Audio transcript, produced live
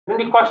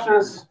Any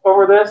questions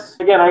over this?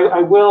 Again,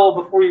 I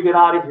will, before you get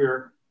out of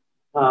here,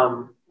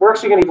 we're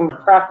actually going to even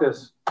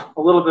practice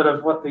a little bit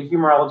of what the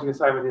humorology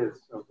assignment is.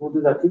 So we'll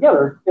do that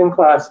together in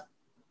class,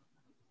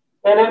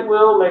 and it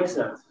will make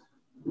sense.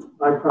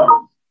 I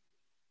promise.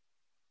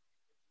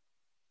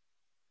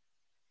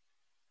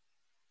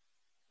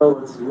 Oh,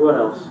 let's see, what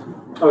else?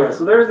 Oh yeah,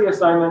 so there's the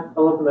assignment.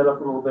 I'll open that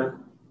up a little bit.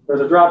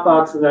 There's a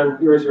Dropbox, and then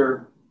here's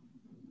your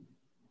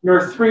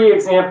 3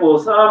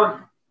 examples.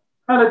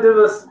 Kind of do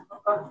this,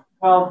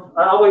 well,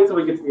 I'll wait till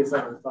we get to the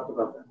assignment to talk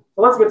about that.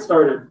 So let's get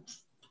started.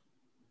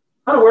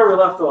 Kind of where we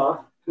left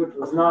off, which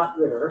was not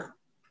there.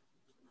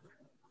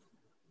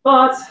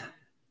 But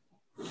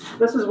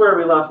this is where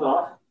we left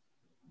off.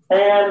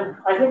 And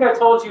I think I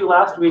told you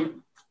last week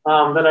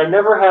that I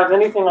never have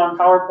anything on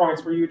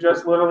PowerPoints where you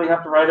just literally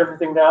have to write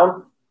everything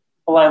down.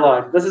 Well, I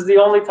lied. This is the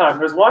only time.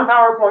 There's one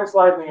PowerPoint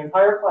slide in the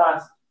entire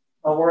class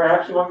where I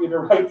actually want you to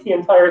write the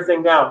entire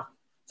thing down.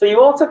 So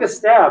you all took a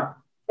stab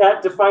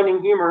at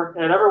defining humor,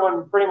 and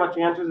everyone pretty much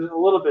answers it a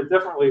little bit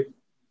differently.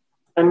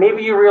 And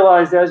maybe you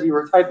realized as you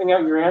were typing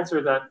out your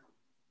answer that,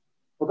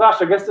 well,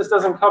 gosh, I guess this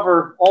doesn't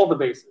cover all the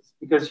bases,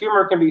 because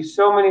humor can be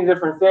so many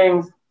different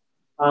things.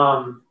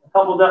 A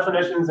couple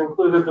definitions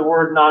included the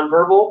word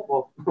nonverbal.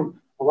 Well,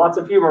 lots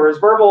of humor is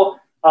verbal.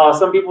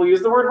 Some people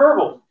use the word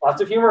verbal. Lots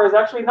of humor is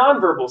actually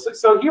nonverbal.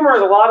 So humor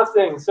is a lot of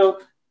things. So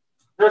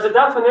there's a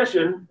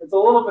definition. It's a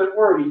little bit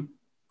wordy,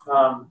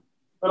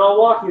 but I'll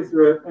walk you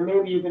through it, and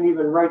maybe you can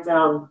even write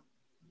down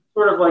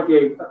sort of like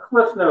a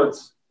Cliff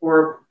Notes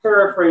or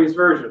paraphrase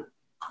version.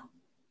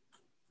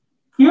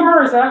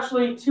 Humor is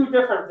actually 2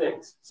 different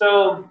things.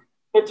 So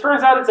it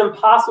turns out it's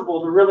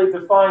impossible to really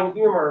define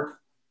humor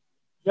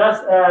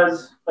just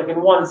as like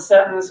in one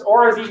sentence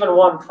or as even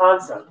one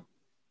concept.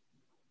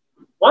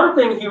 One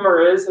thing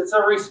humor is, it's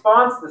a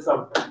response to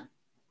something.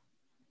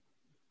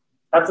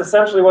 That's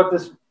essentially what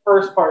this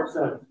first part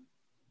says.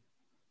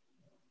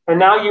 And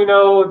now you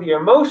know the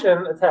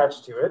emotion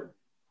attached to it.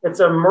 It's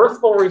a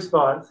mirthful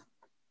response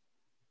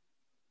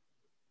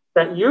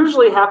that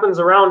usually happens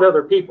around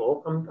other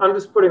people. I'm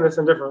just putting this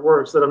in different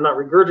words so that I'm not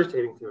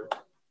regurgitating to it.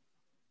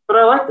 But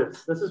I like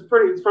this. This is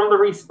pretty, from the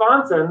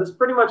response end, this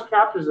pretty much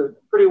captures it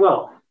pretty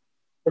well.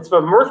 It's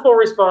a mirthful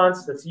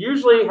response that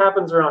usually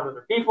happens around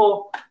other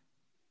people.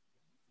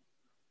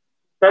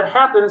 That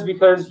happens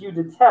because you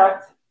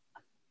detect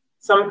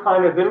some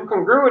kind of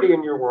incongruity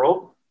in your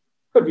world.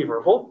 Could be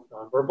verbal,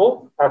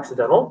 nonverbal,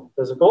 accidental,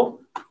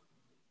 physical.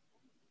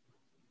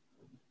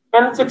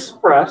 And it's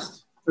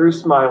expressed through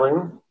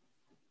smiling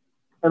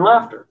and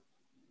laughter.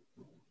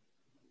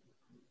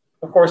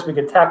 Of course, we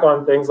could tack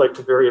on things like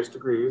to various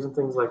degrees and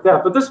things like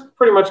that, but this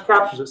pretty much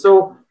captures it.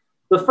 So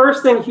the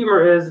first thing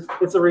humor is,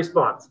 it's a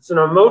response. It's an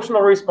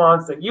emotional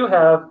response that you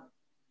have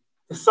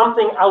to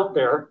something out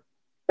there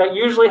that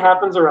usually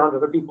happens around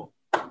other people.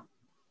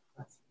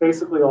 That's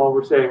basically all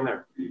we're saying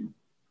there.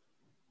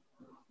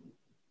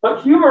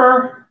 But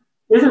humor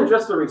isn't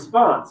just a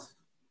response.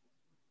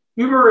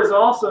 Humor is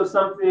also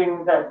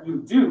something that you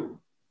do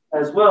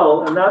as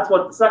well, and that's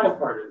what the second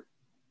part is.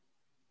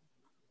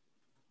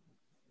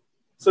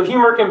 So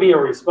humor can be a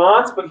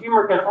response, but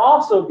humor can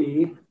also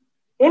be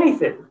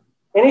anything.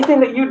 Anything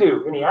that you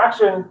do, any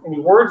action, any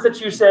words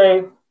that you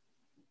say.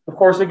 Of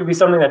course, it could be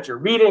something that you're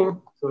reading,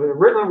 so a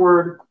written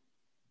word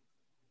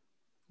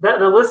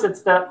that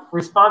elicits that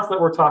response that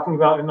we're talking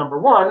about in number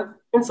 1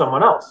 in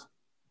someone else.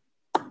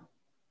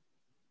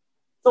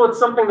 So it's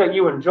something that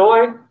you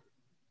enjoy,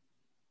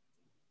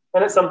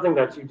 and it's something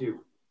that you do.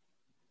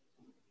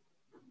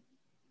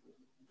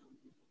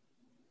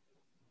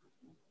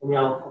 And yeah,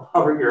 I'll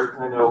hover here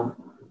because I know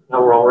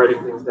now we're all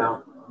writing things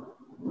down.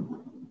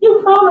 You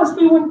promised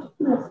we would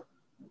do this.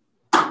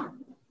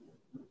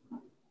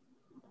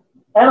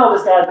 And I'll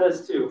just add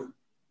this too.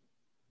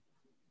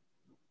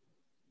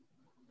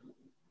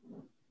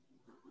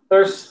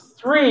 There's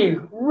 3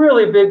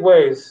 really big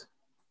ways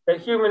that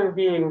human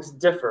beings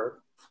differ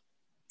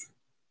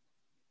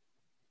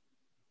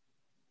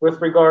with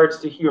regards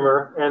to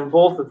humor, and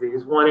both of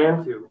these, 1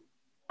 and 2.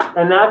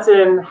 And that's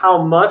in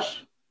how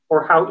much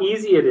or how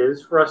easy it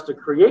is for us to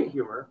create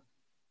humor,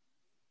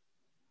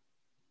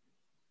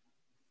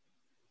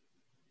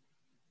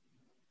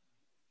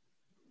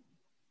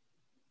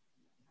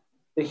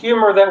 the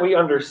humor that we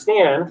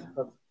understand.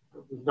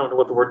 You don't know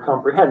what the word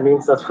comprehend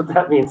means, that's what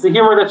that means. The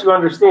humor that you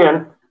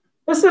understand,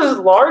 this is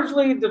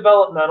largely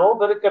developmental,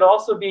 but it could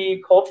also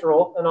be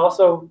cultural and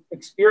also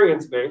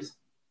experience-based.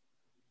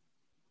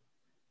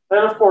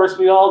 Then, of course,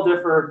 we all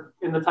differ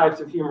in the types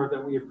of humor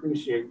that we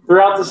appreciate.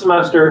 Throughout the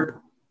semester,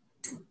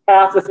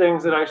 half the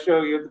things that I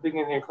show you at the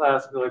beginning of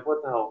class will be like,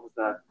 what the hell was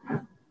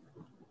that?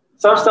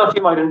 Some stuff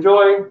you might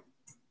enjoy.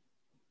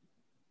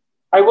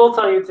 I will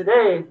tell you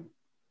today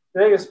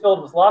is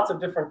filled with lots of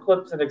different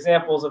clips and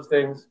examples of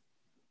things.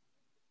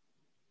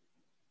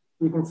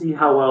 You can see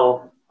how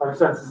well our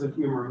senses of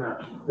humor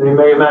mesh. They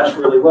may mesh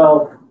really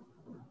well.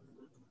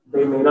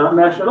 They may not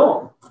mesh at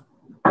all.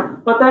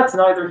 But that's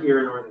neither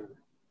here nor there.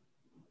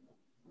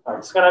 All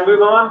right, so can I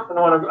move on? I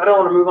don't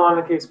want to move on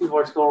in case people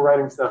are still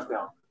writing stuff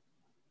down.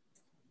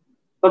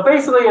 But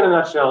basically, in a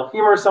nutshell,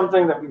 humor is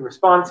something that we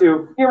respond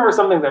to. Humor is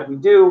something that we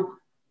do.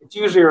 It's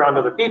usually around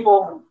other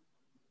people.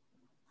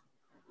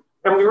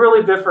 And we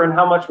really differ in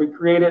how much we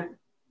create it,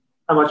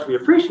 how much we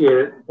appreciate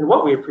it, and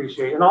what we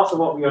appreciate, and also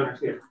what we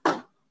understand.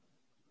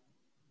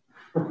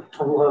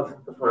 I love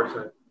the first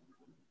one.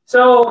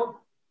 So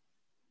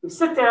we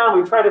sit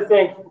down, we try to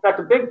think. In fact,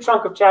 a big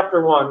chunk of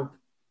chapter 1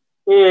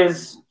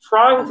 is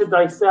trying to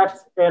dissect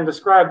and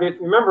describe it.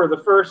 Remember,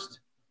 the first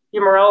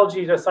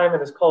humorology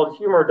assignment is called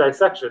humor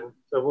dissection.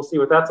 So we'll see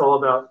what that's all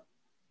about.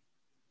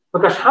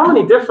 But gosh, how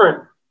many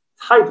different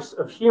types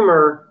of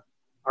humor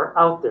are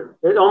out there?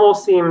 It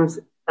almost seems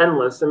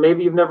endless, and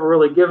maybe you've never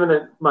really given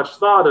it much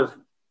thought of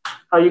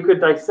how you could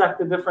dissect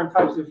the different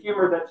types of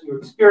humor that you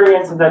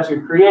experience and that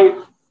you create.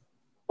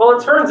 Well,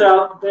 it turns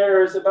out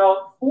there's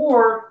about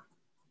four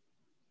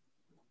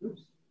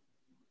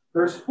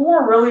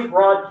really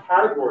broad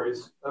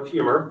categories of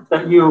humor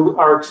that you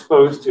are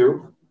exposed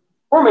to,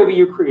 or maybe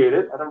you create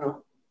it, I don't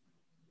know.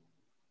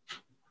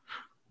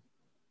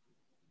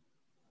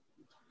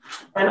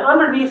 And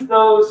underneath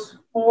those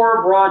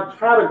 4 broad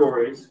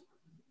categories,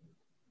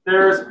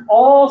 there's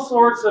all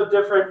sorts of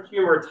different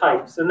humor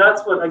types. And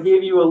that's what I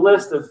gave you a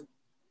list of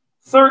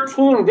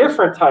 13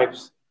 different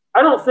types.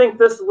 I don't think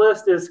this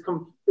list is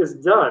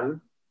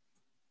done.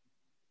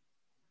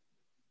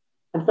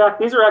 In fact,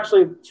 these are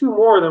actually 2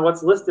 more than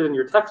what's listed in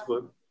your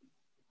textbook.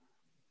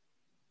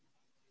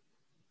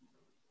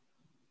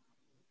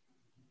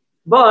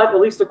 But, at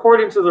least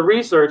according to the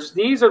research,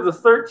 these are the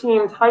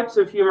 13 types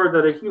of humor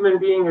that a human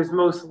being is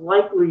most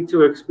likely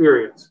to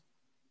experience.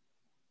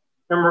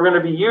 And we're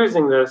going to be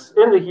using this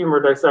in the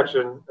humor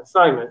dissection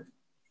assignment.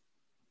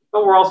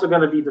 But we're also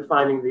going to be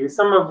defining these,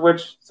 some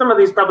of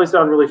these probably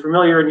sound really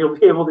familiar, and you'll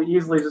be able to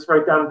easily just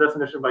write down a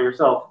definition by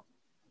yourself.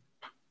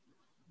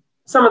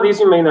 Some of these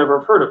you may never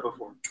have heard of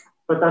before,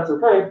 but that's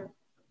okay.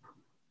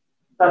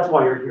 That's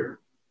why you're here.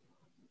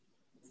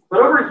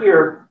 But over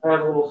here, I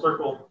have a little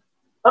circle.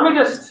 Let me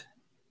just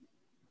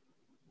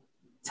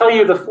tell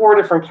you the 4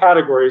 different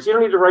categories. You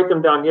don't need to write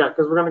them down yet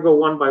because we're going to go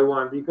one by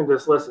one, but you can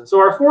just listen. So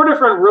our 4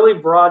 different really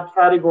broad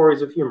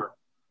categories of humor.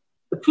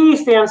 The P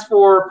stands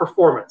for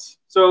performance.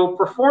 So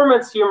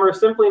performance humor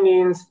simply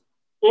means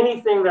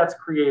anything that's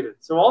created.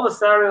 So all the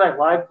Saturday Night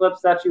Live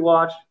clips that you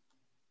watch,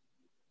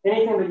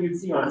 anything that you'd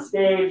see on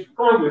stage,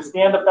 going to a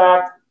stand-up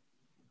act,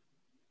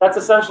 that's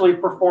essentially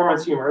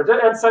performance humor.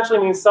 It essentially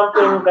means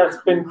something that's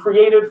been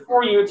created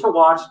for you to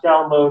watch,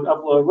 download,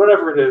 upload,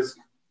 whatever it is.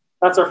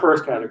 That's our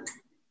first category.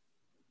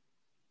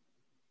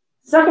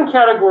 Second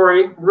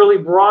category, really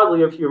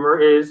broadly of humor,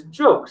 is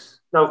jokes.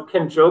 Now,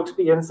 can jokes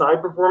be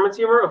inside performance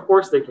humor? Of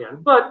course they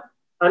can. But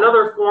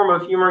another form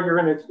of humor you're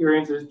going to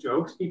experience is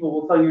jokes. People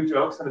will tell you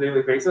jokes on a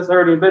daily basis. I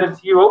already admitted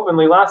to you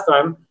openly last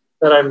time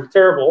that I'm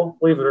terrible,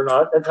 believe it or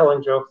not, at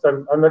telling jokes.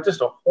 I'm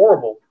just a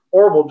horrible,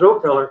 horrible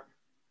joke teller.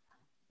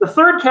 The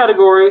third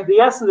category, the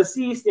S and the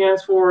C,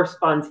 stands for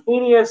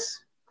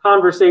spontaneous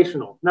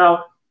conversational.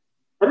 Now,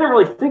 I didn't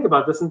really think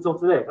about this until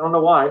today. I don't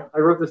know why. I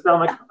wrote this down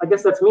like, I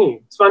guess that's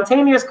me.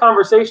 Spontaneous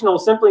conversational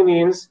simply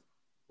means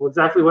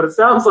exactly what it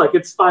sounds like.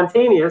 It's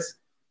spontaneous.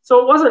 So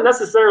it wasn't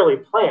necessarily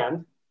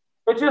planned.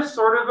 It just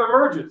sort of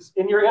emerges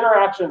in your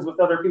interactions with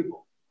other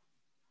people.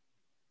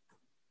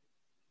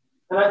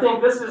 And I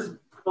think this is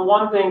the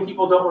one thing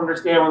people don't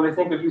understand when they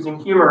think of using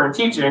humor in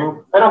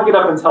teaching. I don't get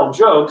up and tell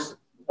jokes.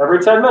 Every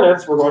 10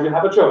 minutes, we're going to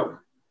have a joke.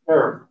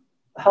 Error.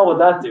 The hell would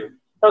that do?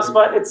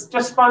 It's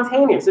just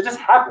spontaneous. It just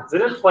happens. I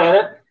didn't plan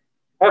it.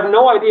 I have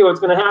no idea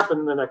what's going to happen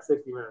in the next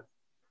 60 minutes,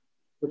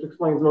 which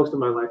explains most of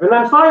my life. And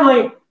then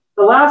finally,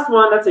 the last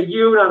one, that's a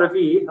U, not a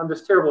V. I'm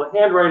just terrible at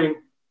handwriting.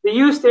 The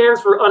U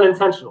stands for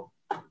unintentional.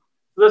 So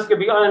this could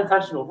be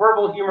unintentional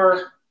verbal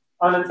humor,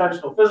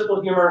 unintentional physical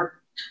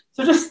humor.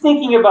 So just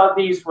thinking about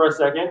these for a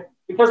second,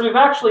 because we've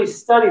actually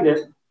studied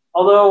it,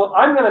 although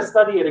I'm going to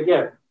study it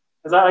again,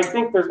 because I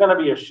think there's going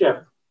to be a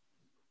shift.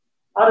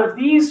 Out of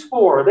these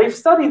 4, they've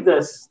studied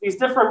these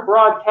different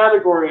broad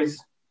categories,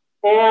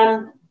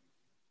 and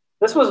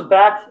this was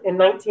back in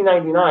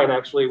 1999,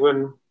 actually,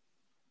 when,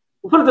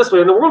 we'll put it this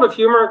way, in the world of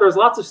humor, there's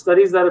lots of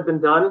studies that have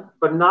been done,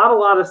 but not a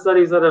lot of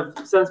studies that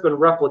have since been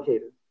replicated.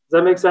 Does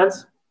that make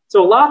sense?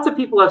 So lots of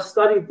people have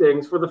studied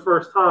things for the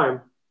first time,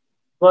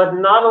 but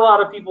not a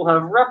lot of people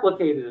have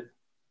replicated it.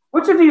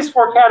 Which of these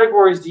 4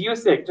 categories do you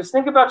think? Just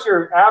think about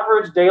your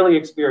average daily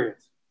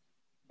experience.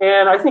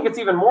 And I think it's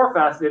even more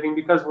fascinating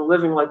because we're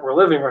living like we're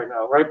living right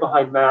now, right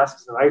behind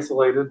masks and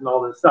isolated and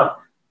all this stuff.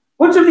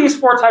 Which of these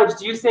 4 types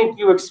do you think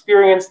you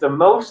experience the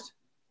most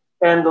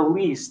and the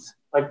least,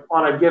 like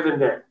on a given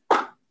day?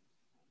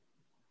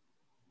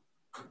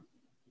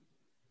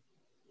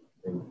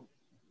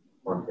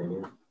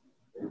 Spontaneous.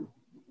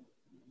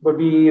 Would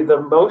be the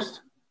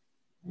most?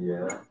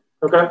 Yeah.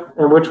 Okay.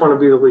 And which one would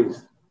be the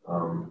least?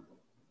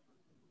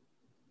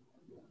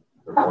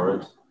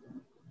 Performance.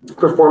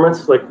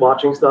 Performance, like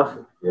watching stuff?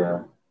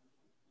 Yeah.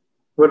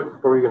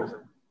 What were you going to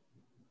say?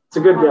 It's a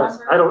good guess.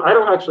 I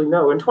don't actually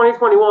know. In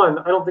 2021,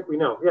 I don't think we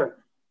know. Yeah.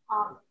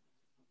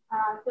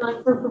 I feel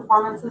like for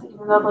performances,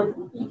 even though like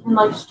you can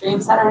like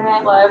stream Saturday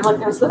Night Live, like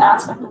there's the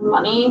aspect of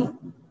money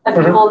that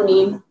people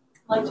need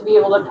like to be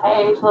able to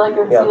pay to like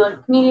go see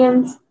like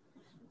comedians.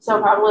 So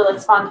probably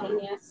like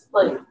spontaneous,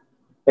 like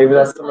maybe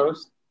that's the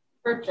most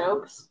for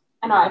jokes.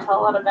 I know I tell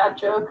a lot of bad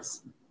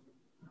jokes.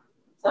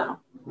 So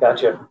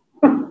gotcha.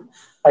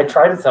 I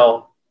try to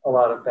tell a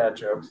lot of bad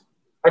jokes.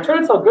 I try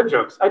to tell good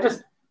jokes.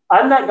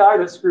 I'm that guy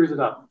that screws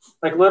it up.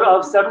 Like of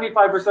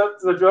 75%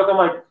 of the joke, I'm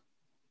like,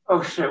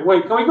 oh shit,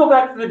 wait, can we go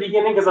back to the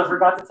beginning because I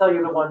forgot to tell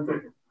you the one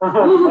thing. Like,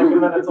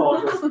 and then it's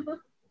all just stupid.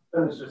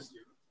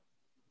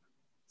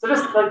 So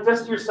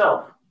just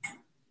yourself.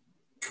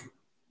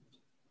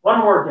 One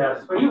more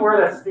guess. But you wear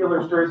that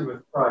Steelers jersey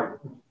with pride.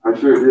 I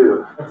sure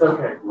do. That's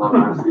okay. Love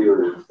my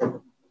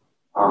Steelers.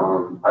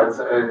 I'd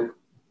say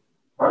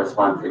probably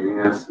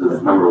spontaneous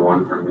is number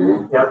one for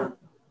me. Yep.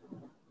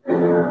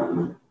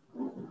 And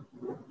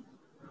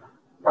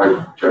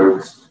my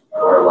jokes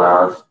are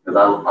last because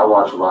I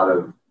watch a lot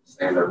of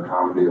stand-up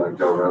comedy like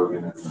Joe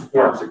Rogan and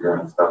Tom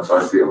Segura and stuff, so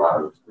I see a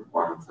lot of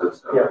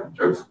performances. So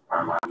jokes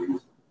are my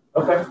least.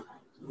 Okay.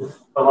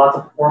 But lots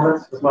of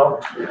performance as well.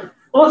 Yeah.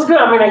 Well, it's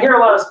good. I mean, I hear a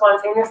lot of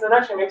spontaneous. That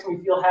actually makes me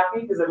feel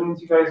happy because that means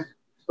you guys are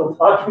still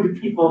talking to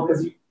people.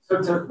 Because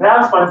so to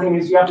have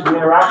spontaneous, you have to be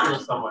interacting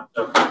with someone.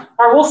 So, all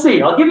right, we'll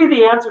see. I'll give you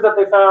the answer that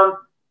they found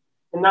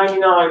in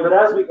 '99. But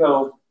as we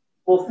go,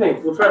 we'll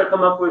think. We'll try to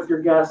come up with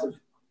your guess of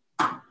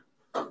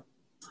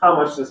how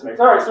much this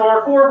makes. All right. So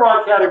our 4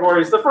 broad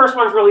categories. The first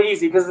one's really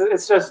easy because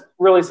it's just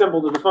really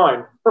simple to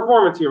define.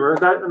 Performance humor.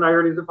 That, and I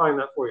already defined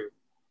that for you.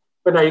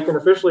 But now you can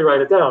officially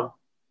write it down.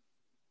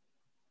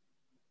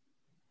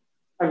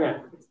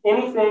 Again, it's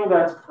anything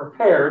that's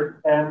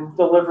prepared and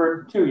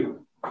delivered to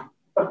you.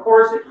 Of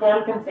course, it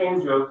can contain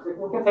jokes. It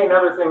can contain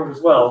other things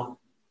as well.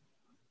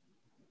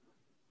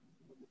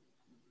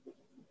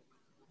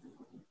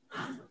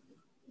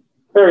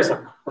 Very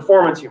simple.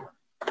 Performance humor.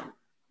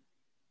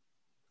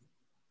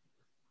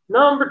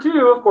 Number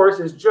 2, of course,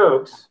 is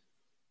jokes.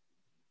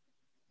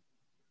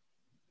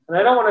 And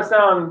I don't want to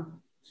sound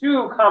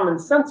too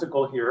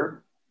commonsensical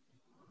here.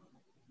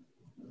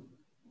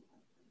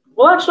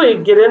 We'll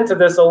actually get into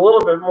this a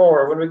little bit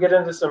more when we get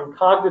into some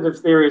cognitive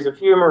theories of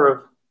humor,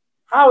 of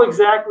how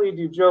exactly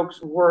do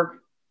jokes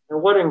work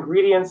and what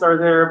ingredients are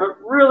there, but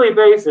really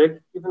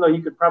basic, even though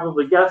you could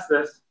probably guess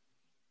this.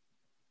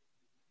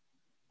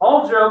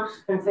 All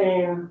jokes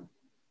contain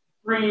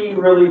 3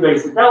 really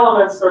basic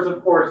elements. There's,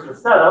 of course, the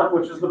setup,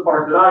 which is the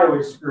part that I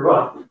always screw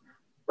up.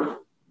 You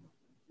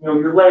know,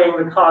 you're laying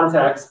the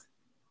context.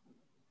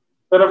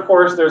 Then, of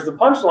course, there's the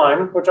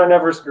punchline, which I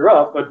never screw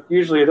up, but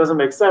usually it doesn't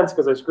make sense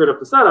because I screwed up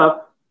the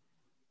setup.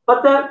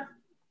 But that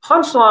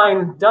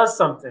punchline does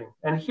something.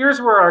 And here's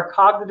where our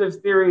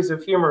cognitive theories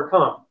of humor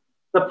come.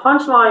 The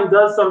punchline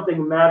does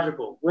something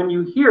magical. When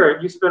you hear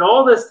it, you spend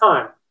all this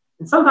time.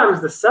 And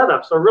sometimes the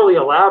setups are really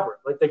elaborate.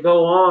 Like they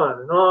go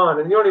on,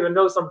 and you don't even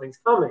know something's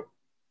coming.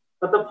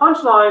 But the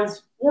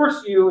punchlines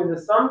force you into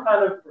some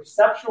kind of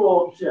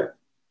perceptual shift.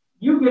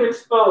 You get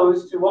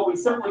exposed to what we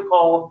simply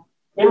call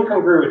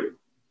incongruity.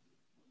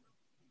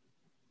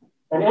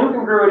 And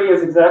incongruity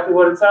is exactly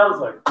what it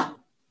sounds like.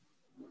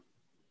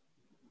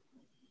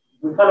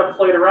 We kind of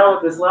played around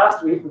with this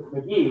last week with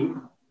McGee.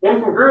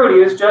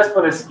 Incongruity is just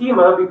when a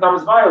schema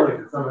becomes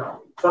violated somehow.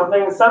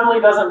 Something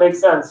suddenly doesn't make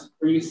sense,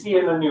 or you see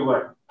it in a new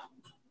way.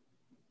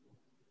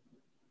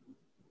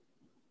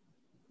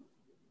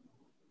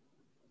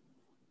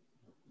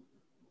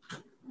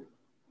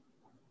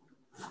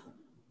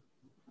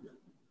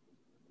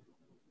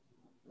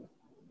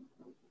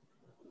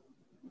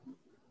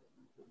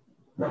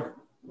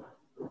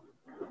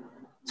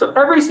 So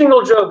every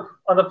single joke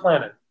on the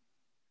planet,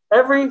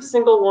 every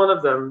single one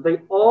of them, they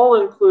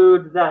all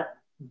include that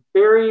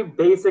very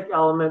basic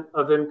element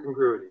of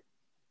incongruity.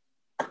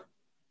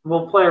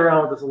 We'll play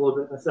around with this a little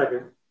bit in a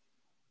second.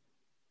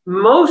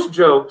 Most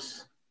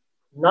jokes,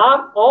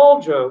 not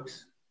all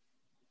jokes,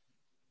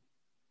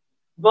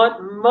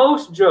 but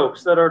most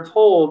jokes that are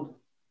told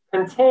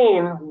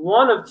contain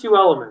one of 2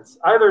 elements,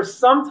 either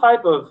some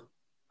type of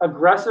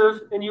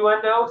aggressive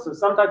innuendo, so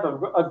some type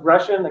of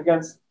aggression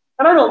against,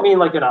 and I don't mean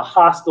like in a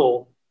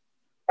hostile,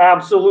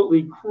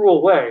 absolutely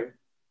cruel way,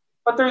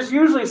 but there's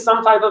usually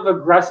some type of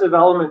aggressive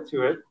element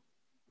to it.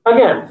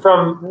 Again,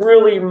 from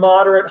really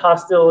moderate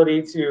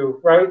hostility to,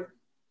 right?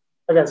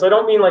 Again, so I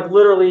don't mean like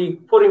literally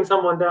putting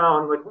someone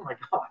down, like, oh my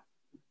God.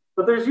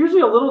 But there's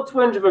usually a little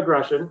twinge of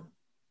aggression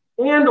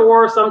and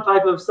or some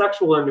type of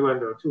sexual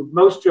innuendo to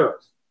most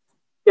jokes.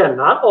 Again,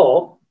 not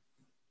all.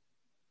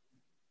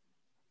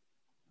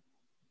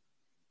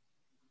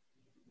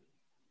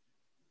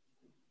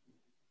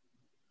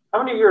 How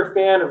many of you are a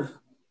fan of,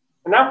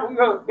 and now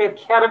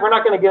we're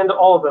not going to get into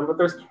all of them, but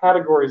there's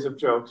categories of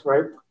jokes,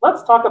 right?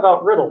 Let's talk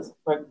about riddles.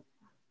 Right?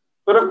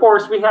 But of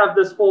course, we have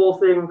this whole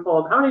thing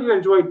called, how many of you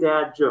enjoy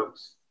dad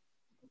jokes?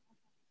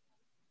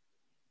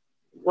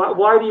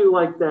 Why do you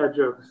like dad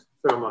jokes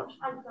so much?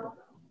 I don't know.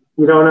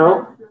 You don't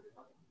know?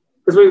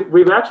 Because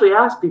we've actually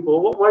asked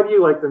people, why do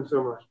you like them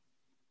so much?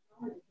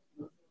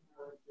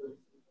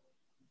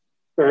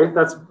 Okay,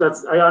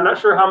 I'm not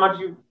sure how much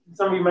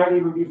some of you might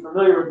even be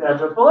familiar with dad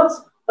jokes, but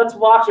let's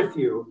watch a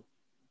few,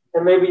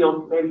 and maybe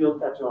you'll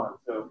catch on.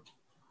 So,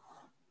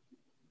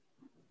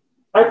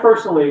 I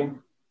personally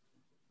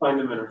find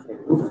them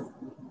entertaining.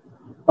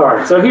 All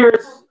right, so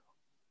here's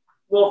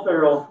Will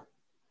Ferrell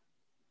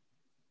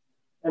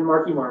and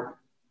Marky Mark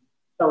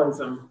telling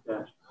some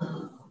dad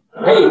jokes.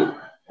 Hey,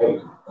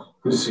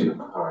 good to see you.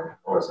 All right,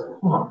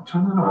 come on,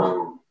 turn that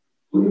on.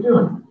 What are you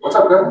doing? What's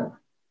up, guys?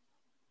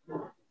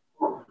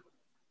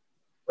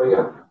 Oh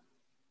yeah.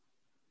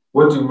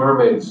 What do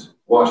mermaids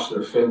wash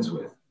their fins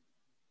with?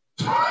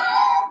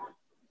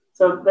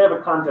 So they have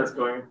a contest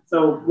going.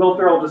 So Will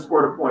Ferrell just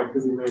scored a point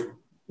because he made it.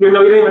 Even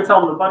though he didn't even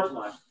tell them the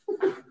punchline.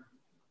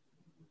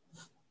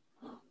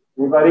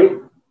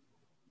 Anybody?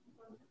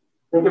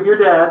 Think of your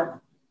dad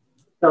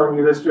telling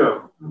you this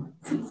joke.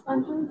 Sea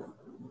sponges.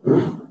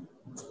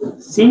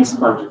 Sea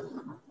sponges.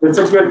 It's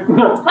a good.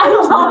 No. I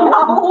don't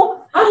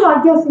know. I'm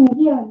not guessing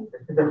again.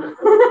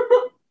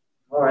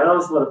 All right,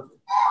 let's let it.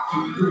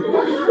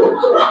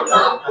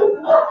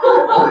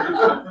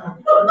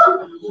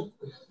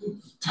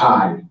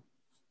 Tide.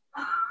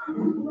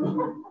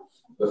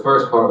 The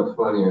first part was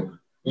funnier.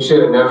 You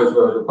should have never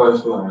thrown the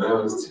punchline. That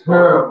was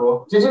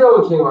terrible. Did you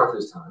know in King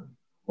Arthur's time,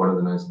 one of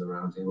the knights of the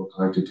Round Table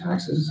collected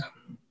taxes?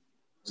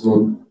 His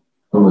name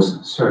was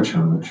Sir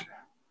Charge.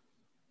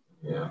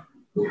 Yeah.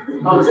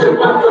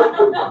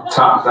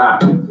 Top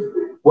that.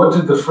 What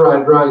did the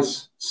fried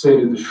rice say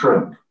to the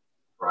shrimp?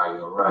 Fry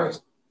your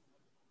rice.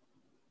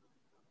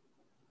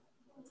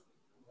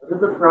 What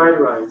did the fried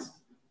rice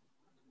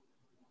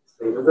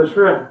say to the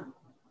shrimp?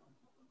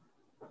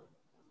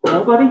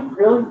 Nobody?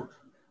 Really?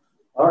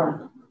 All right.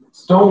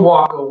 Don't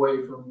walk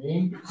away from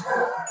me. Is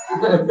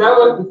that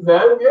what it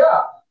said?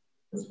 Yeah.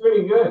 It's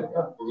pretty good.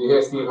 Yeah. Did you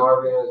hear Steve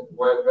Harvey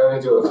went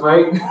into a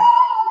fight?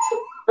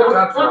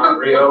 That's not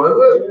real, is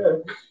it? Yeah.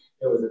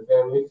 It was a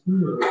family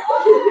feud.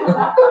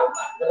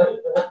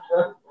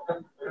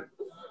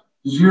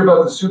 Did you hear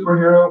about the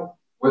superhero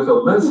with a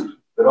lisp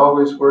that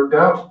always worked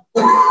out?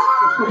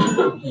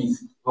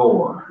 He's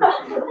Thor.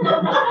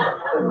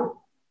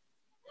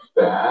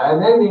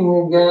 Bad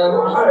ending again.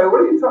 Hey,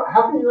 what are you talking?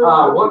 How can you?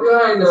 What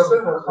kind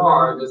of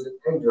car does an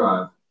egg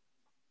drive?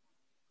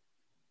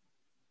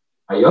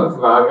 A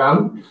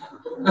Volkswagen.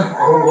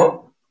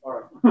 All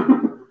right.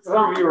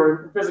 Some of you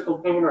are in physical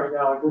pain right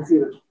now. I can see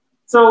this.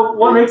 So,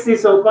 what makes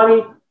these so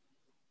funny?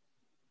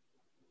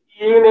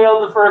 You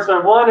nailed the first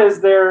one. One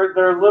is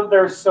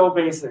they're so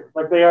basic.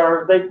 Like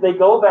they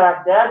go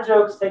back. Dad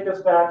jokes take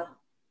us back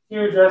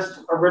to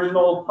just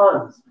original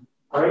puns,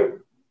 right?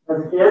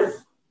 As a kid.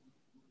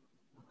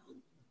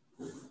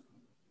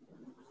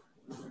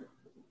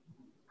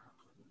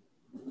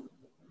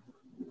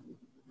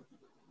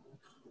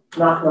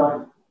 Knock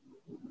knock.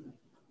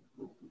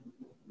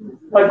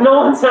 Like no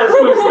one says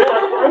who's that.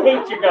 I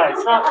hate you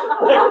guys.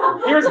 Like,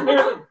 here's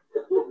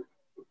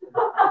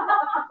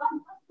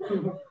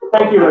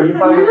Thank you though. You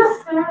probably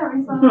just stared at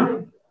me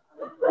something.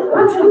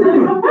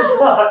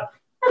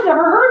 I've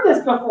never heard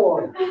this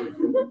before.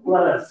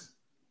 Lettuce.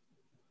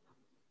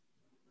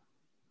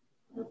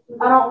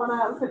 I don't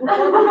want to.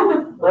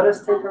 Let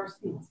us take our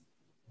seats.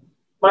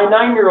 My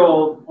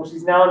 9-year-old, well,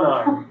 she's now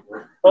 9.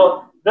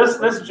 Well,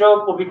 this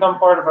joke will become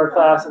part of our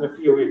class in a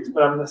few weeks,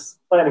 but I'm just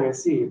planting a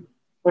seed.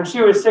 When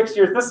she was 6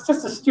 years, this is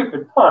just a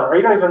stupid pun, right?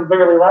 You don't even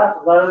barely laugh.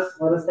 Let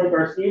us take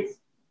our seats.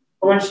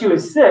 But when she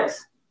was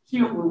 6,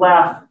 she would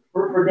laugh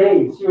for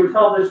days. She would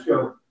tell this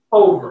joke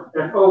over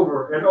and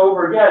over and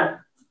over again.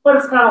 But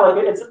it's kind of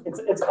like it's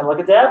kind of like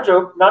a dad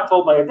joke, not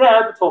told by a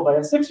dad, but told by a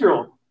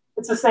 6-year-old.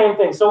 It's the same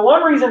thing. So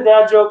one reason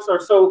dad jokes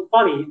are so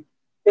funny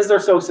is they're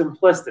so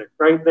simplistic,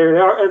 right? They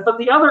are. But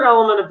the other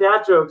element of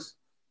dad jokes,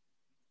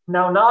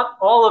 now not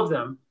all of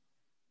them,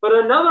 but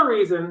another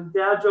reason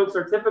dad jokes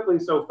are typically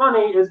so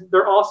funny is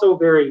they're also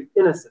very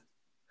innocent.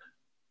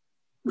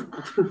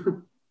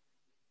 You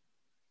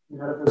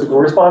had a physical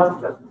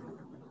response to that.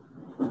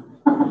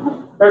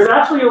 There's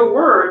actually a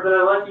word that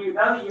I let you,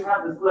 now that you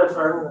have this list,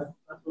 I'm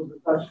going to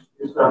touch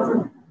your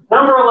stuff.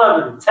 Number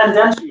 11,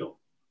 tendential.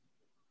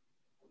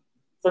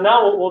 So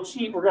now we'll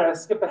cheat. We're going to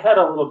skip ahead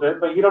a little bit,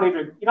 but you don't need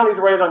to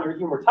write it on your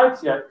humor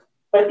types yet.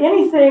 But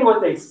anything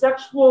with a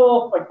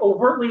sexual, like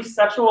overtly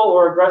sexual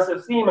or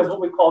aggressive theme is what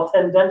we call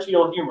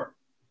tendential humor.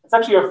 It's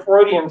actually a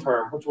Freudian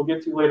term, which we'll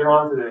get to later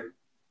on today.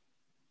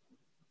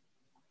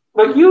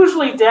 But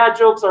usually dad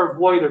jokes are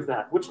void of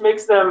that, which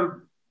makes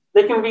them,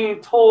 they can be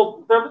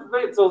told,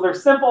 so they're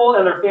simple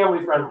and they're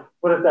family friendly,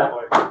 put it that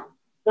way.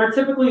 They're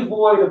typically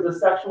void of the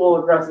sexual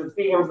aggressive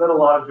themes that a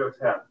lot of jokes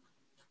have.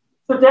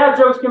 So dad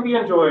jokes can be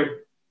enjoyed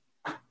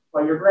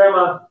by your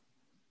grandma,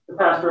 the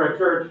pastor at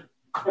church.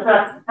 In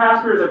fact,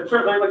 pastors at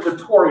church, they're like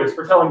notorious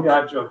for telling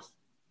dad jokes.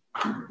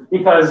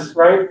 Because,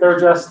 right,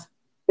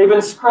 they've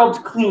been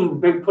scrubbed clean,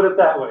 put it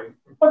that way.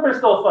 But they're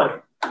still funny,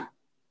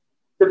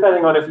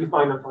 depending on if you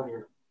find them funny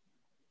or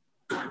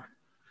not.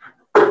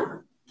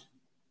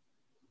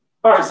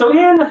 All right, so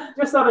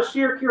just out of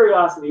sheer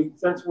curiosity,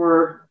 since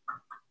where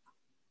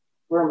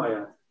am I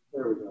at?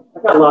 There we go. I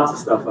got lots of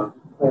stuff up.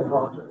 I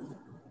apologize.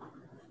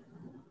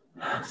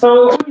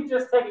 So if we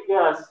just take a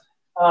guess,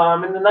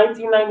 in the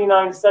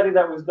 1999 study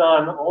that was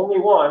done only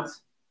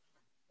once,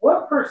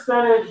 what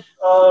percentage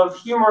of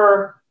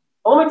humor,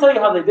 well, let me tell you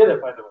how they did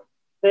it, by the way.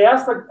 They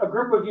asked a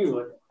group of you,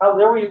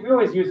 we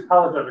always use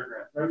college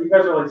undergrads, right? You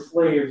guys are like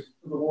slaves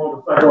to the world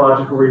of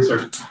psychological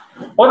research.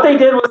 What they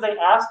did was they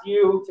asked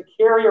you to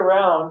carry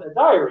around a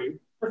diary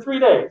for 3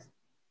 days.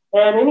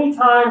 And any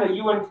time that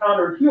you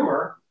encountered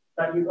humor,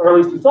 or at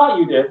least you thought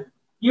you did,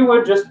 you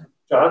would just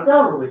jot it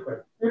down really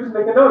quick. You just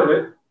make a note of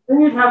it. Then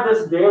you'd have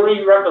this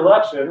daily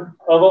recollection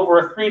of over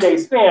a 3-day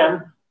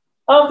span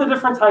of the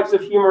different types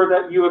of humor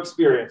that you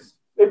experienced.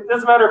 It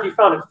doesn't matter if you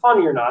found it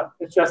funny or not.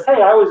 It's just,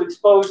 hey, I was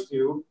exposed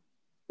to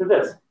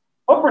this.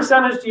 What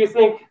percentage do you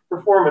think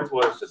performance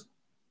was? Just,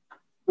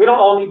 we don't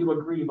all need to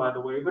agree, by the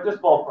way, but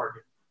just ballpark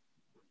it.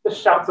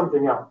 Just shout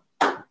something out.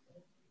 I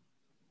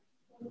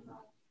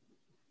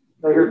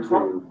heard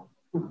 20.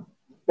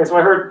 Okay, so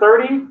I heard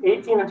 30,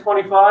 18, and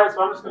 25,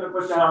 so I'm just going to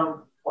put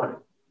down 20.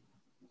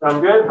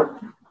 Sound good?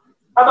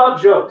 How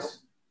about jokes?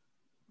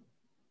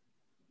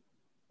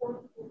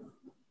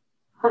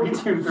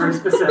 42, very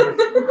specific.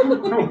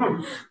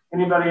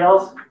 Anybody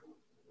else?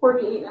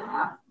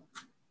 48.5.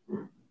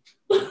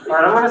 All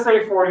right, I'm going to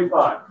say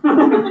 45.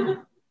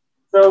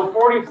 So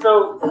 40,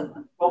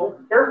 well,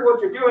 careful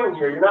what you're doing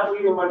here. You're not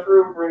leaving much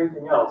room for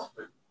anything else.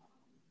 But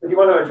if you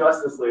want to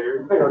adjust this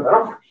later, I don't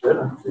give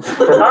a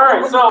shit. All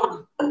right,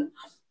 so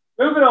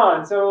moving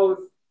on. So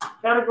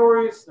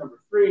categories, number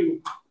 3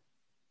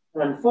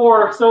 and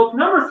 4. So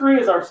number 3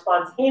 is our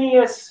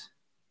spontaneous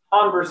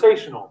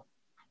conversational.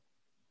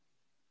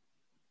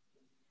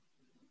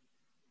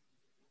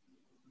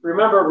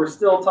 Remember, we're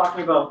still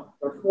talking about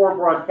our 4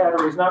 broad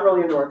categories, not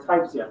really into our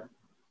types yet.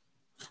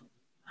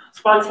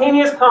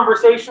 Spontaneous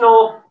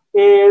conversational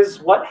is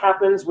what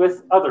happens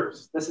with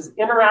others. This is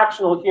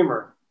interactional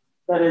humor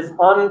that is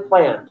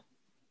unplanned,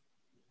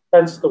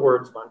 hence the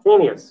word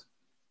spontaneous.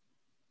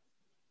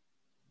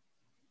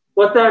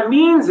 What that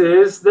means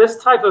is this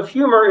type of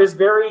humor is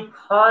very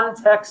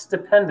context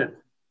dependent.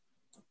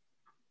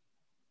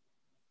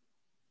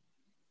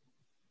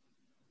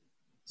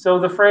 So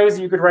the phrase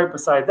you could write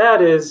beside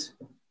that is,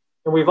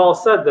 and we've all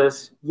said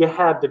this, you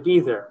had to be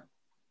there,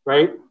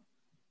 right?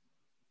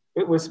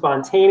 It was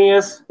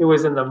spontaneous. It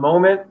was in the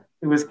moment.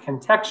 It was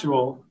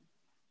contextual.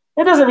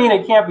 It doesn't mean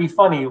it can't be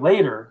funny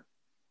later.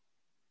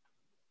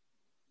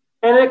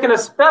 And it can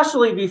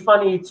especially be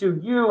funny to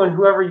you and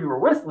whoever you were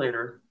with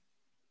later.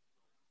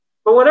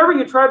 But whenever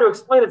you try to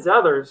explain it to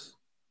others,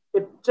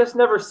 it just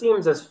never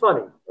seems as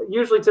funny,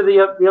 usually to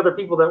the other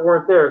people that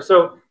weren't there.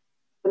 So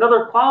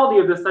another quality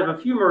of this type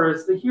of humor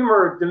is the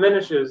humor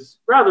diminishes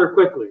rather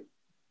quickly.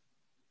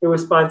 It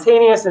was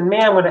spontaneous, and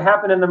man, when it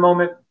happened in the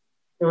moment,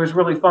 it was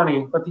really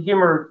funny, but the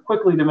humor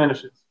quickly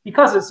diminishes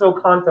because it's so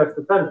context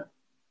dependent.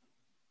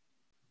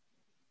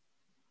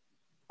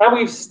 And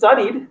we've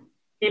studied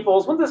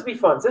people's, wouldn't this be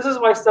fun? This is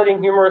why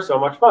studying humor is so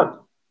much fun.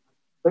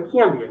 It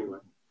can be anyway.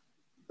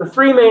 The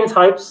 3 main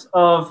types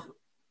of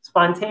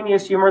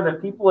spontaneous humor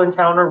that people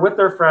encounter with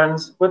their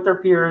friends, with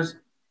their peers,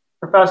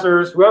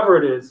 professors, whoever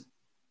it is.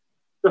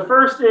 The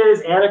first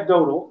is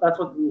anecdotal. That's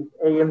what the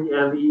A and the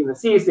N, the E, and the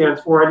C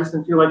stands for. I just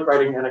didn't feel like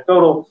writing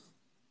anecdotal.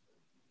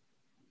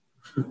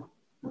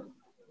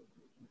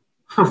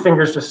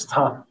 Fingers just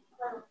stop.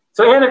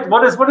 So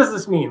what does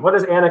this mean? What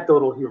is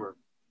anecdotal humor?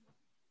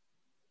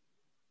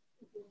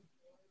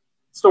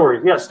 Story.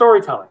 Yeah,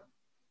 storytelling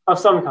of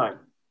some kind.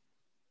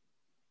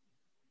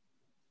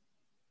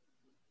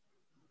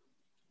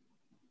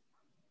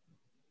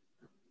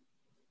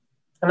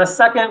 And the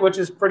second, which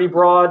is pretty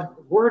broad,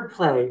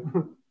 wordplay.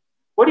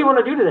 What do you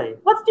want to do today?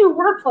 Let's do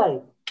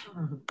wordplay.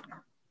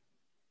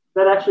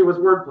 That actually was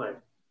wordplay.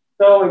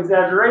 So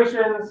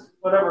exaggerations,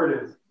 whatever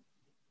it is.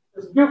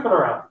 Just goofing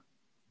around.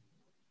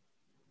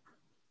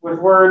 With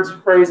words,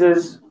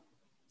 phrases,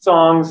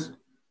 songs.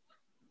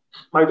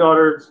 My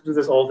daughters do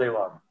this all day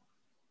long.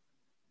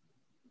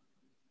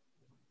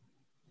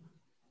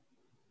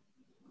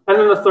 And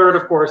then the third,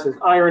 of course, is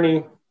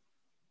irony.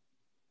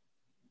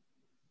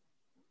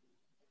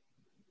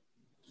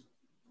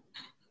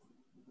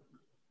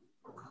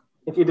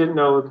 If you didn't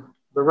know,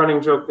 the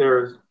running joke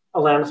there is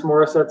Alanis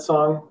Morissette's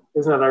song.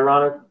 Isn't that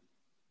ironic?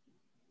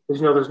 Did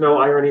you know there's no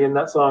irony in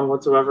that song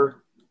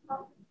whatsoever?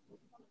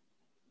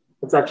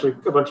 It's actually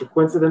a bunch of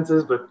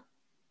coincidences, but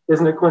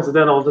isn't it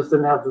coincidental? It just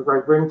didn't have the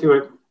right ring to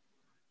it.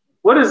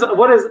 What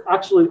is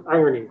actually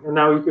irony? And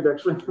now you could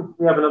actually,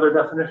 we have another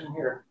definition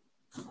here.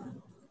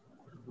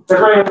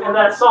 In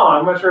that song,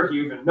 I'm not sure if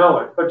you even know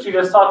it, but she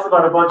just talks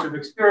about a bunch of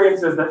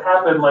experiences that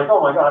happened, like,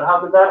 oh my God, how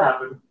did that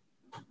happen?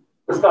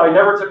 This guy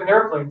never took an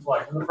airplane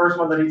flight, and the first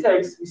one that he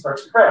takes, he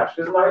starts to crash.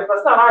 That's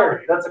not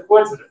irony, that's a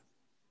coincidence.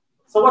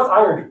 So what's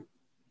irony?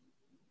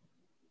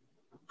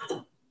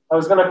 I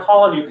was going to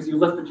call on you because you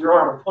lifted your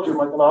arm. I told you I'm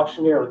like an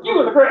auctioneer. Like, you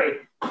in the gray.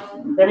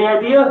 Any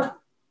idea?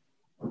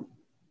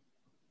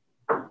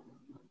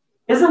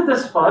 Isn't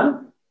this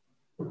fun?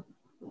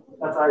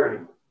 That's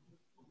irony.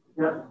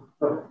 Yeah.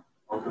 Okay.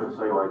 I was going to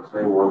say, like,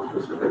 say one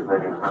specific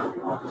thing and kind of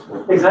the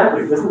opposite.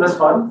 Exactly. Isn't this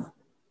fun?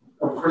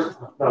 Of course it's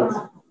not.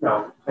 No,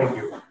 No, thank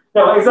you.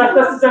 No,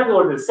 exactly. That's exactly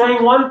what it is.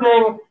 Saying one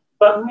thing,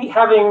 but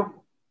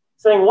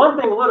saying one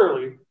thing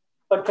literally,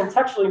 but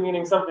contextually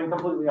meaning something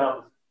completely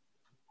opposite.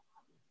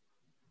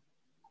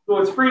 So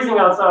it's freezing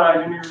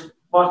outside, and you're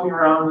walking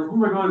around like, oh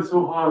my God, it's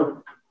so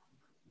hot.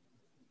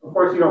 Of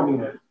course, you don't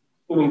mean it.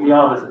 You mean the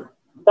opposite.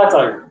 That's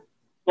irony.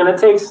 And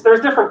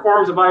there's different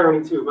forms of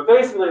irony too, but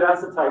basically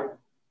that's the type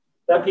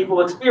that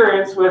people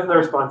experience with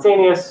their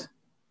spontaneous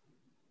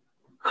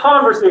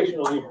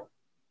conversational humor.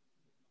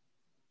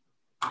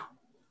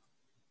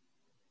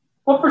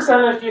 What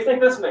percentage do you think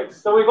this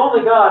makes? So we've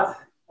only got,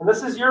 and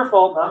this is your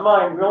fault, not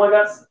mine, we only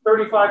got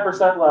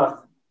 35%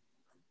 left.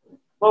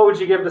 What would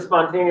you give to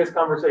spontaneous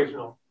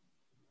conversational?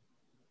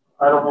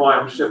 I don't know why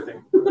I'm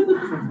shifting.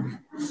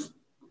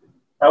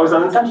 That was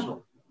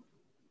unintentional.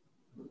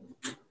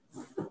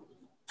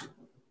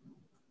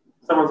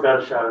 Someone's got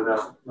to shout it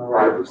out.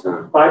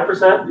 5%.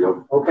 5%?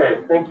 Yep.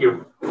 Okay, thank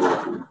you.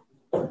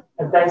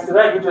 And thanks to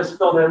that, you just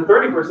filled in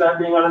 30%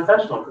 being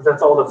unintentional, because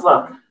that's all that's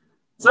left.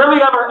 So then we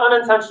have our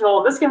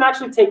unintentional. This can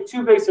actually take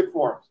two basic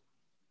forms.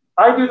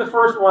 I do the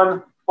first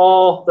one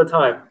all the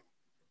time.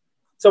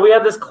 So we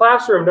had this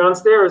classroom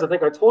downstairs. I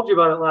think I told you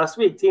about it last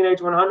week,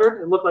 Teenage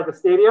 100. It looked like a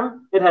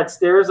stadium. It had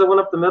stairs that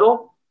went up the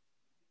middle.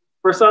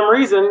 For some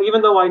reason,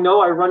 even though I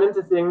know I run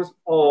into things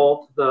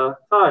all the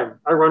time,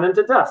 I run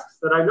into desks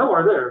that I know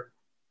are there.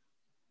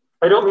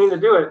 I don't mean to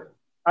do it.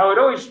 I would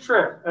always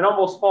trip and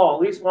almost fall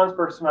at least once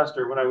per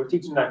semester when I was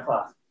teaching that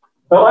class.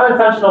 So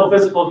unintentional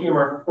physical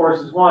humor, of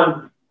course, is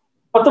one.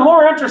 But the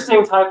more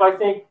interesting type, I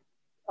think,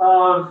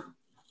 of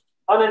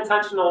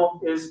unintentional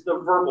is the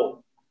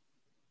verbal.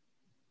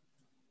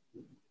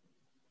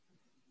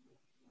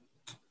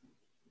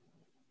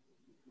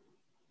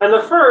 And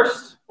the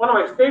first, one of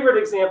my favorite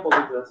examples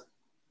of this,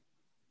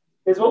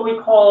 is what we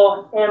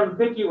call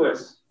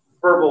ambiguous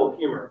verbal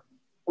humor.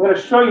 I'm going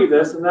to show you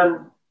this and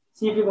then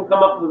see if you can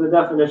come up with a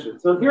definition.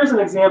 So here's an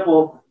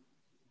example.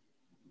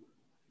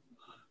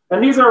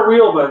 And these are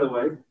real, by the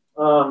way.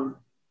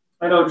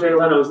 I know Jay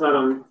Leno's not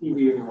on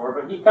TV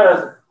anymore, but he kind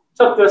of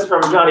took this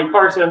from Johnny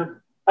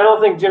Carson. I don't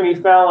think Jimmy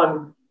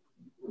Fallon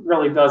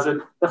really does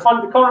it.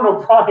 Conan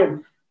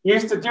O'Brien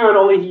used to do it,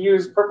 only he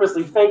used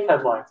purposely fake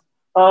headlines.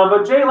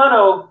 But Jay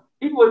Leno,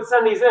 people would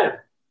send these in.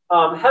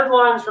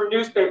 Headlines from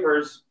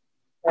newspapers,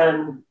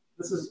 and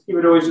he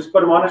would always just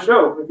put them on a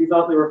show if he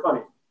thought they were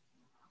funny.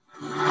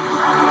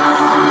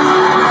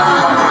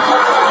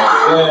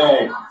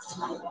 Hey,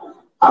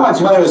 how much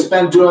money was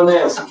spent doing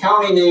this?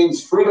 County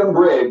names Freedom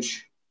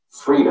Bridge.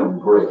 Freedom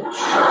Bridge.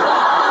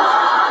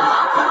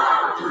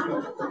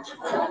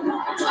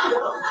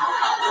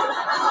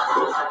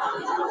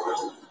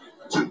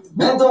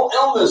 Mental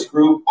illness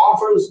group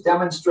offers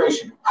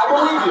demonstration. I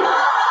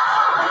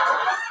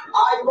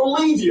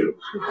believe you.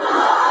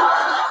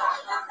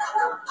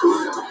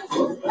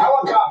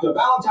 Helicopter,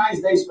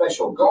 Valentine's Day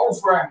special. Go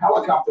for a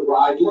helicopter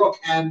ride, look,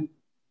 and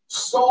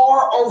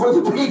soar over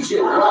the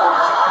beaches.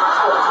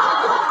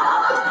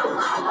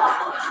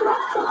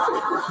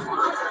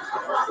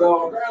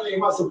 So apparently you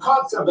must have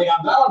caught something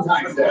on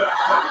Valentine's Day.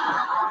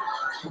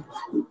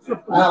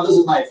 Now, this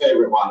is my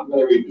favorite one. I'm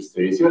going to read this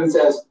to you. See what it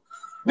says?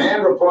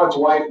 Man reports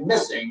wife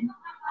missing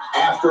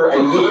after a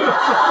year.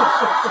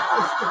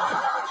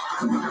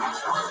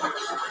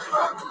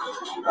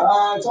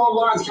 Told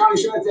Lawrence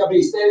County Sheriff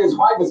Deputy stated his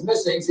wife is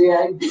missing. See,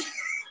 you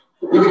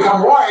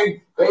become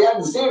worried, but you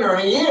hadn't seen her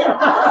in a year.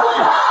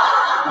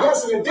 I'm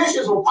guessing the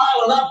dishes were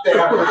piling up there.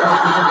 I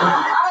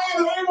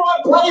ain't in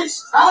one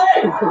place.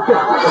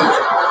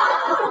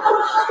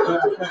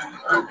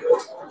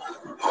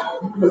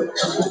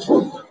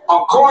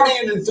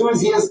 Accordion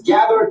enthusiasts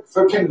gathered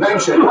for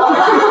convention.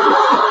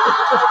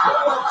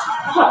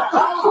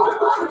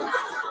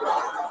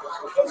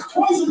 It's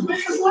twice as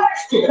big as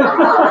last year.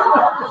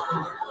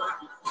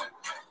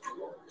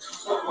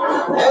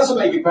 That doesn't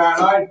make you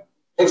paranoid.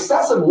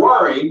 Excessive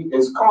worry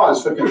is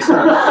cause for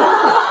concern.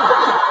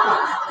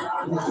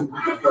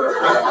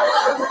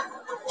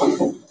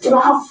 You know,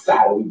 how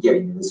fat are we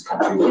getting in this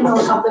country? You know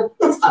something?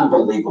 It's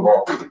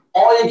unbelievable.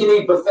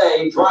 All-you-can-eat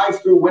buffet,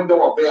 drive-through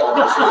window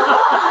available.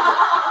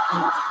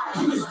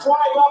 You just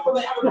drive up and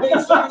they have a big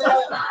thing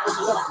there.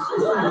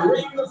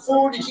 Bring the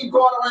food, you keep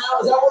going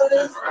around. Is that what it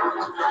is?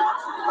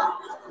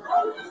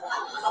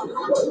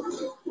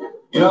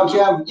 You know,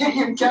 Kev,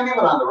 you've been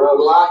on the road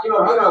a lot. You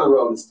know, being on the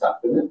road is tough,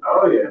 isn't it?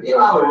 Oh, yeah. Being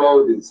on the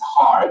road is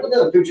hard. Look at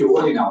the picture of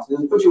Willie Nelson.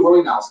 There's a picture of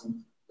Willie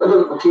Nelson.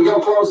 Look, can you go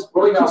close?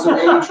 Willie Nelson,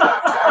 age 23.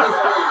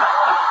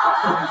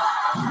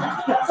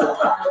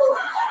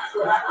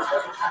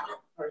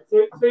 All right,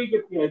 so you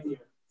get the idea.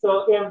 So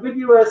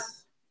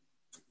ambiguous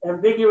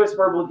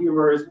verbal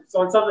humor is so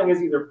when something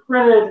is either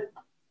printed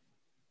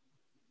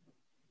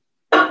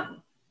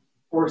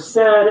or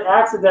said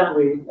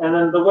accidentally, and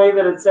then the way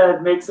that it's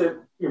said makes it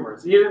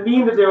humorous. You didn't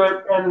mean to do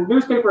it, and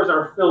newspapers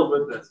are filled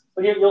with this.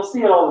 So you'll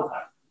see it all the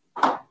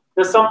time.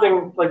 There's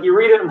something, like you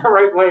read it in the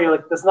right way,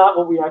 like that's not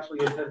what we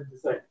actually intended to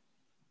say.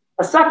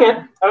 A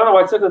second, I don't know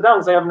why I took it down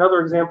because I have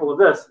another example of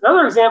this.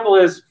 Another example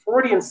is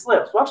Freudian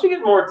slips. We'll actually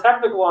get more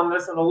technical on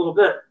this in a little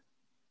bit.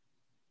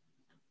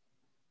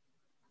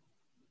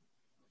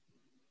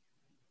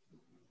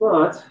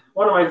 But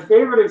one of my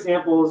favorite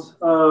examples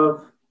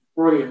of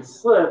Freudian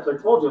slips, I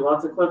told you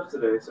lots of clips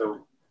today, so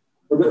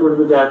we'll get rid of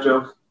the dad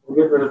jokes. We'll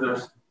get rid of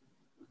this.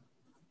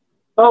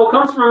 Oh, it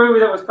comes from a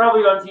movie that was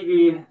probably on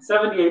TV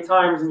 78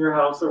 times in your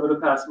house over the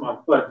past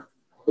month, but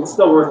it's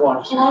still worth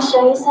watching. Can I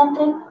show you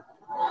something?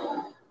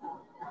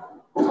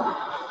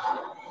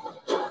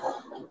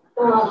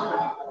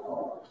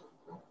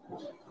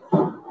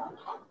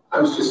 I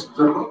was just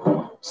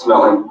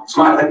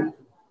smiling.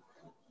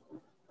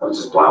 I was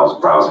just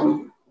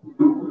browsing.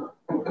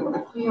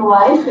 Your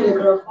wife or your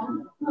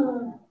girlfriend?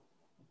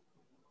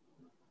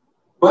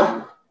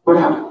 What? What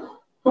happened?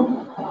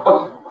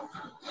 Oh.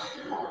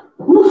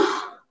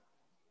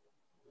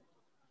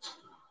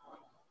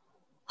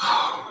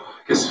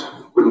 I guess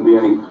wouldn't be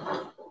any.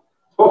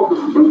 Oh.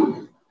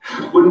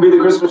 Wouldn't be the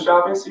Christmas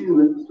shopping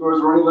season. The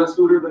stores are running less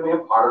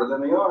hotter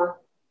than they are.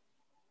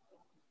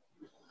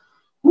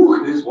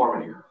 Whew, it is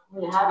warm in here.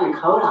 You have your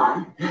coat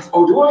on. Yes.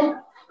 Oh, do I?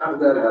 How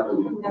did that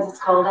happen? Because it's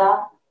cold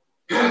out?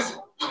 Yes.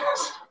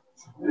 Yes.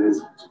 It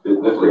is. It's a bit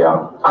nipply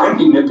out. I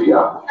mean nippy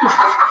out.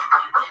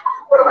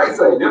 What did I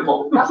say?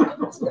 Nipple.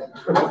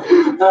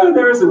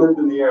 There is a nip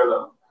in the air,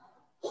 though.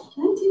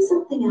 Can I do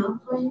something out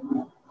for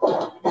you? I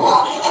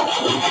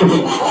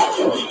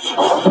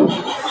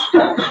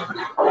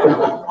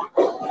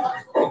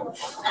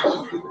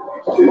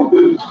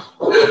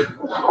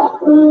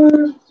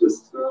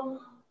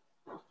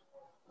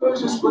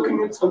was just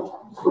looking at something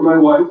for my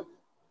wife.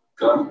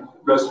 God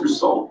rest her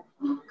soul.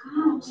 Oh,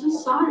 God, I'm so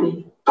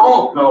sorry.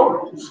 Oh,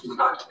 no, she's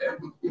not dead.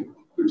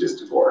 We're just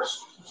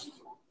divorced.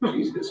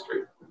 She's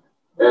history.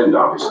 And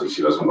obviously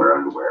she doesn't wear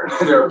underwear.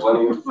 There are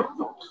plenty of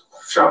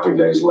shopping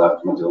days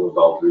left until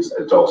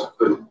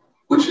adulthood,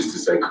 which is to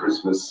say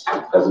Christmas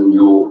has a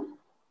Yule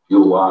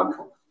log.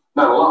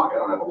 Not a log, I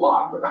don't have a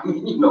log, but I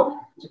mean, you know,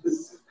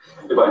 just,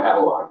 if I had a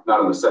log,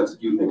 not in the sense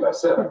that you think I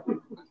said.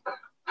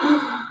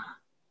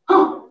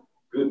 Oh,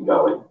 good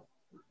golly.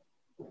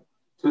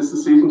 'Tis the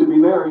season to be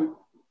merry.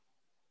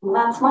 Well,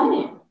 that's my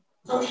name.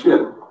 Oh,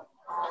 shit.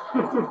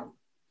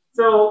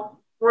 So,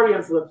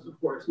 Freudian slips, of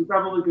course. You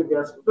probably could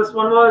guess what this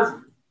one was.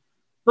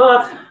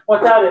 But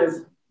what that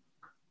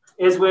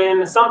is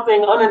when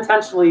something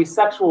unintentionally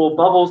sexual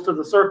bubbles to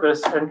the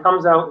surface and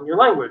comes out in your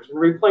language and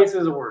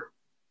replaces a word.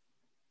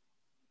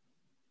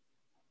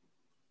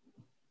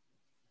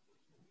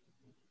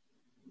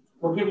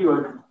 We'll give you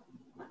a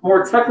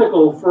more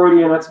technical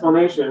Freudian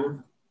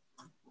explanation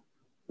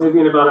maybe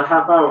in about a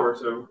half hour or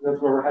so. That's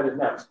where we're headed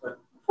next. But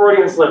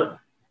Freudian slip.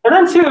 And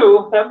then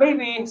two, that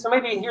maybe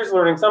here's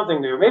learning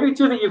something new. Maybe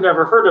two that you've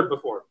never heard of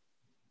before.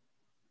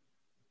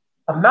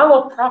 A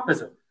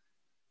malapropism.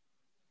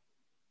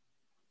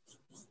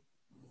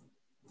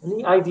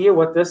 Any idea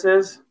what this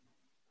is?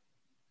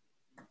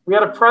 We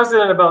had a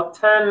president about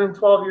 10,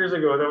 12 years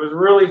ago that was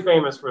really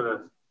famous for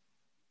this.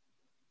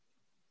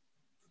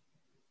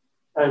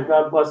 And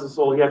God bless his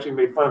soul, he actually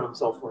made fun of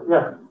himself for it.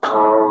 Yeah.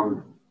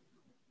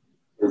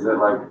 Is it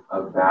like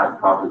a bad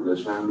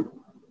proposition?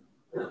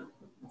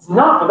 It's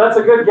not, but that's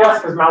a good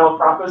guess because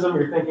malapropism,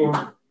 you're thinking,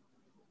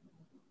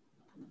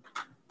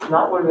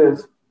 not what it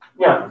is.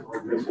 Yeah.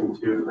 Like mixing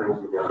two things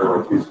together,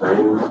 like two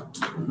sayings.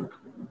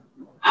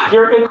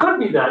 It could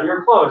be that.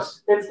 You're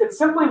close. It's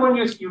simply when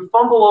you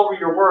fumble over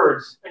your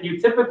words and you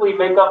typically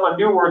make up a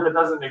new word that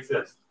doesn't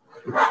exist.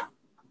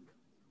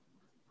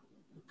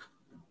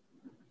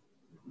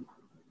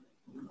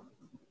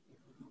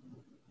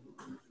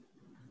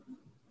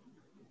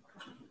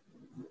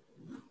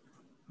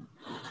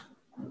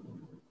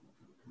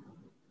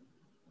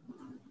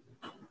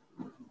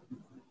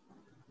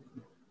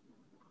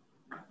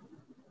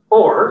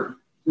 Or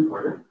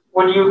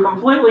when you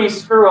completely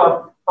screw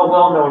up a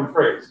well-known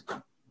phrase.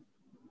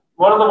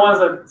 One of the ones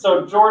that,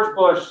 so George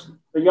Bush,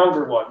 the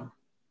younger one,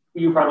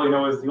 who you probably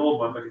know is the old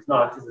one, but he's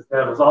not because his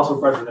dad was also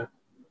president.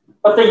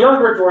 But the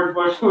younger George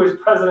Bush, who was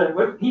president,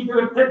 he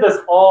did this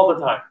all the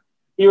time.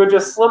 He would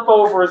just slip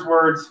over his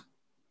words.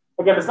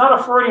 Again, it's not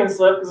a Freudian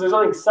slip because there's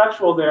nothing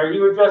sexual there. He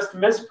would just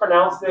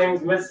mispronounce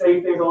things,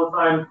 missay things all the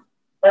time.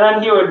 And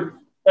then he would,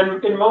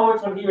 and in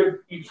moments when he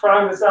would be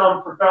trying to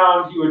sound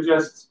profound, he would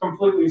just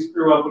completely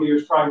screw up what he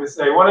was trying to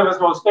say. One of his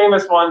most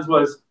famous ones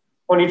was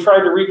when he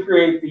tried to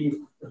recreate the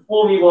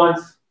fool me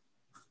once,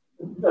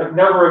 like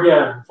never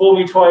again, fool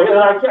me twice. And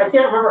I can't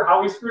remember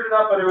how he screwed it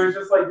up, but it was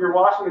just like you're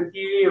watching the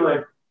TV,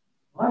 like,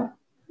 what?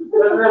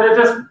 And it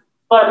just,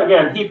 but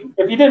again,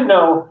 if you didn't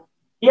know,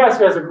 he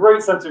actually has a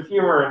great sense of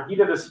humor, and he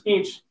did a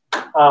speech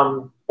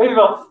maybe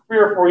about 3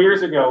 or 4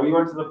 years ago. He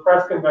went to the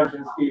press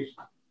convention speech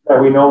that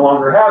we no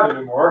longer have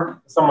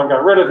anymore. Someone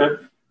got rid of it.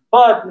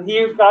 But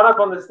he got up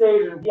on the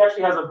stage, and he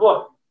actually has a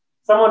book.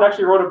 Someone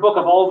actually wrote a book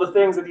of all the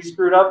things that he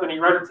screwed up, and he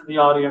read it to the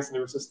audience, and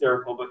it was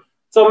hysterical. But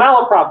so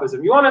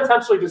malapropism, you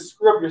unintentionally just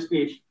screw up your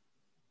speech.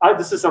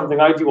 This is something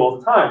I do all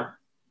the time.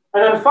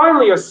 And then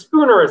finally, a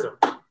spoonerism.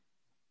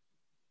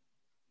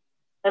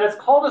 And it's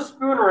called a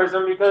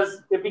spoonerism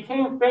because it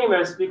became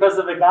famous because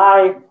of a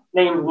guy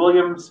named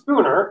William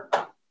Spooner.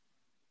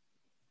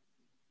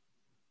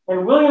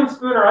 And William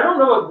Spooner, I don't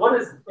know what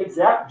his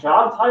exact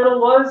job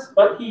title was,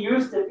 but he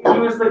was the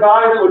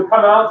guy that would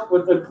come out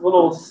with the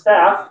little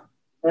staff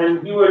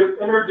and he would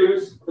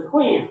introduce the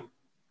Queen.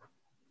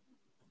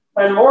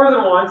 And more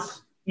than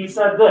once, he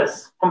said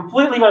this,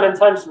 completely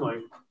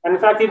unintentionally. And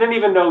in fact, he didn't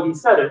even know he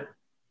said it.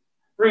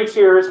 3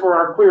 cheers for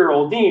our queer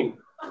old dean.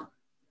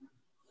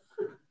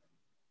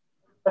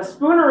 A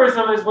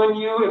Spoonerism is when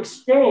you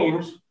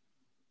exchange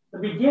the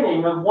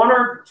beginning of 1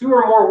 or 2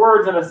 or more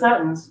words in a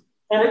sentence,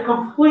 and it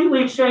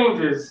completely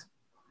changes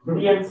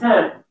the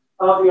intent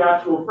of the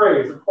actual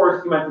phrase. Of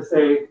course, he meant to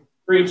say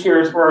 3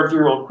 cheers for our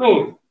dear old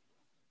Queen.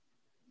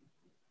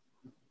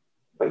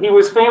 But he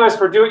was famous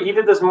for he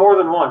did this more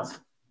than once.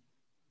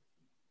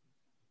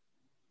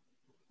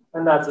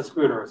 And that's a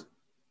Spoonerism.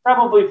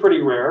 Probably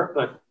pretty rare,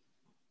 but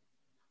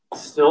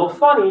still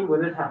funny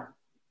when it happens.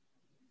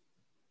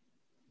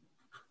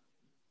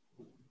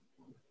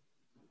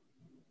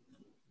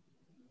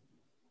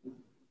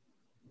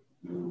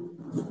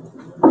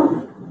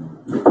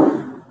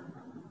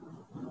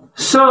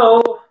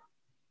 So,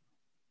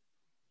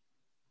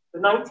 the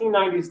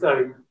 1990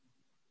 study,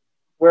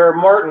 where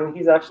Martin,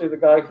 he's actually the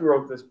guy who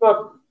wrote this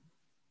book,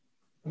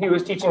 he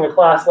was teaching a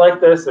class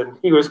like this, and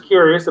he was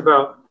curious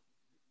about,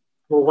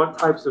 well, what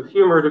types of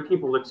humor do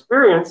people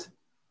experience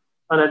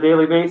on a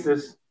daily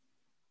basis?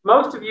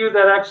 Most of you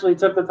that actually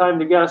took the time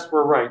to guess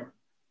were right.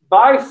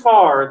 By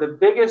far, the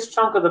biggest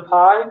chunk of the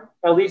pie,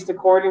 at least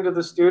according to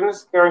the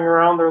students carrying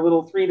around their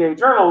little 3-day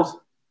journals,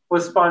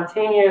 was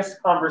spontaneous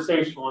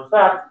conversational. In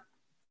fact,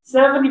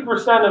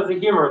 70% of the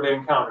humor they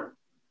encountered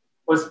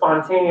was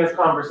spontaneous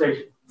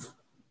conversation.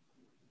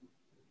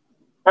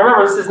 I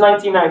remember this is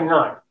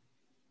 1999.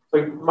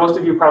 So most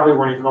of you probably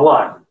weren't even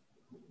alive.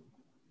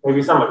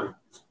 Maybe some of you.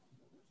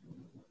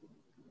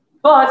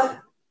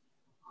 But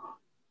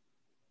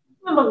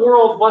the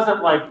world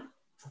wasn't like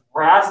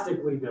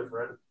drastically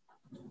different.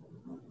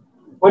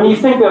 When you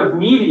think of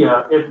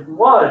media, it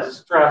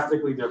was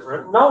drastically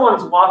different. No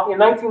one's walking in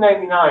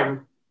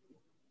 1999.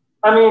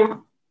 I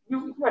mean,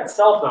 you had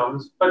cell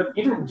phones, but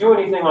you didn't do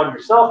anything on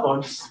your cell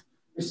phone.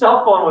 Your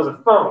cell phone was a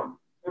phone.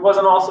 It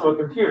wasn't also a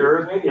computer. It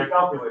was maybe a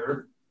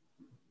calculator.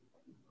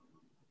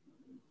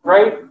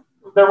 Right?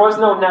 There was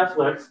no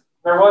Netflix.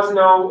 There was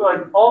no,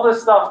 like, all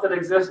this stuff that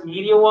exists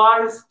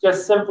media-wise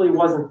just simply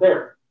wasn't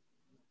there.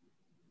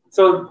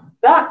 So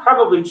that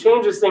probably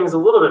changes things a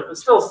little bit, but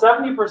still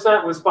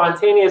 70% was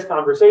spontaneous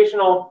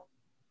conversational.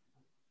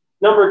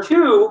 Number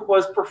 2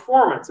 was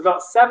performance.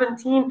 About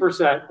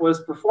 17%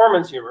 was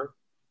performance humor.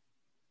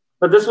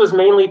 But this was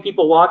mainly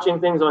people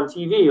watching things on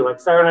TV, like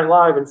Saturday Night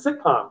Live and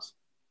sitcoms.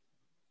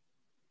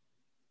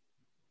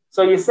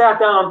 So you sat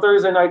down on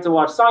Thursday night to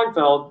watch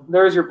Seinfeld,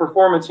 there's your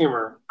performance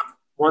humor.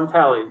 1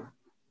 tally.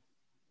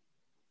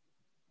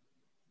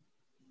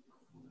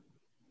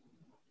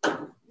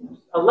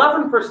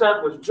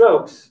 11% was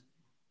jokes,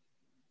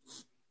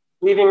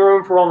 leaving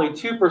room for only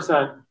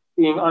 2%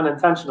 being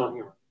unintentional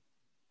humor.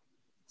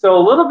 So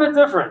a little bit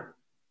different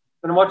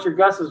than what your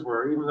guesses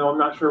were, even though I'm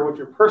not sure what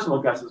your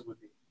personal guesses would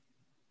be.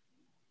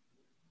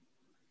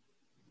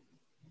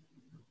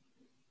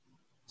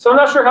 So I'm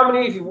not sure how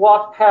many of you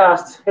walked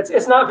past.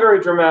 It's not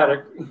very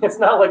dramatic. It's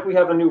not like we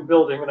have a new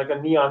building and like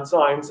a neon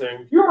sign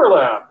saying humor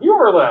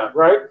lab,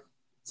 right?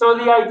 So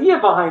the idea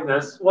behind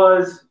this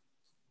was,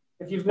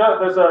 if you've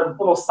noticed, there's a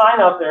little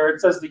sign out there.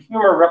 It says the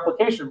Humor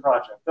Replication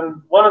Project.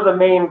 And one of the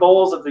main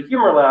goals of the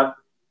Humor Lab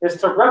is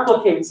to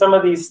replicate some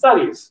of these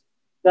studies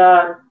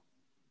that,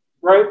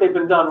 right, they've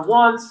been done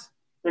once,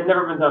 they've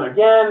never been done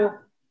again.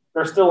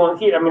 They're still in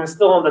heat. I mean, it's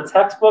still in the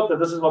textbook that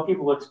this is what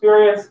people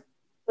experience.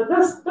 But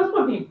this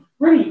would be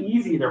pretty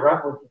easy to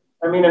replicate.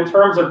 I mean, in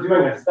terms of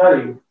doing a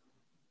study, you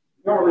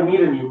don't really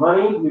need any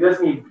money. You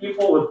just need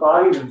people with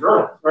bodies and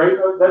journals, right?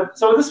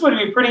 So this would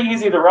be pretty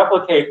easy to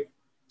replicate.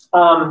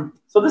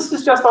 So this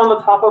is just on the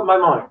top of my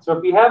mind. So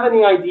if you have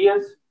any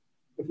ideas,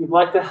 if you'd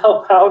like to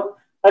help out,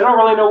 I don't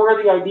really know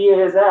where the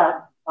idea is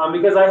at,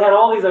 because I had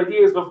all these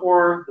ideas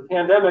before the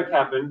pandemic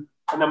happened,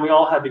 and then we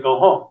all had to go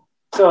home.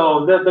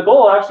 So the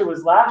goal actually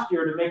was last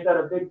year to make that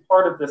a big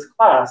part of this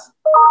class.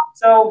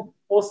 So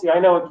we'll see. I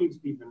know it keeps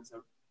beeping,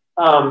 so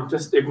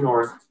just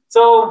ignore it.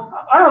 So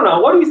I don't know.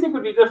 What do you think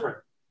would be different?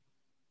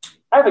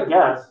 I have a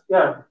guess.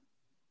 Yeah.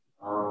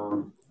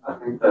 I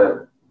think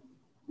that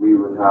we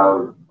would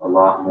have a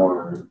lot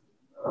more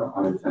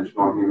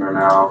unintentional humor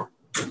now.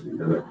 Because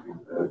I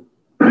think that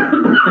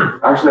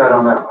actually, I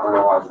don't know. I don't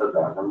know why I said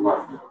that. I'm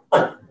not.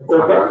 It's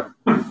okay.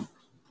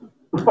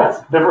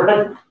 That's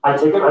different. I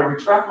take it. I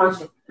retract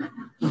myself.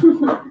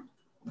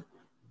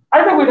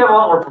 I think we'd have a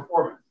lot more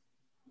performance.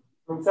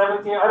 In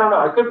 17, I don't know.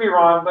 I could be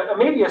wrong, but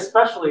maybe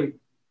especially,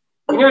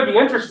 you know, it'd be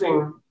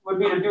interesting would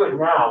be to do it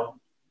now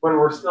when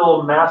we're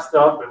still masked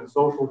up and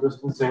social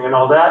distancing and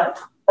all that,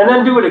 and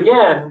then do it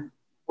again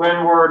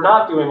when we're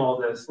not doing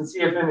all this and see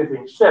if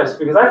anything shifts.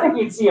 Because I think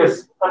you'd see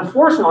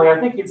unfortunately, I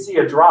think you'd see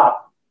a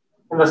drop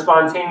in the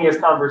spontaneous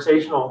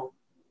conversational,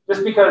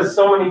 just because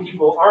so many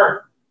people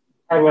aren't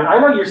hanging. I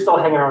know you're still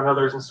hanging around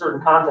others in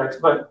certain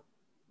contexts, but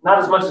not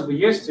as much as we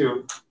used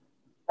to.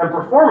 And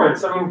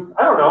performance, I mean,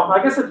 I don't know.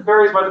 I guess it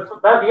varies by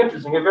that'd be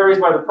interesting. It varies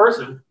by the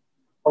person.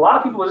 A lot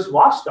of people just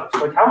watch stuff.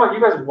 Like how much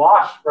you guys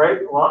watch,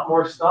 right? A lot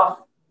more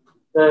stuff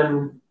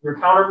than your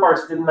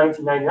counterparts did in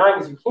 1999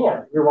 because you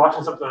can. You're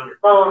watching something on your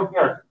phone.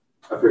 Yeah.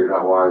 I figured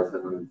out why it's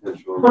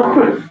unintentional.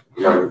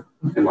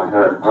 In my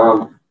head.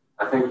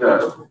 I think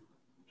that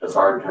just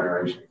our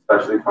generation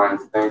especially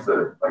finds things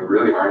that like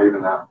really aren't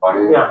even that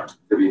funny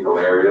to be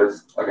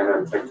hilarious. Like I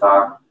know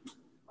TikTok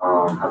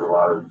has a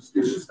lot of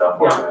stupid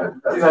stuff on it.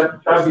 See,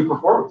 that would be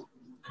performance.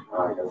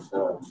 I guess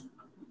so.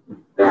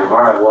 Damn,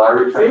 all right, well, I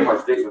retracted my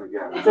statement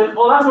again.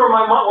 Well, that's where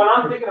my mom, when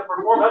I'm thinking of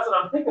performance, that's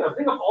what I'm thinking of.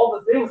 Think of all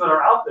the things that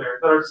are out there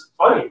that are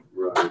funny,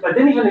 that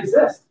didn't even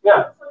exist.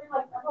 Yeah. So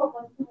like, I don't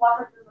know, when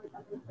watch like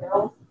epic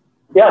fails.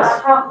 Yes. Does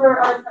that count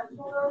for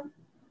unintentional?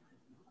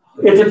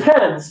 It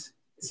depends.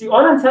 See,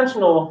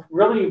 unintentional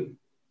really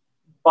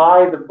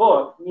by the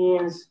book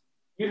means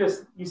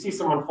you see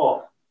someone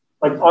fall,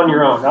 like on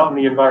your own, out in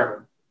the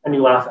environment, and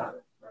you laugh at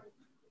it.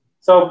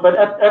 So, but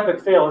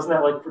epic fail, isn't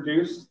that like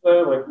produced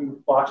though? Like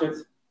you watch it?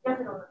 Yes,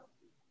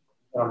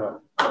 I don't know.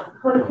 I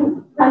don't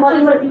know. I thought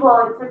you said people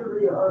like take a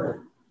video of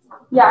it.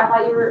 Yeah, I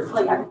thought you were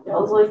like epic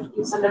fails, like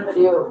you send a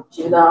video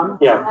to them,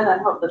 and then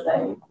hope that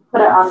they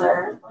put it on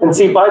there. And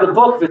see, by the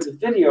book, if it's a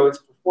video, it's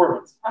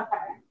performance. Okay.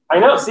 I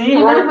know. See,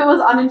 even if it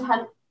was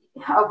unintentional.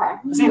 Okay.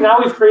 See, now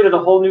we've created a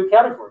whole new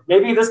category.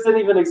 Maybe this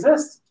didn't even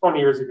exist 20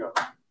 years ago.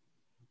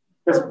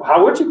 Because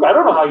how would you? I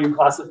don't know how you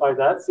classify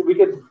that. See, we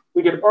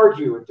could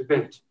argue and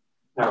debate.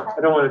 No,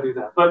 I don't want to do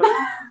that. But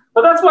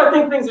that's why I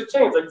think things have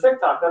changed. Like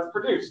TikTok, that's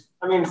produced.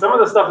 I mean, some of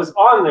the stuff is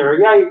on there.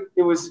 Yeah,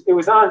 it was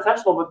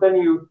unintentional, but then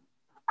you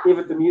gave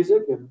it the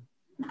music and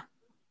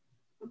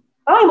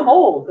I'm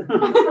old.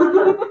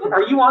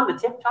 Are you on the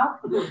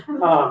TikTok?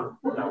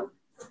 No.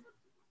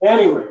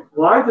 Anyway,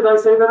 why did I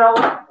say that out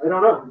loud? I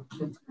don't know.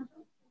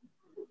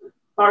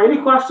 All right,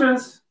 any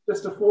questions?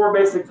 Just the 4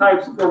 basic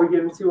types before we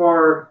get into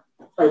our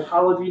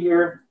typology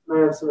here. I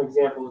have some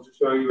examples to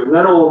show you, and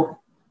then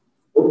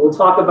we'll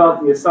talk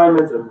about the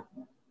assignment. And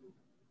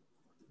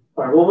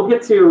all right, well, we'll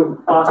get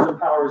to Austin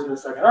Powers in a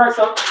second. All right,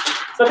 so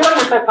if you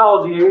have your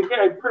typology,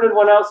 I printed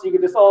one out so you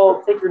can just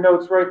all take your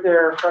notes right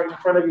there, right in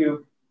front of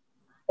you.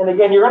 And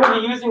again, you're going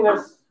to be using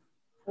this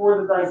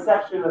for the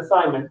dissection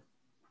assignment.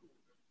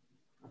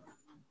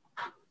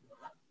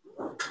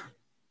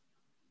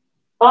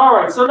 All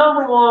right, so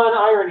number 1,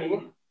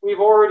 irony. We've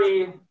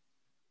already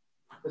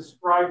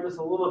described this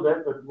a little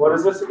bit, but what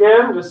is this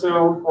again? Just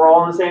so we're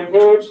all on the same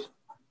page.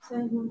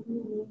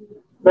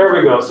 There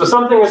we go. So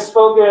something is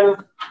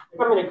spoken.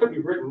 I mean, it could be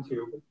written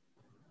too.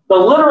 The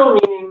literal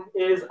meaning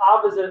is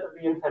opposite of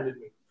the intended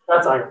meaning.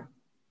 That's irony.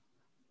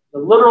 The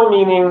literal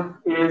meaning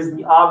is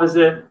the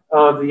opposite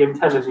of the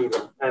intended meaning,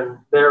 and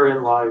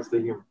therein lies the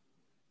humor.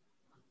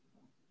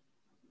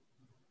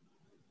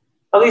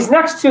 Now, these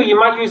next 2 you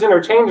might use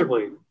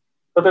interchangeably,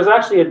 but there's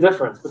actually a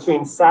difference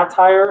between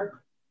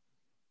satire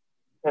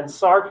and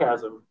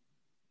sarcasm.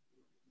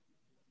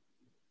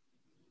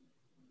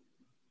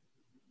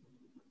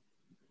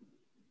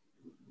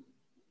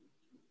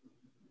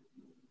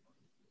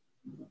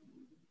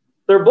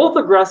 They're both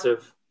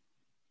aggressive,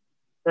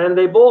 and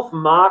they both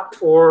mock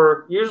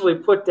or usually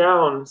put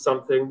down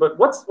something, but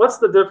what's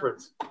the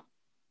difference? If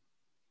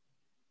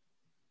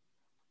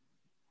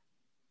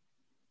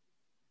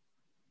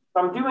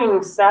I'm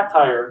doing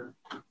satire,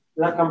 does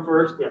that come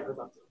first? Yeah, I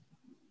thought so.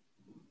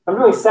 I'm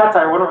doing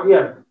satire, what do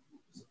I,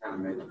 Just kind of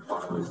making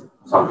fun of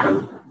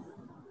something.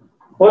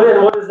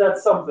 What is that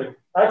something?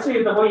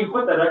 Actually, the way you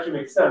put that actually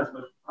makes sense,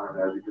 but I don't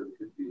know, because it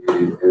could be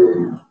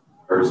a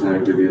person,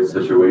 it could be a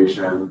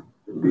situation,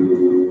 it could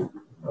be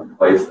a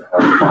place that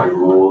has funny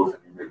rules,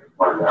 and you're making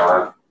fun of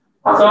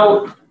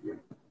that.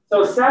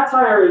 So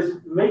satire is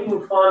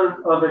making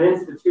fun of an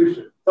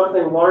institution,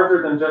 something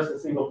larger than just a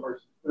single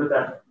person. Put it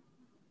that way.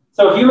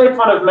 So if you make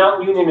fun of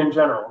Mount Union in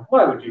general,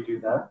 why would you do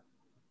that?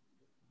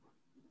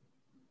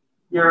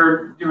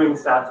 You're doing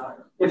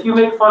satire. If you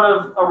make fun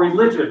of a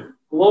religion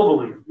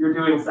globally, you're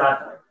doing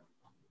satire.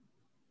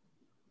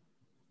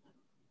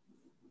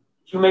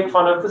 If you make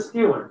fun of the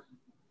Steelers,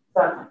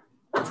 satire.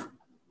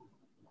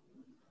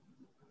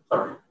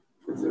 Sorry.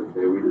 It's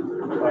okay, we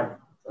deserve it.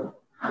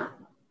 Okay.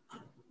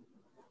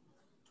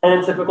 And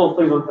in typical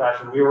Cleveland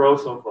fashion, we were oh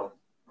so close.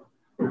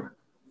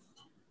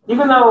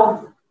 Even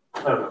though,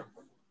 I don't know,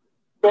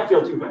 can't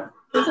feel too bad.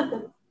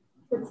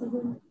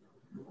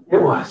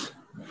 It was.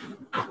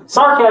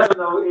 Sarcasm,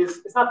 though,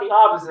 it's not the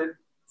opposite.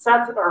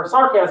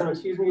 Sarcasm,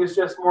 excuse me, is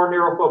just more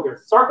narrow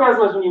focus.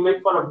 Sarcasm is when you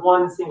make fun of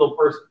one single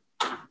person.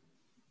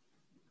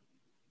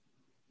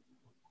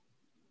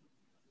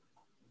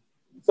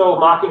 So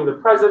mocking the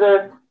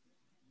president,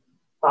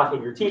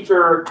 mocking your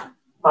teacher,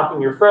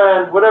 mocking your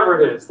friend, whatever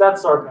it is,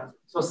 that's sarcasm.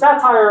 So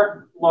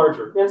satire,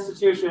 larger.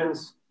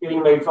 Institutions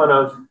getting made fun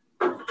of.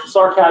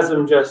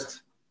 Sarcasm,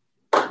 just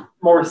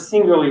more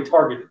singularly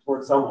targeted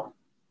towards someone.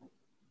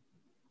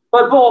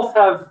 But both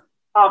have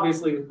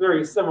obviously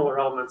very similar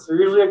elements. They're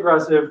usually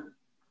aggressive,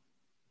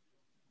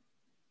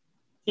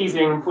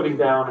 teasing, putting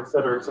down,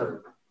 etc., etc.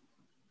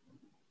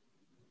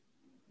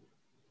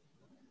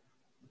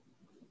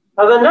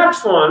 Now the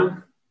next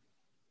one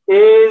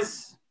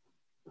is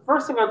the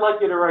first thing I'd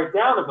like you to write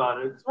down about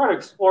it, because we're going to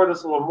explore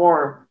this a little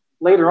more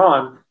later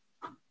on.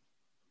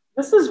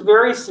 This is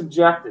very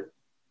subjective.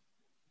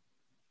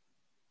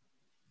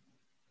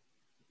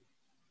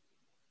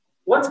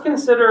 What's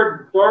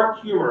considered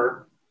dark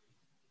humor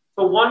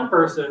to one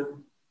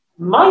person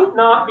might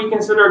not be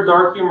considered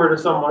dark humor to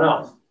someone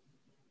else.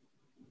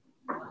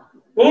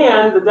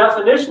 And the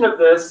definition of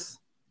this,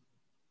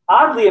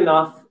 oddly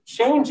enough,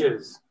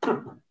 changes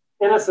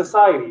in a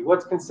society.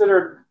 What's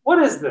considered, what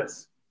is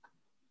this?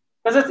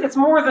 Because it's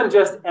more than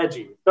just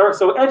edgy.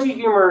 So edgy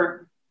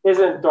humor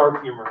isn't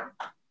dark humor.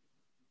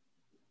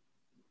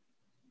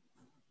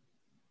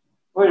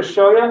 Want me to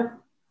show you?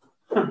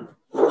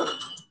 So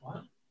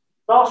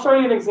I'll show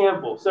you an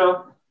example.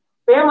 So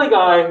Family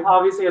Guy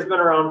obviously has been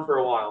around for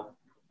a while.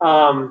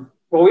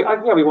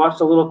 We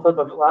watched a little clip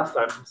of it last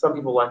time. Some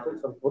people liked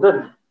it, some people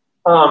didn't.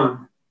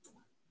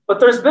 But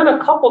there's been a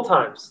couple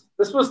times,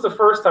 this was the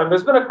first time,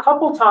 there's been a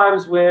couple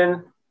times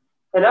when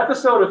an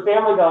episode of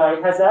Family Guy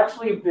has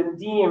actually been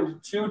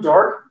deemed too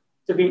dark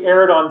to be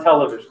aired on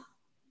television.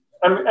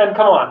 And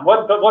come on,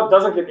 what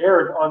doesn't get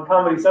aired on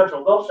Comedy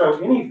Central? They'll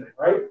show anything,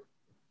 right?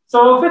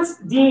 So if it's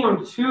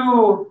deemed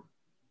too,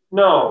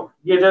 no,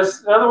 you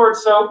just, in other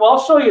words, well, I'll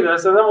show you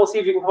this and then we'll see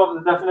if you can come up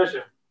with a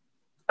definition.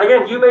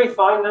 Again, you may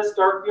find this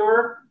dark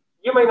humor.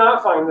 You may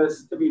not find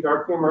this to be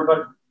dark humor,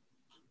 but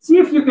see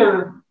if you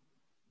can,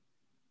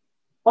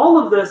 all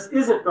of this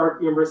isn't dark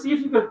humor. See if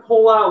you can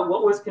pull out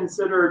what was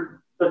considered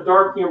the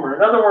dark humor.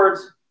 In other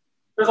words,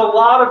 there's a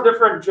lot of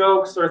different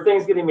jokes or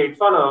things getting made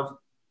fun of.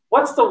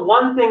 What's the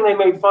one thing they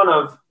made fun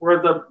of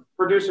where the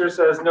producer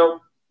says,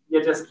 nope,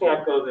 you just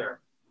can't go there?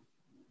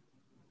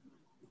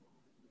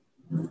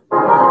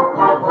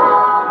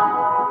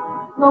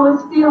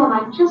 Lois, Theo, and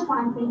I just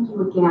want to thank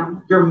you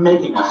again. You're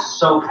making us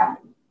so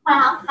happy.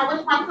 Well, I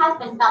wish my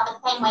husband felt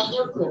the same way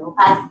you do,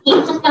 but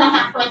he's just going to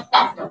have to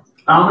accept it.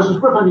 Now,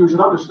 Mrs. Griffin, you should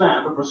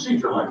understand a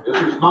procedure like this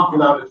is not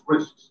without its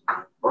risks.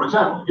 For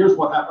example, here's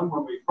what happened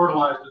when we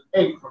fertilized an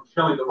egg from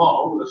Shelley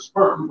Duvall with a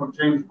sperm from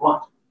James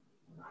Blunt.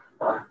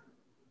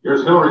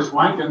 Here's Hilary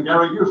Swank and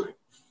Gary Busey.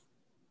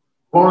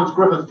 Florence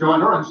Griffith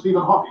Joyner and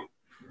Stephen Hawking.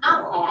 Okay,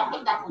 I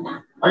think that's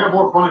enough. I got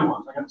more funny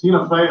ones. I got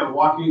Tina Fey and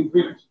Joaquin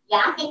Phoenix.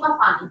 Yeah, I think we're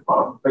fine. A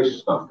lot of face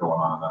stuff going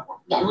on in that one.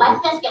 Yeah,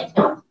 let's just get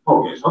to it.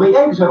 Okay, so the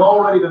eggs have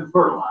already been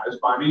fertilized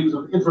by means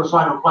of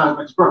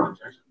intracytoplasmic sperm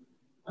injection.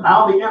 And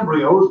now the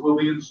embryos will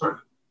be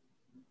inserted.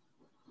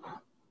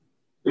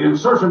 The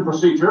insertion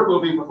procedure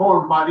will be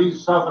performed by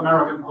these South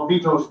American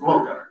Jovitos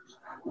blowcutters.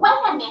 Wait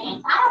a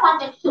minute. I don't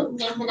want them shooting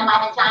things into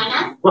my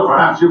vagina. Well,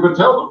 perhaps you could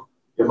tell them,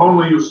 if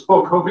only you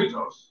spoke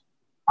Jovitos.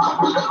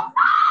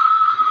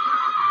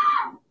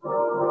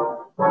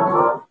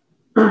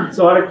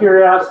 So out of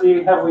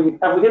curiosity, have we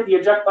hit the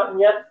eject button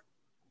yet?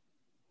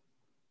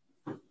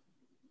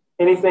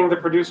 Anything the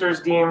producers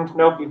deemed,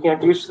 nope, you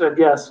can't. You said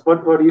yes.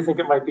 What do you think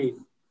it might be?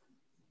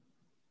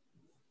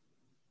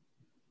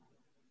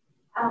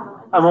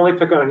 I'm only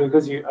picking on you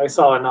because I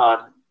saw a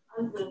nod.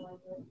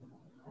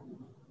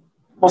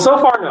 Well, so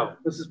far, no.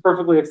 This is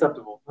perfectly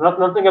acceptable.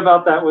 Nothing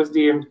about that was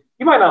deemed.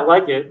 You might not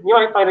like it. You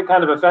might find it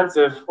kind of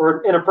offensive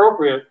or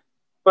inappropriate.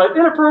 But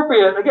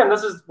inappropriate, again,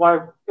 this is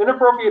why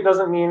inappropriate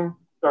doesn't mean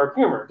dark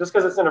humor. Just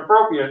because it's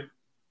inappropriate,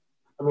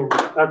 I mean,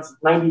 that's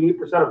 98%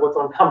 of what's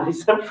on Comedy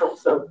Central.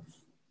 So,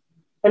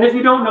 and if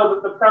you don't know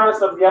the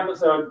premise of the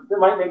episode, it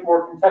might make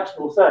more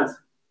contextual sense.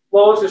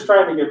 Lois is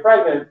trying to get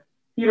pregnant.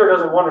 Peter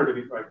doesn't want her to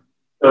be pregnant.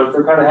 So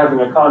they're kind of having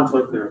a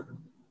conflict there.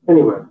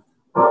 Anyway.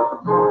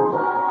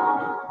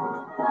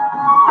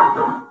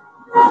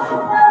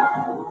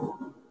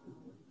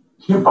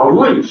 Can't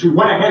believe she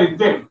went ahead and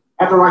did it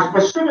after I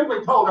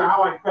specifically told her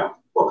how I felt.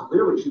 Well,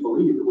 clearly she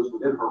believed it was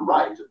within her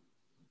right.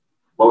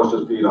 Lois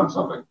just peed on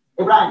something.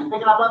 Hey, Brian, you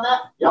picking up on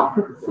that? Yeah.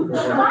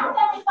 Surprise,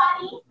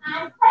 everybody.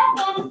 I'm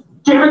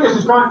pregnant. Damn it, this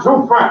has gone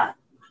too far.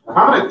 If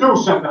I'm going to do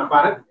something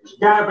about it, it's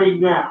got to be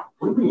now.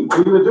 What do you mean? What are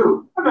you going to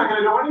do? I'm not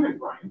going to do anything,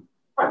 Brian.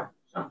 But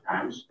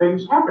sometimes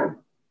things happen.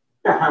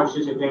 The house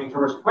is a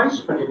dangerous place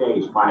for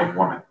today's modern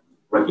woman.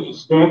 Rickety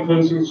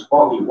staircases,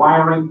 faulty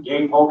wiring,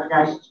 gay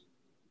poltergeists.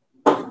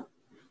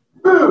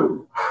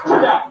 Boo! To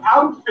that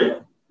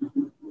outfit!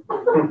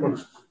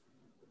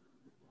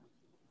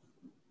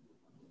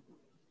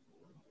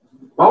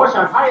 Lois,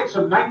 I've hired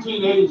some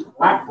 1980s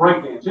black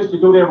breakdancers to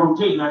do their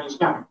routine on your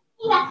stomach.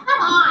 Peter,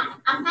 come on.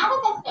 I'm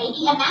having this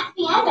baby, and that's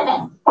the end of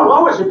it. But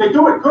Lois, if they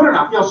do it good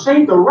enough, they'll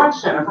save the rec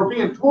center from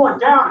being torn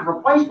down and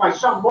replaced by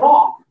some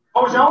mall.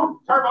 Ozone,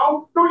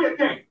 Turbo, do your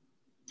thing.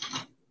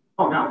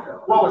 Oh,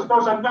 no. Lois,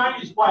 those are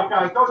 90s black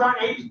guys. Those aren't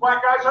 80s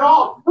black guys at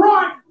all.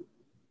 Run!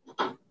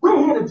 We're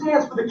here to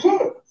dance for the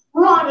kids.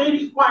 Run,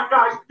 80s black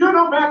guys. You're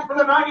no match for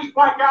the 90s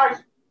black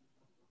guys.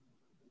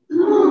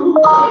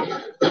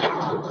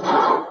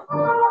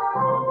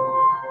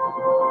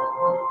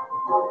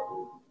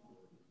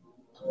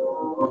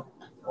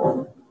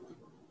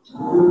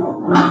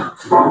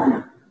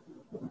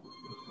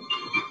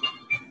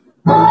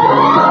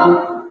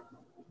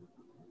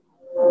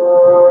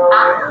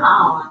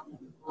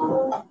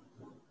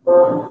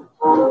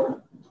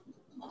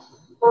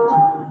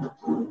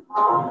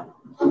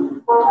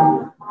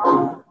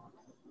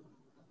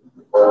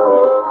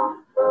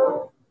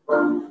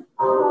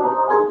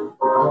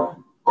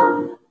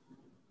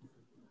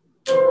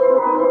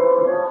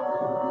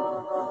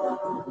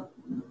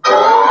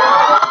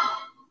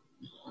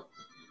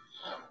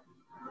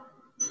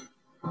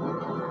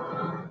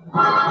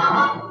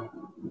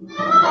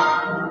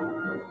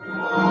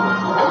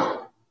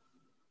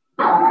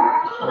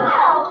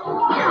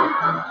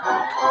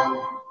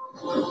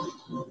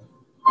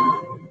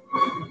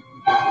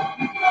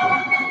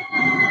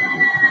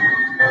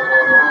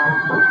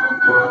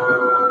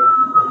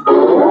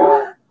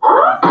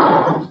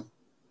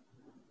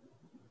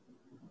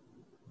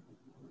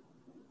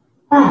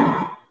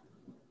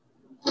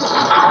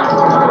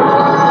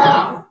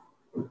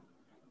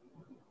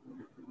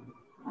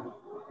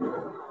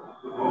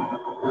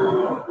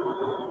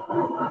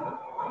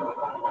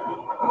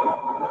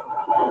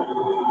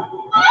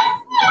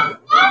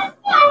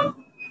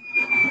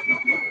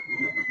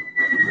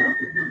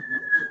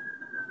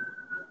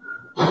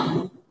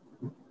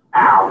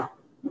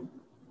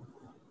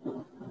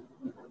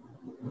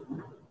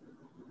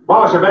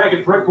 Lois, I bet I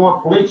can drink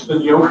more bleach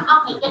than you.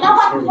 Okay, you know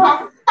what,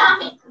 Ted?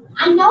 Stop it.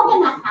 I know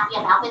you're not happy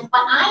about this,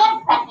 but I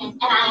am pregnant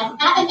and I am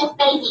having this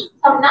baby.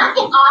 So knock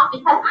it off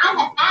because I'm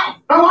a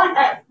parent. No,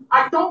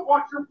 I don't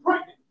want you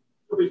pregnant.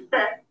 You'll be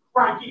fat,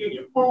 cranky, and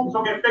your boobs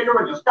will get bigger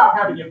and you'll stop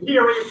having your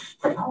period.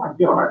 Wait, how do I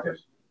feel about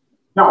this?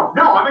 No,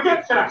 I'm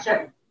against it, I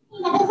said.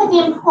 Tina, this is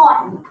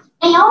important.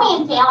 Naomi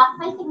and Dale are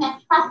placing their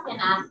trust in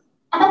us.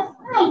 And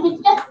besides,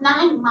 it's just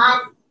 9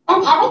 months,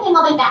 and everything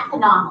will be back to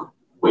normal.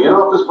 We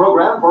interrupt this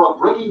program for a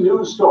breaking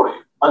news story.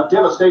 A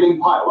devastating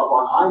pileup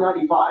on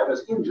I-95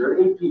 has injured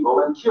 8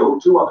 people and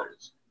killed 2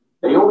 others.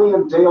 Naomi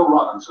and Dale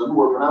Robinson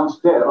were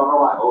pronounced dead on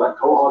arrival at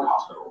Quahog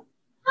Hospital.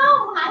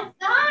 Oh, my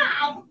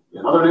God.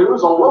 In other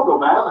news, a local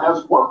man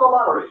has won the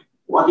lottery.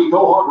 Lucky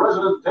Quahog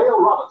resident Dale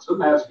Robinson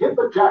has hit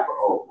the jackpot.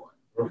 Oh, boy.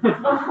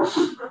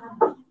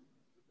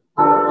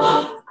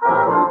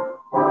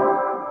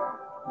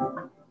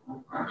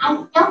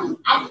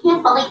 I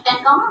can't believe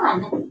they're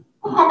gone.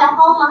 They had their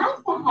whole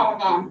lives ahead of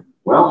them.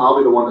 Well, I'll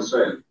be the one to say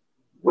it.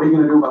 What are you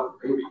going to do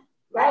about the baby?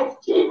 Let's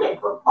keep it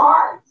for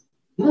parts.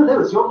 You know,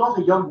 Lewis, you're not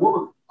a young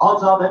woman.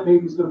 Odds are that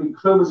baby's going to be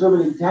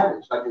chromosomally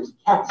damaged, like those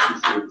cats you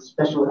see in the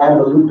Special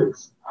Animal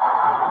Olympics.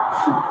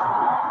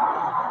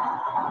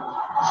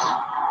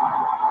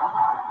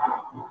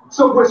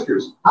 So,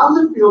 Whiskers, how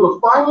does it feel to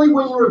finally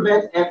win your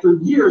event after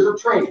years of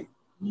training?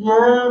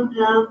 Yeah.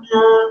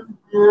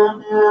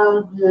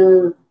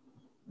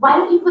 Why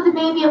don't you put the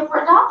baby up for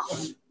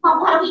adoption? Well,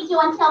 what do we do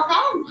until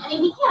then? I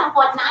mean, we can't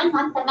afford 9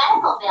 months of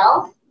medical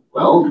bills.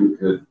 Well, you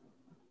could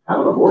have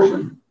an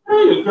abortion.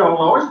 There you go,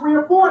 Lois. We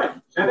afford it.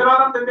 Send it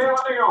on up to Dale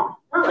and Naomi.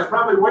 Well, they're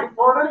probably waiting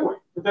for it anyway.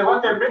 If they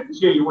let their mittens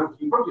here, you wouldn't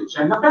keep them. You'd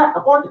send them back.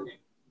 Abort the thing.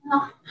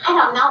 No, I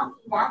don't know,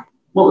 Peter.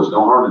 Well, there's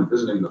no harm in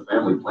visiting the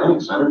Family Planning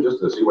Center just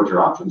to see what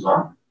your options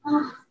are.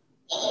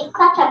 It's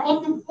such a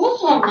big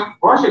decision. Of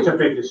course it's a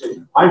big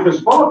decision. Life is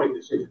full of big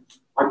decisions.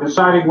 Like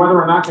deciding whether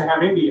or not to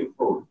have Indian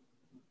food.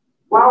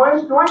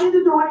 Lois, do I need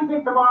to do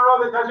anything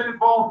tomorrow that doesn't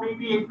involve me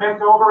being bent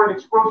over in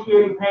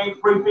excruciating pain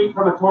 3 feet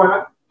from the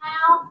toilet?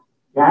 No.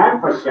 Time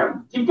for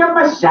some tikka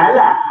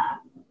masala.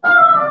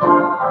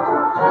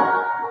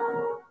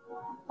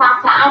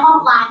 Doctor, I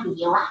won't lie to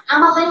you.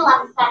 I'm a little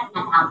uncertain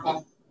about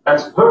this.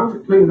 That's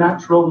perfectly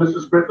natural,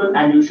 Mrs. Griffin,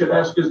 and you should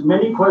ask as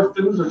many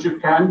questions as you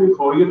can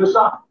before you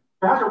decide.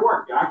 How's it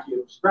work, Doc?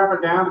 You strap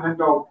it down and then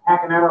go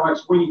hacking at her like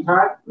Sweeney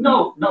Todd?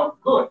 No,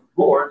 good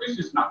Lord, this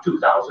is not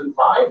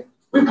 2005.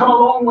 We've come a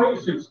long way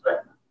since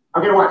then.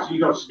 Okay, what? So you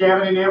go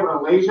stabbing in there with a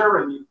laser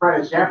and you try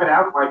to zap it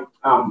out like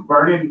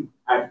burning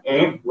an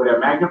ant with a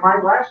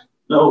magnifying glass?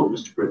 No,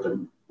 Mr.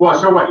 Griffin. Well,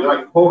 so what? You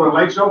like hold her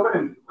legs open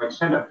and like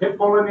send a pit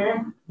bull in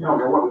there? You know,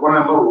 one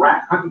of them little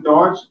rat hunting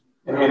dogs?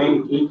 And then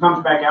he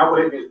comes back out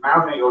with it in his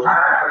mouth and he goes,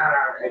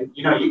 and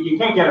you know, you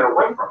can't get it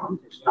away from him.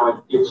 You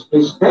know, it's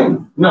his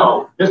thing.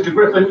 No, Mr.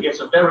 Griffin, it's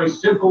a very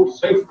simple,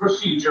 safe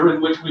procedure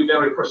in which we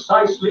very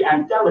precisely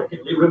and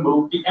delicately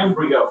remove the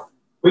embryo.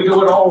 We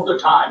do it all the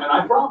time, and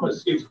I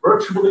promise it's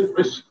virtually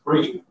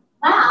risk-free.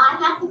 Well, I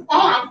have to say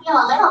I feel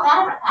a little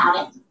better about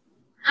it.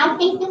 I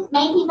think this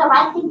may be the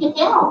right thing to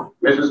do.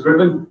 Mrs.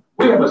 Griffin,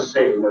 we have a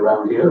saying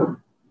around here.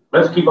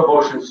 Let's keep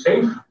abortion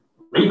safe,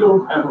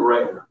 legal, and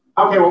rare.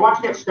 Okay, well, why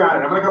don't you get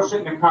started? I'm going to go sit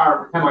in the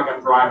car and pretend like I'm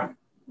driving.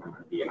 I'm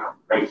going to be in a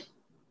race.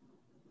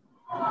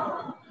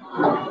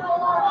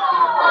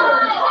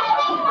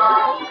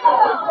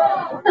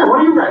 Hey, what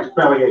are you guys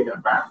bellyaching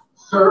about?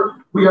 Sir,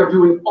 we are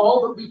doing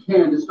all that we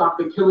can to stop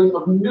the killing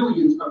of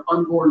millions of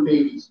unborn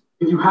babies.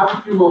 If you have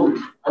a few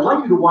moments, I'd like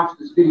you to watch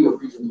this video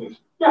presentation.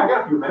 Yeah, I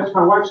got a few minutes.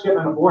 My wife's getting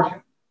an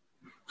abortion.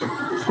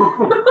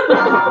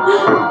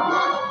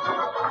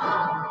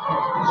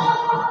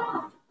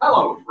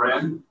 Hello,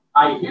 friend.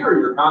 I hear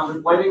you're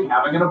contemplating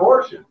having an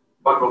abortion.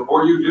 But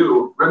before you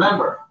do,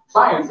 remember,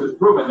 science has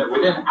proven that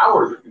within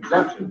hours of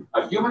conception,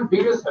 a human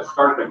fetus has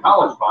started a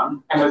college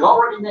fund and has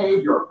already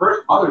made your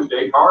first Mother's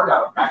Day card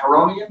out of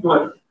macaroni and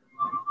glitter.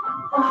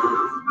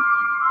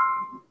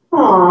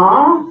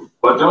 Aww.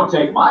 But don't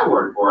take my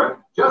word for it.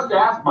 Just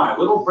ask my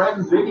little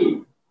friend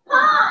Ziggy.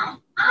 Hi,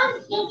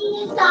 I'm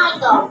Ziggy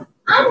Zygo.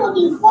 I'm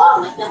looking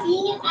forward to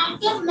being an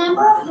active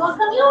member of your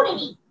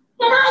community.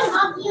 Can I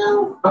hug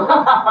you?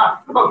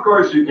 Of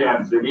course you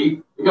can,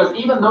 Ziggy. Because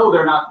even though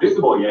they're not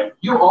visible yet,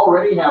 you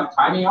already have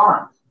tiny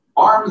arms.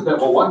 Arms that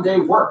will one day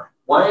work,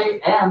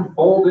 play, and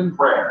fold in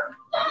prayer.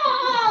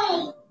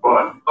 Yay!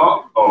 But,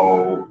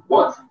 uh-oh,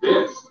 what's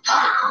this?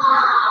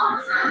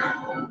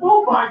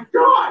 Oh, my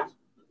God!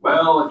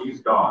 Well,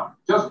 he's gone.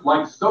 Just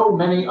like so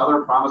many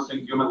other promising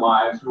human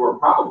lives who are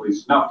probably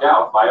snuffed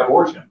out by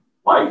abortion.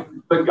 Like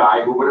the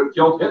guy who would have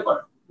killed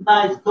Hitler.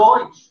 Nice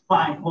Deutsch,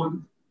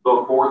 Schweinhund.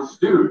 The fourth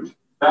stooge.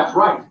 That's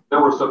right.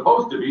 There were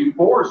supposed to be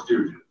 4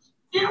 stooges.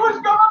 It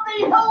was gonna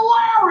be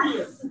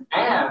hilarious!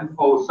 And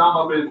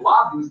Osama bin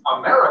Laden's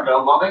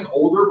America-loving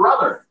older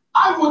brother.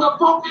 I would have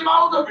popped him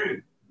out of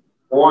it!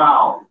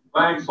 Wow.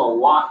 Thanks a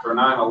lot for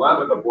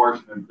 9/11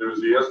 abortion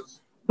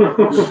enthusiasts. All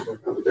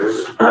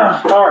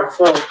right,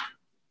 so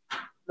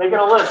making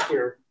a list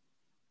here.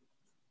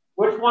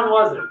 Which one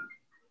was it?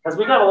 Because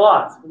we got a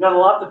lot. We got a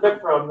lot to pick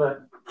from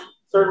that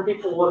certain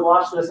people would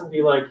watch this and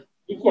be like,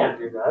 you can't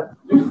do that.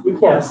 You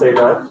can't say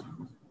that.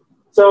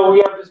 So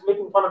we have just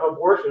making fun of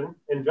abortion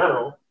in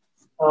general.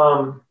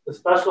 The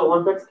Special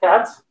Olympics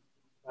cats,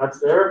 that's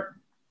there.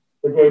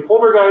 The gay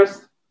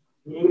poltergeist,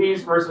 the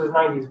 80s versus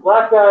 90s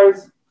black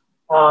guys,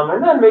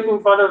 and then making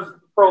fun of the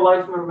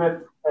pro-life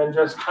movement and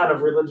just kind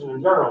of religion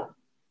in general.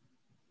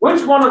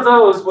 Which one of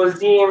those was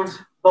deemed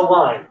the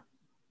line?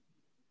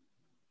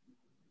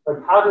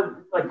 Like how did,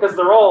 like, because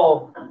they're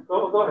all,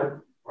 go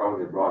ahead.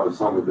 Probably brought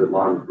some of Bin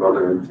Laden's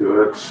brother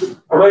into it.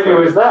 Maybe it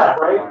was that,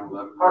 right?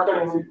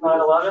 Harkening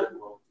 9/11.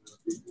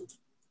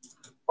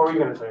 What were you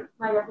going to say?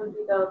 My guess would be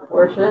the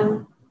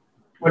abortion.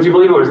 Would you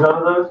believe it was none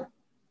of those?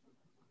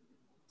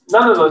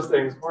 None of those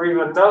things were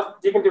even, no,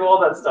 you can do all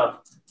that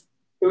stuff.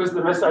 It was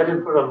the I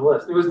didn't put it on the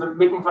list. It was the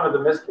making fun of the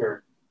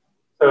miscarriage.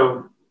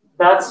 So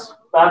that's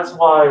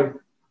why,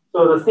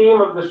 so the theme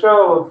of the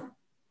show of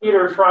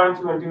Peter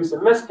trying to induce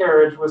a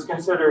miscarriage was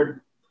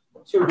considered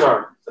too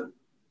dark. So,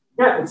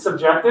 yeah, it's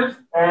subjective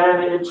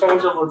and it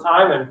changed all the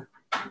time. And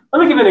let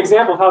me give you an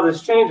example of how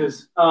this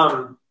changes.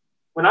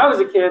 When I was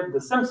a kid, The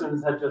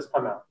Simpsons had just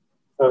come out.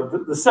 So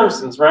the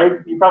Simpsons,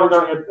 right? You probably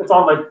don't, it's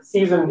on like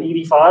season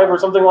 85 or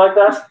something like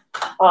that.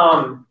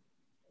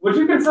 Would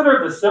you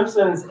consider The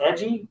Simpsons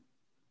edgy?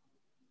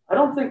 I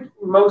don't think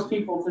most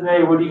people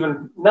today would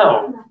even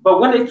know. But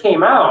when it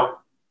came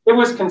out, it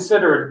was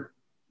considered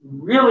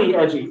really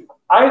edgy.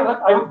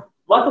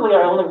 Luckily,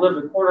 I only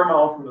lived a quarter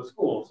mile from the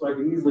school, so I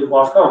could easily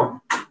walk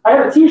home. I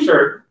had a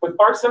T-shirt with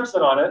Bart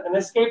Simpson on it and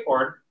his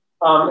skateboard,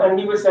 and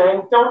he was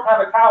saying, "Don't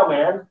have a cow,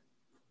 man."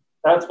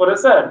 That's what it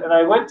said. And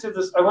I went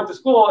to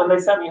school, and they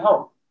sent me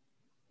home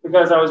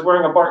because I was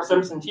wearing a Bart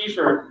Simpson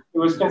T-shirt. It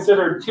was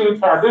considered too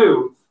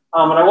taboo,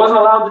 and I wasn't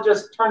allowed to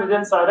just turn it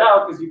inside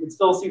out because you could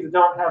still see the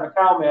 "Don't have a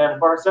cow, man" and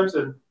Bart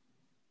Simpson.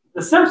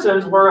 The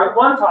Simpsons were at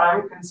one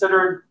time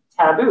considered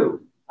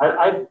taboo.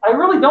 I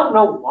really don't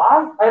know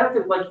why. I have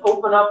to like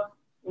open up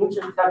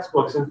ancient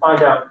textbooks and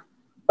find out.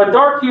 But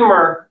dark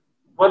humor,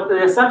 what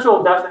the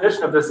essential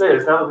definition of this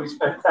is, now that we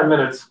spent 10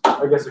 minutes,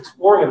 I guess,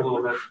 exploring it a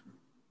little bit,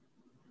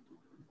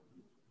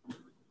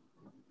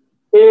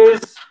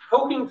 is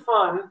poking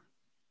fun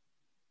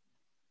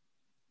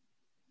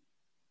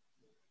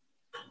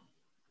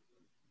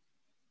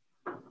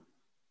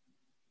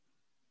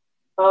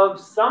of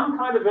some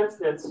kind of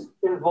instance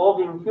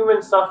involving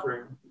human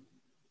suffering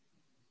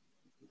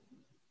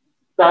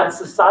that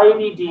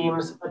society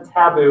deems a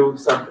taboo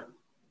subject.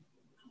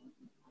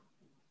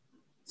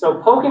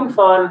 So poking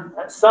fun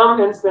at some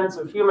instance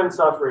of human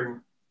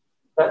suffering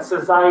that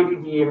society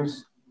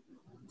deems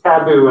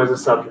taboo as a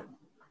subject.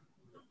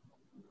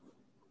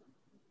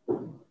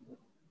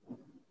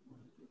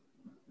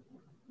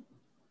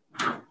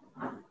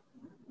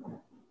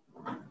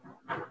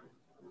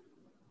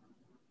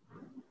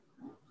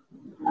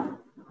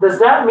 Does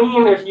that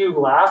mean if you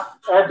laugh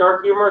at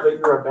dark humor that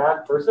you're a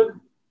bad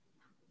person?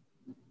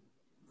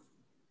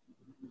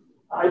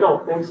 I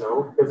don't think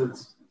so, because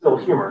it's still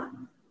humor.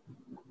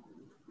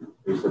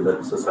 You said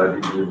that society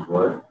deems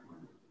what?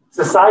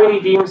 Society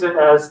deems it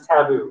as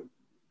taboo.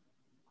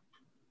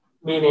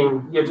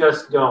 Meaning you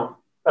just don't.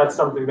 That's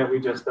something that we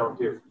just don't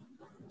do.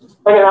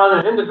 And on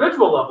an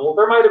individual level,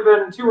 there might have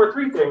been 2 or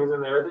 3 things in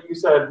there that you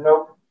said,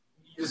 nope,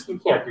 you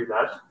can't do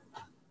that.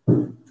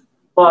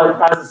 But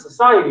as a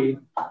society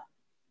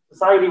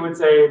would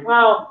say,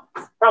 well,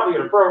 it's probably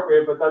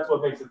inappropriate, but that's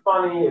what makes it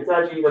funny. It's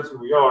edgy. That's who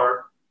we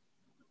are.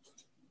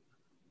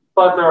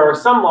 But there are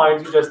some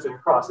lines you just didn't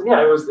cross. And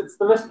yeah, it's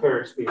the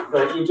miscarriage theme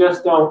that you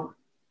just don't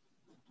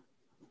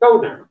go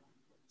there.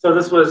 So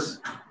this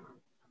was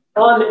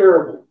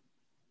unairable.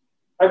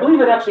 I believe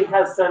it actually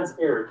has since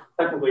aired,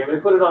 technically. I mean,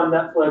 they put it on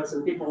Netflix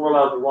and people were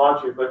allowed to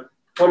watch it. But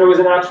when it was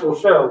an actual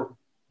show,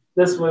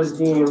 this was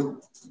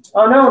deemed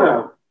a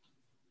no-no.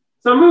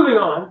 So moving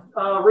on,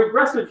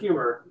 regressive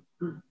humor.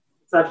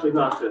 It's actually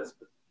not this.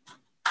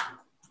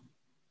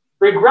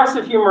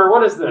 Regressive humor,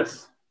 what is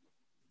this?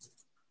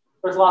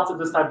 There's lots of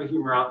this type of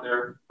humor out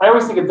there. I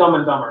always think of Dumb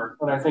and Dumber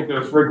when I think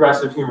of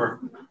regressive humor.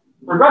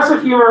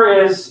 Regressive humor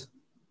is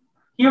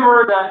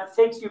humor that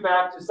takes you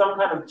back to some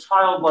kind of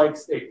childlike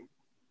state.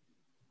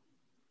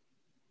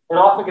 It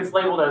often gets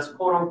labeled as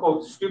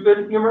quote-unquote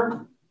stupid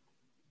humor.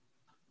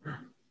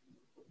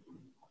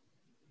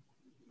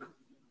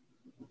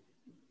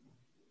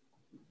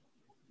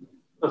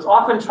 So it's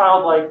often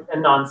childlike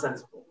and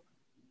nonsensical.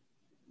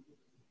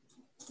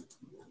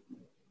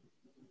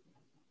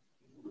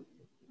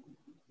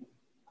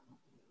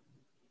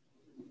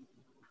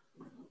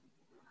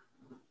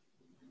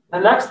 The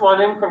next one,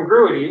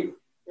 incongruity,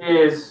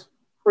 is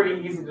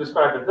pretty easy to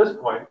describe at this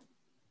point.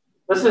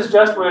 This is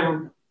just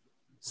when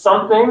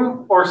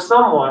something or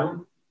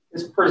someone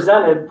is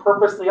presented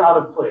purposely out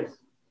of place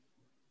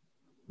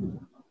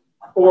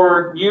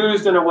or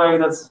used in a way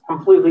that's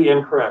completely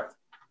incorrect.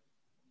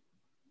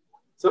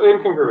 So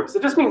incongruous.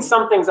 It just means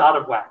something's out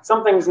of whack.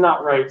 Something's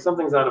not right.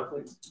 Something's out of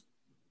place.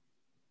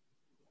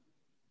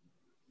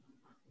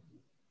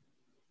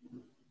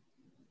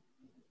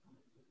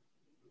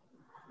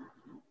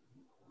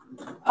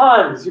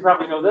 Puns. You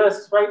probably know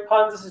this, right?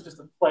 Puns, this is just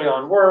a play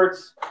on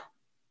words.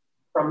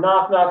 From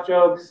knock-knock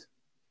jokes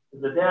to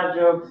the dad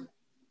jokes.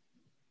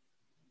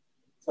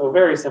 So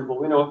very simple.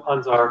 We know what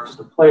puns are,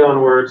 just a play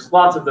on words.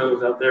 Lots of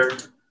those out there.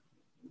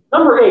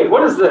 Number 8,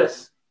 what is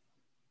this?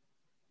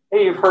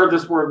 Hey, you've heard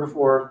this word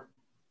before.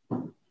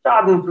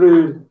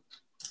 Schadenfreude.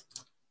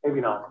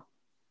 Maybe not.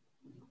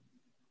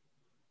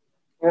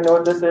 You know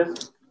what this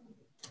is?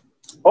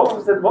 What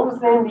was it? What was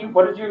the name?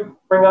 What did you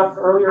bring up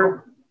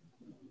earlier?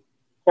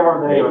 Can't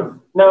remember the name of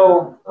it.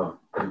 No. Oh,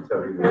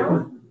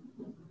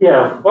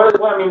 Yeah.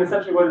 What I mean,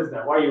 essentially, what is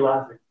that? Why are you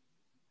laughing?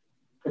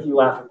 If you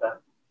laugh at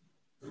that.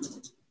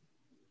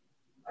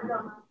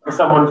 If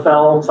someone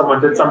fell, someone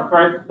did something,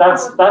 right?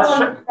 That's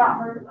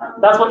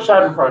what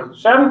Schadenfreude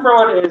is.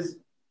 Schadenfreude is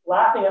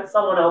laughing at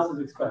someone else's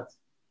expense.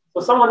 So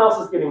someone else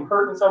is getting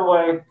hurt in some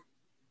way.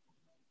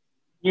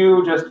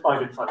 You just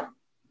find it funny.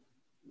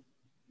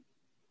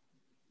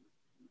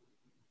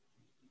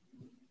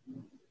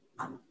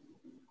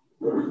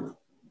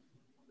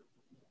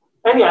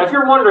 And yeah, if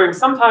you're wondering,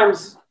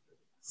 sometimes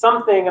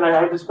something, and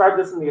I described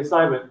this in the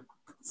assignment,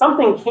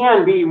 something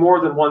can be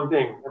more than one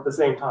thing at the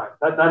same time.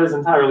 That is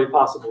entirely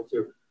possible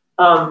too.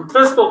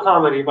 Physical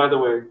comedy, by the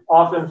way,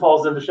 often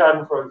falls into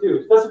Schadenfreude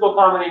too. Physical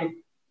comedy,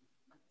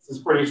 this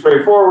is pretty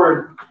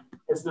straightforward.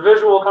 It's the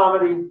visual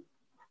comedy.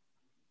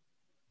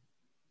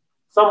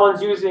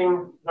 Someone's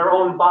using their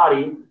own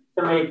body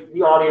to make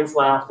the audience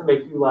laugh, to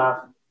make you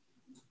laugh.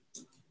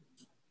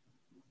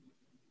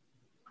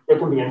 It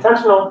can be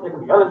intentional, it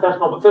can be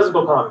unintentional, but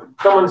physical comedy.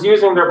 Someone's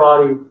using their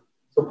body,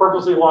 so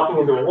purposely walking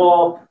into a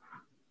wall,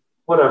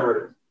 whatever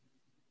it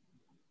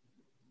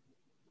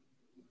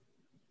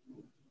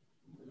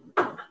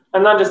is.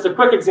 And then just a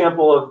quick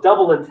example of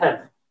double intent.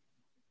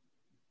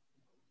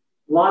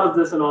 A lot of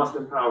this in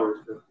Austin Powers.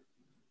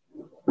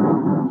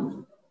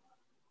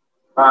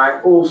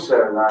 I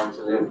also like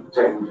to live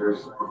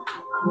dangerously.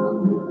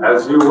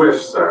 As you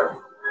wish, sir.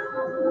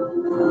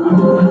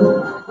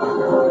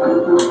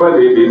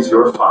 20 beats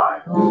your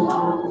 5.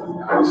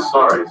 I'm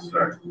sorry,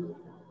 sir.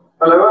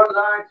 Well, I won't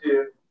lie to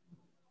you.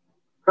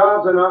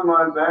 Cards are not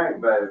my bag,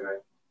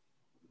 baby.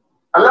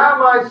 Allow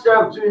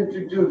myself to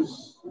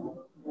introduce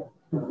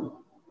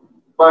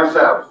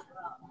myself.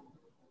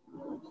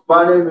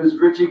 My name is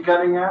Richie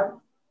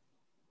Cunningham.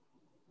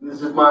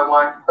 This is my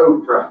wife,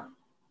 Oprah.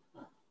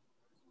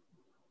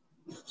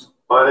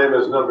 My name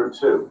is number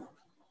 2.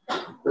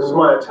 This is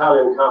my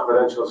Italian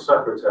confidential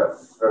secretary.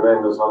 Her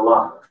name is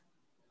Alana.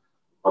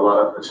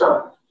 Alana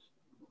Pachana.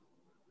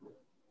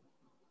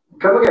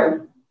 Come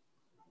again.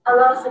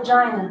 Alana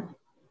Vagina.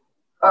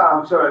 Oh,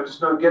 I'm sorry, I'm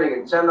just not getting it.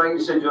 It sounded like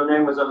you said your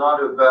name was a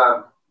lot of,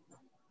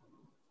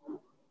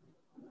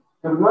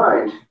 never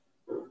mind.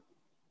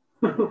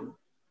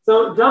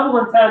 So double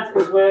intent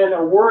is when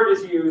a word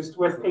is used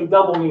with a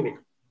double meaning,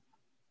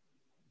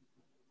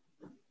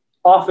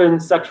 often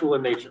sexual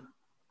in nature.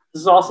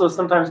 This is also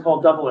sometimes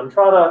called double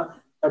entrada,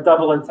 a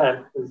double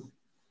intent.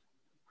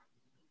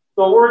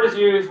 So a word is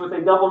used with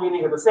a double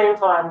meaning at the same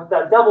time. With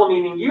that double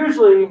meaning,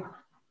 usually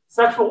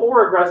sexual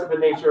or aggressive in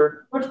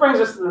nature, which brings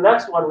us to the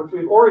next one, which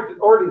we've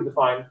already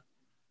defined.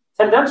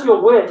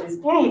 Tendential wit is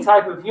any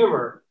type of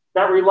humor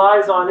that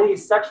relies on any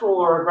sexual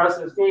or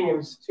aggressive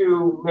themes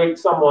to make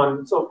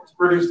someone, so to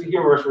produce the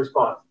humorous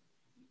response.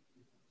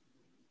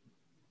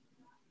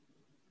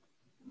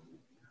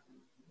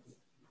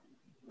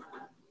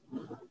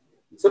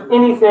 So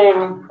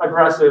anything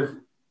aggressive,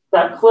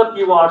 that clip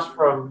you watched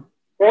from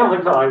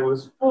Family Guy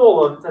was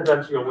full of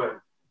tendential wit.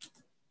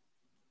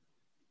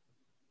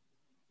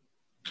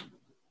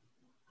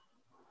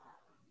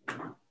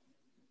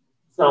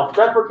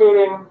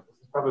 Self-deprecating,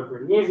 this is probably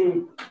pretty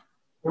easy.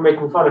 You're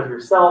making fun of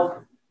yourself.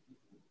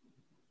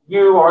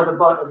 You are the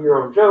butt of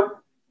your own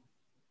joke.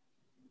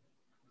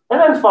 And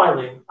then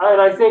finally,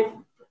 I think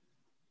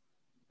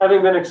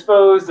having been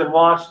exposed and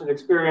watched and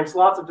experienced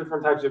lots of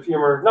different types of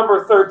humor,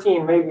 number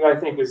 13 maybe I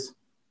think is,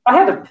 I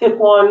had to pick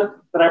one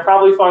that I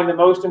probably find the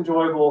most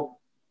enjoyable.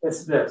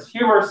 It's this,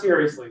 humor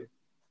seriously.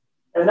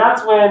 And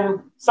that's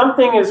when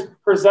something is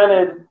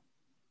presented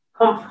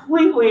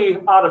completely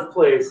out of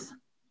place,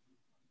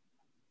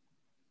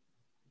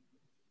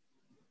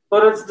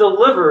 but it's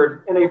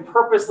delivered in a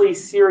purposely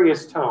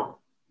serious tone.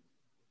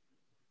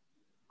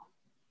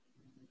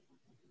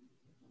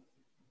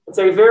 It's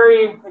a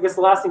very, I guess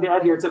the last thing to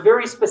add here, it's a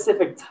very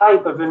specific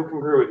type of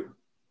incongruity.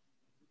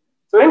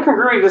 So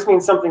incongruity just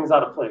means something's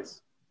out of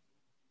place.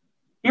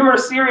 Humor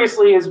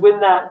seriously is when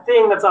that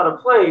thing that's out of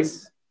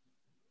place,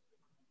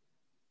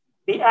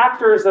 the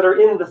actors that are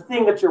in the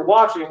thing that you're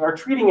watching are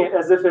treating it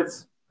as if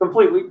it's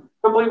completely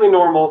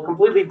normal,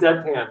 completely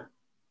deadpan.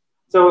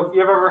 So if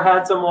you've ever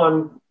had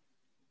someone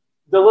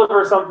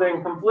deliver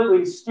something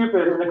completely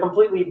stupid in a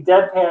completely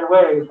deadpan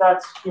way,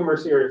 that's humor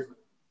seriously.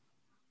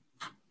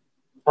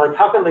 Like,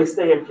 how can they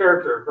stay in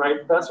character,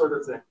 right? That sort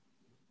of thing.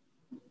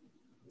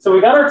 So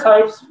we got our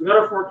types, we got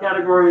our 4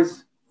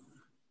 categories.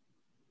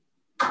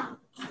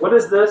 What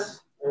is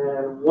this?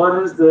 And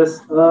what is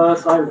this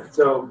assignment?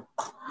 So,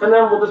 and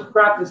then we'll just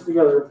practice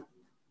together.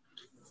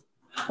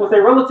 with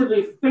a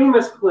relatively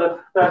famous clip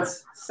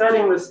that's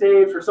setting the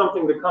stage for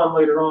something to come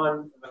later on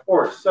in the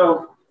course.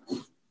 So,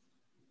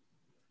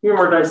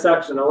 humor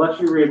dissection. I'll let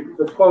you read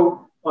the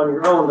quote on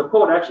your own. The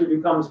quote actually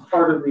becomes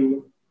part of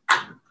the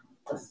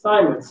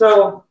assignment.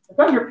 So, I've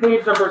got your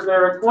page numbers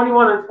there.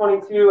 21 and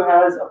 22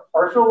 has a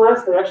partial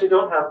list. They actually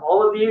don't have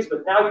all of these,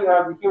 but now you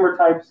have the humor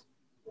types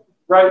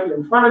right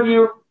in front of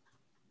you.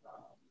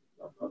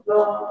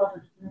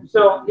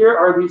 So here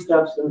are these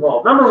steps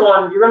involved. Number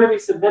one, you're going to be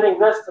submitting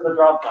this to the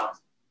Dropbox.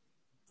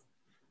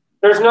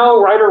 There's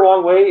no right or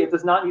wrong way. It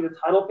does not need a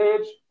title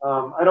page.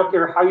 I don't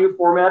care how you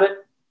format it,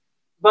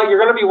 but you're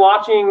going to be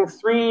watching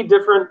 3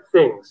 different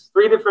things,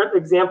 3 different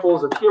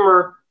examples of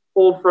humor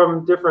pulled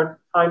from different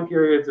time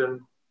periods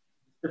and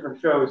different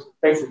shows,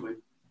 basically.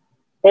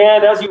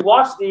 And as you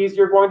watch these,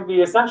 you're going to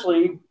be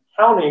essentially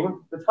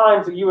counting the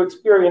times that you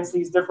experience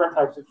these different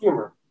types of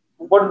humor.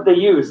 What did they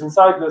use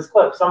inside this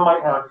clip? Some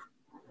might have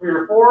 3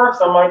 or 4,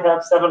 some might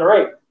have 7 or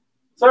 8.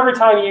 So every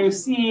time you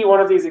see one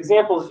of these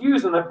examples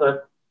used in the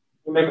clip,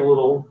 you make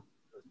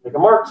a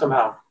mark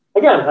somehow.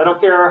 Again, I don't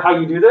care how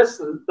you do this.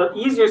 The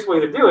easiest way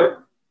to do it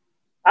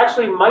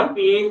actually might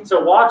be to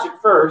watch it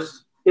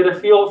first, get a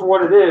feel for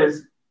what it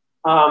is,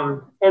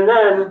 and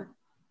then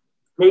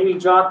maybe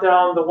jot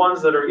down the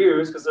ones that are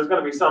used, because there's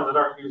going to be some that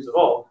aren't used at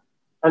all,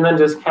 and then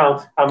just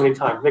count how many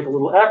times. Make a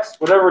little X,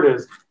 whatever it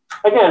is.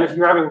 Again, if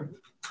you're having,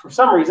 for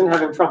some reason,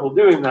 having trouble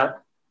doing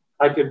that,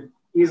 I could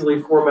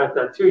easily format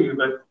that to you,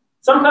 but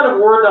some kind of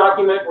Word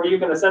document where you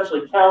can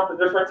essentially count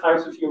the different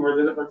types of humor,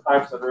 the different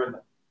types that are in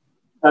there.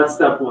 That's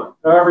step 1,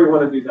 however you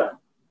want to do that.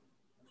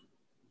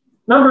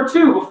 Number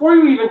 2, before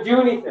you even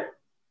do anything,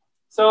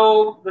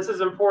 so this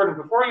is important,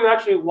 before you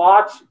actually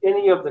watch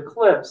any of the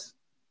clips,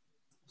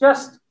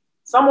 just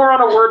somewhere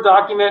on a Word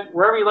document,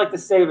 wherever you like to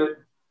save it,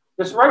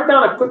 just write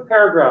down a quick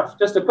paragraph,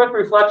 just a quick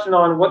reflection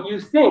on what you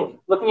think,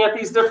 looking at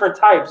these different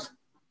types.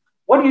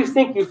 What do you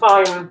think you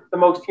find the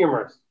most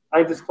humorous?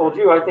 I just told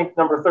you, I think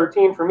number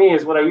 13 for me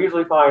is what I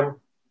usually find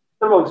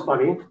the most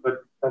funny,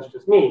 but that's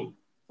just me.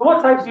 So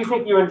what types do you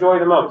think you enjoy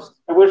the most?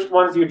 And which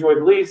ones do you enjoy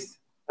the least,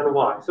 and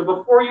why? So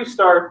before you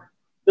start,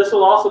 this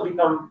will also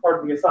become part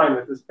of the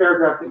assignment, this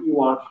paragraph that you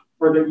watch,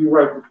 or that you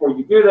write before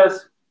you do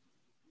this.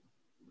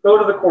 Go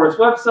to the course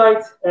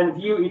website and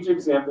view each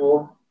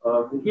example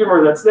of the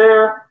humor that's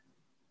there.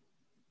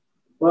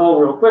 Well,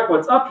 real quick,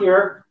 what's up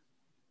here?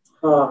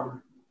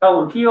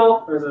 Helen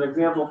Peel, there's an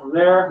example from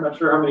there. I'm not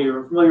sure how many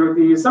are familiar with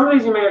these. Some of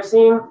these you may have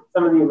seen,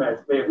 some of you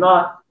may have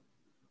not.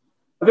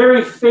 A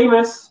very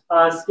famous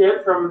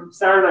skit from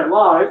Saturday Night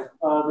Live,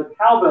 the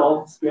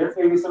cowbell skit.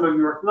 Maybe some of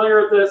you are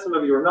familiar with this, some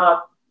of you are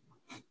not.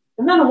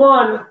 And then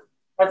one,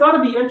 I thought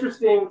it'd be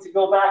interesting to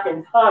go back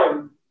in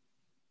time.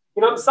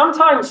 You know,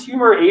 sometimes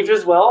humor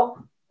ages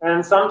well,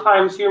 and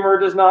sometimes humor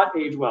does not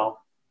age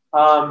well.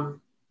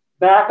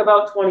 Back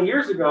about 20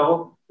 years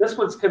ago, this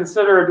was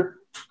considered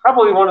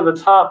probably one of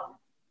the top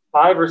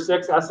 5 or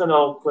 6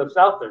 SNL clips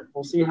out there.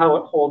 We'll see how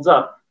it holds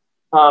up.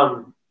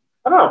 I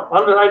don't know.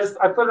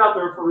 I put it out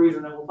there for a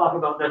reason that we'll talk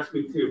about next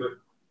week too.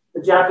 But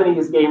the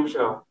Japanese game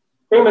show,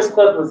 famous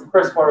clip with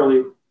Chris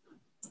Farley.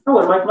 Oh,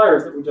 and Mike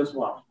Myers that we just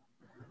watched.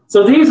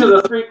 So these are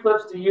the 3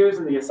 clips to use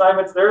in the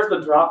assignments. There's the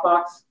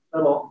Dropbox.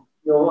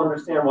 You'll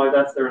understand why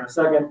that's there in a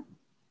second.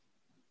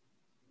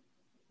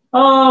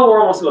 Oh,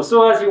 we're almost close.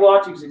 So as you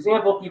watch each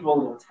example, people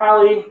will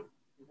tally.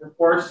 Of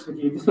course, if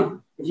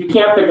you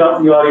can't pick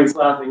up the audience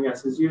laughing,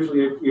 yes, there's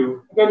usually a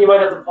cue. Again, you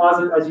might have to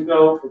pause it as you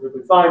go,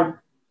 perfectly fine.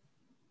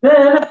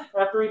 Then,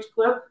 after each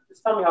clip,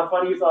 just tell me how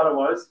funny you thought it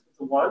was. It's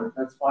a 1,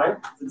 that's fine.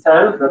 It's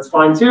a 10, that's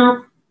fine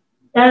too.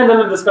 And then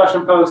the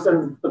discussion post,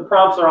 and the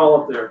prompts are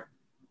all up there.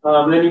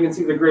 Then you can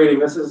see the grading.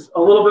 This is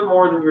a little bit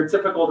more than your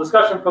typical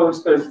discussion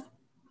post, because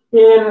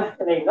in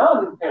a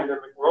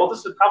non-pandemic world,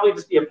 this would probably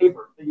just be a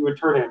paper that you would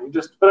turn in.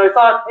 But I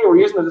thought, hey, we're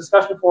using the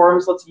discussion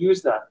forums, let's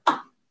use that.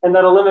 And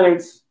that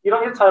eliminates, you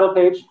don't need a title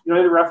page, you don't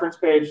need a reference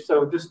page,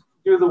 so just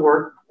do the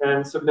work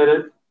and submit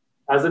it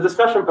as a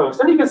discussion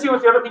post. And you can see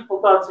what the other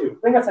people thought too.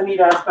 I think that's a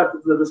neat aspect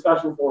of the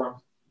discussion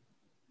forums.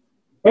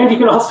 And you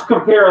can also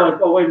compare,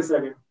 like, oh, wait a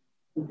second,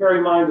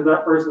 comparing mine to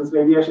that person's,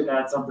 maybe I should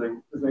add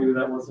something, because maybe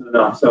that wasn't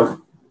enough.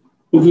 So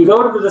if you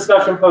go to the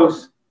discussion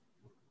post,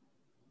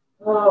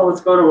 oh, let's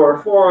go to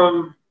our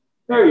forum.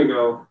 There you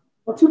go.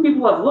 Well, 2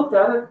 people have looked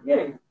at it.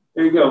 Yay.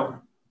 There you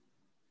go.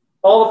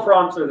 All the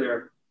prompts are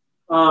there.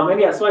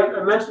 And yeah, so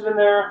I mentioned in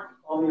there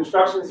all the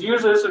instructions.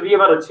 Usually this would be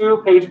about a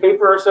 2-page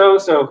paper or so.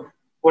 So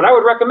what I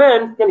would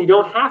recommend, again, you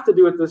don't have to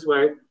do it this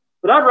way,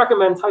 but I'd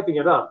recommend typing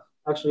it up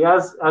actually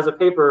as a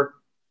paper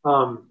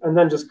and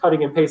then just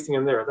cutting and pasting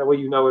in there. That way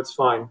you know it's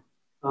fine.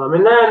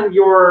 And then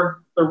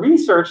the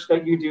research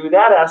that you do,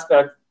 that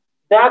aspect,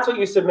 that's what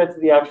you submit to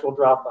the actual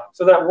Dropbox.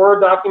 So that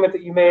Word document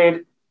that you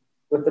made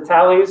with the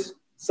tallies,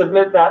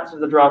 submit that to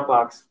the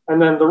Dropbox.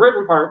 And then the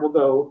written part will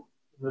go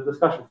in the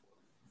discussion.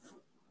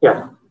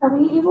 Yeah. Are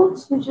we able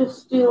to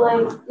just do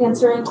like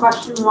answering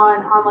question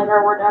 1 on like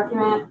our Word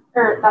document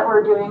or that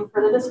we're doing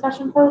for the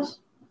discussion post?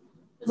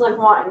 Just like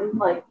 1,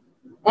 like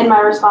in my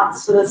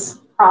response to this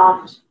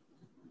prompt.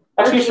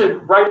 Actually, you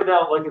should write it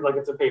out like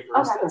it's a paper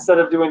instead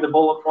of doing the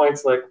bullet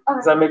points. Like,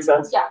 does that make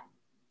sense? Yeah.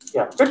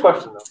 Yeah. Good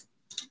question though.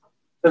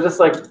 So just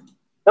like, in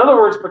other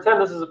words, pretend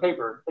this is a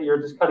paper that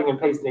you're just cutting and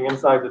pasting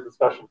inside the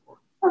discussion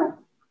forum.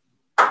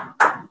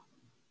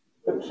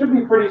 It should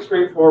be pretty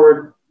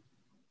straightforward.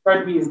 Try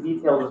to be as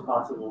detailed as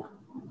possible.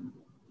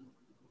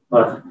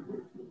 But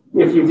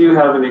if you do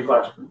have any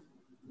questions,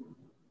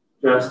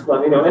 just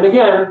let me know. And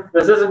again,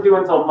 this isn't due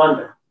until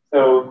Monday.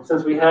 So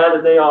since we had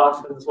a day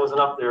off and this wasn't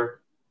up there,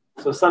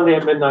 so Sunday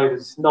at midnight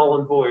is null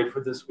and void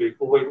for this week.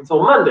 We'll wait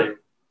until Monday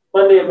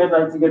at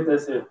midnight to get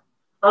this in.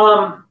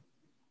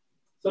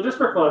 So just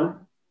for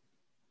fun,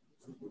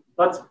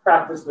 let's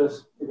practice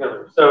this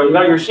together. So you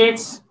got your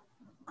sheets,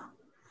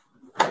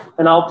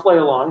 and I'll play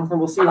along, and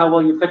we'll see how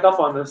well you pick up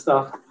on this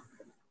stuff.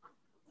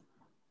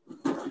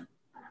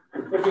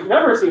 If you've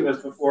never seen this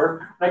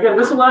before, again,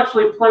 this will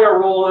actually play a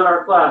role in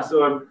our class.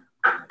 So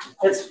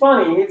it's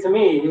funny to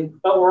me,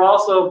 but we're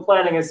also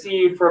planting a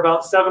seed for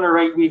about 7 or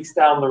 8 weeks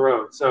down the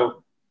road.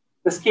 So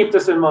just keep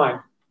this in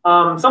mind.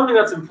 Something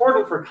that's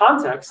important for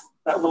context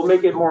that will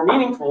make it more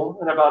meaningful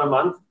in about a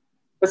month,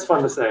 it's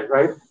fun to say,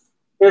 right,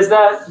 is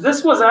that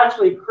this was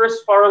actually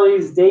Chris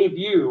Farley's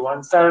debut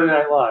on Saturday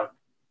Night Live.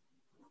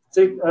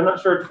 See, I'm not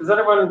sure, does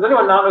anyone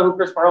not know who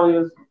Chris Farley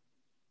is?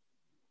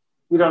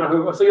 You don't know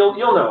who, so you'll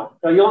know.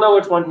 You'll know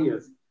which one he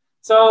is.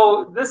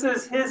 So this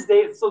is his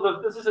date.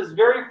 So this is his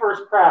very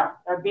first crack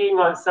at being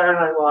on Saturday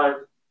Night Live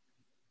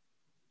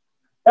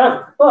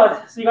ever.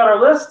 But so you got our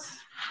list.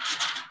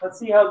 Let's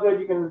see how good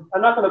you can.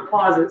 I'm not going to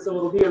pause it, so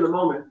it'll be in the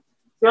moment.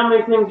 See how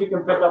many things you can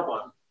pick up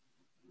on.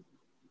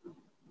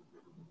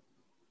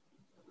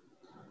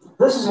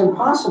 This is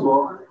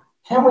impossible.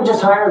 Can't we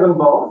just hire them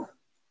both?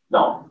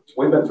 No,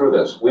 we've been through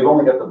this. We've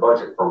only got the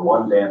budget for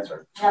one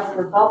dancer. Yeah, but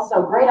they're both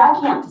so great, I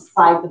can't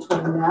decide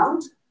between them.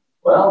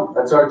 Well,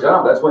 that's our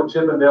job. That's what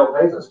Chippendale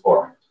pays us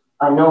for.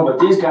 I know, but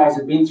these guys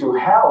have been through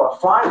hell. A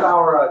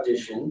 5-hour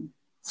audition,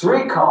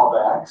 3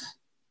 callbacks.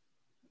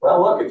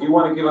 Well, look, if you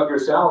want to give up your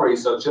salary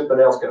so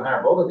Chippendales can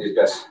hire both of these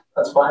guys,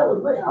 that's fine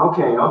with me.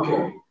 Okay.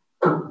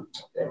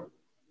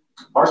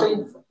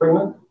 Marcy,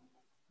 Freeman?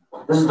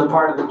 This is the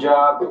part of the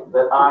job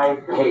that I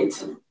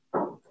hate.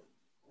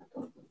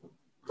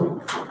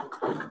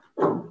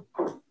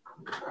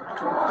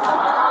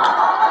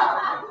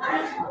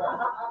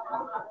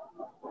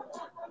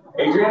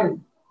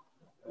 Adrian?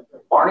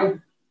 Barney?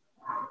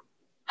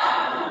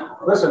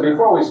 Listen,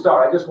 before we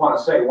start, I just want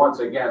to say once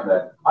again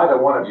that either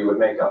one of you would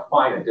make a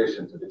fine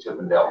addition to the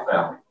Chippendale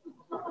family.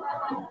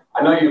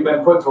 I know you've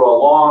been put through a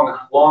long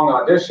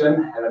audition,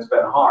 and it's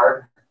been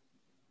hard.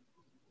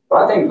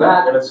 But I think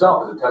that in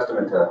itself is a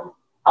testament to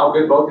how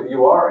good both of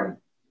you are and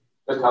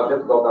just how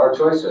difficult our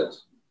choice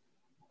is.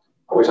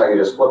 I wish I could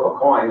just flip a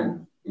coin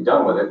and be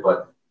done with it,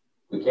 but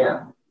we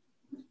can't.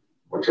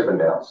 We're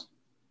Chippendales.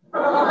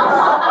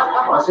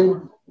 Marcy,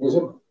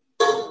 music?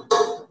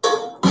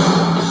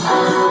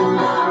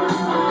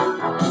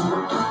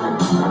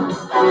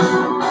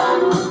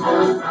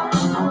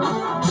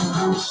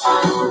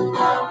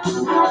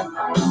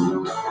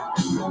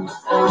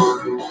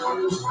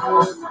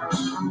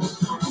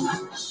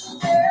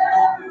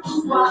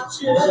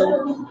 Watching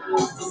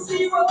to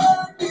see what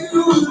you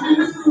do, and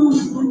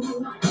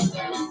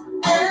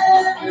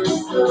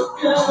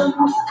looking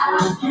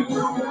at you.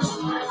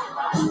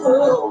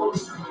 Oh,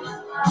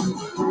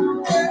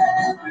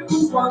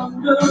 everyone's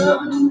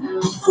wondering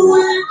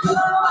we come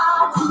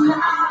out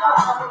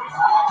tonight.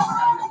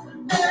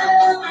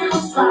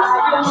 Everyone's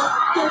trying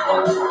to get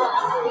right.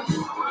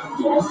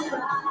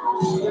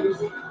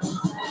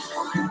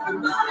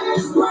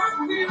 Everybody's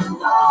working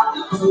on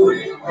the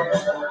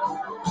weekend.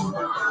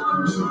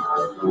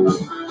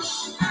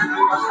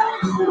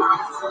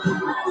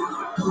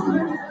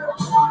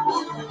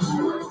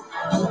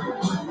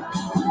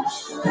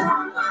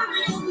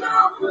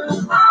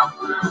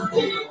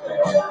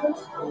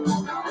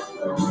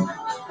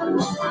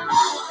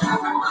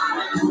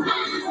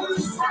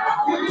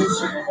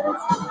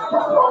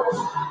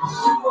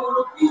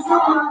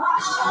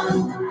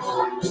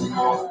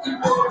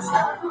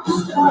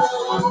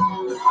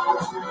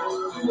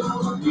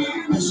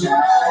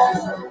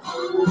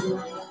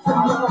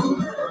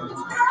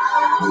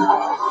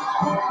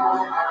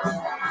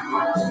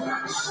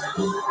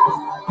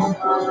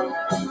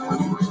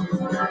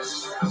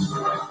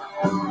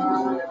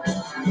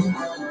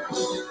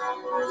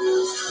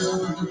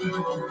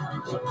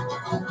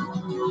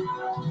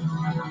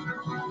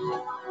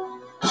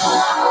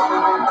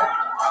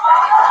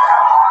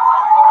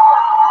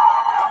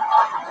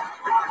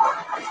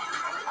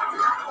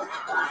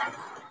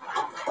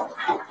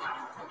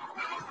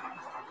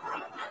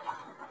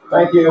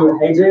 Thank you,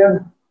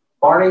 Adrian.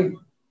 Barney,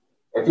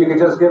 if you could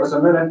just give us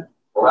a minute,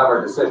 we'll have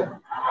our decision.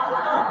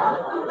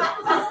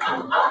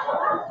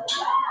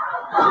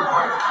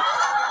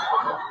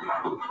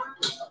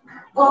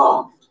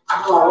 Oh,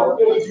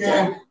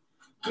 Adrian,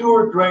 you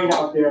were great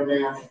out there,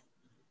 man.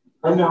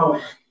 I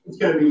know it's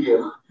gonna be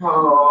you.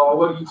 Oh,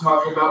 what are you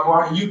talking about,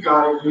 Barney? You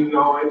got it, you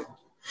know it.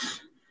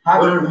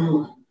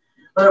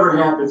 Whatever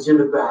happens, you're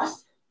the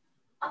best.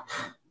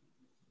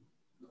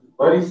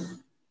 Buddies?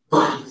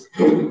 Buddies.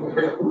 There is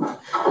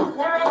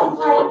a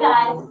party,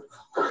 guys.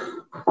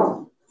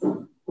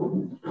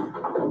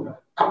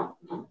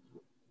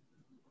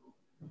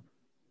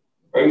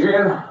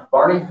 Adrian,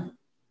 Barney,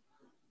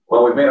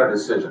 well, we've made our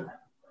decision.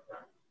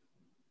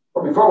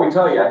 But before we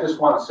tell you, I just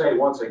want to say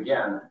once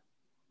again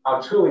how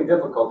truly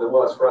difficult it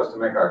was for us to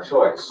make our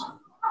choice.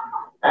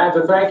 And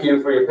to thank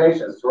you for your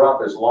patience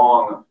throughout this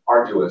long,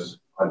 arduous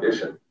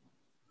audition.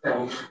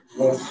 Thanks.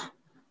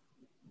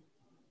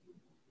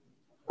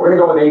 We're going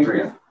to go with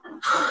Adrian.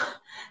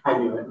 I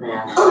knew it,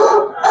 man.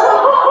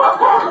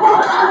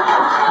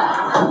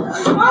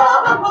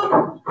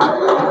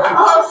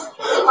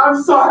 I'm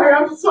sorry.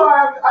 I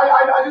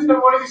just never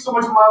wanted you so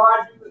much in my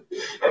life.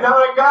 And now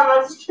that I got it,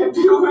 I just can't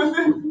deal with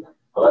it.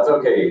 Well, that's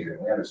okay,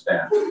 Adrian. We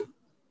understand.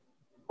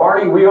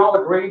 Barney, we all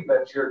agreed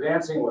that your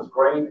dancing was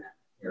great.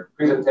 Your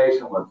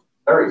presentation was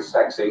very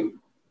sexy.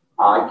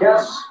 I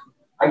guess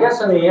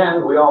in the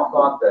end, we all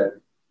thought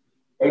that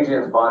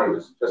Adrian's body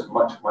was just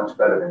much, much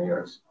better than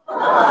yours.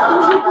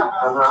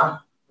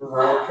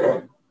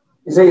 Okay.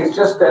 You see, it's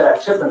just that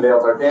at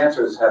Chippendales, our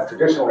dancers have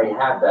traditionally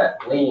had that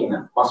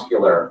lean,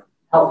 muscular,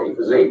 healthy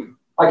physique,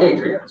 like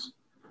Adrian's.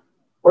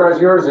 Whereas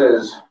yours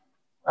is,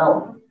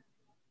 well,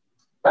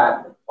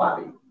 fat and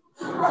flabby.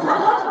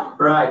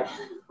 Right.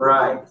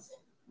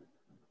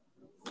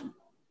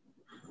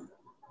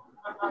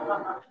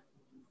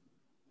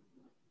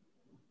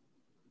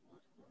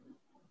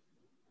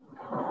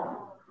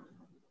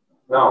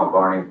 No,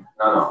 Barney.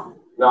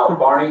 No,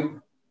 Barney,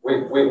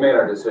 we've made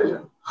our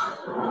decision.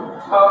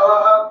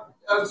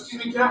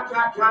 Excuse me, can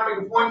I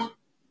make a point?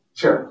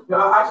 Sure.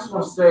 I just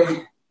want to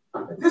say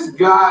that this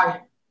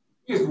guy,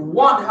 he is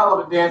one hell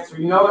of a dancer,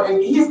 you know,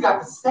 and he's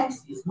got the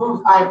sexiest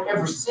moves I've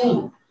ever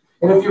seen.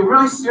 And if you're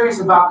really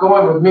serious about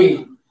going with me,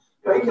 you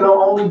know, it can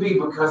only be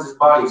because his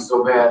body is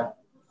so bad.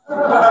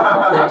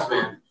 Thanks,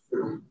 man.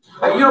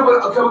 You know,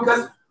 but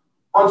because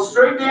on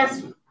straight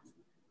dancing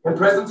and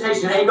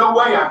presentation, ain't no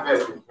way I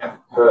fit in him.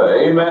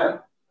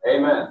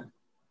 Amen.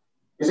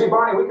 You see,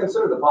 Barney, we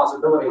consider the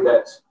possibility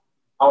that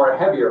our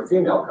heavier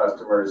female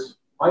customers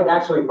might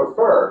actually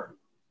prefer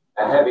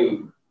a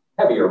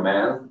heavier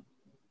man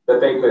that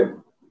they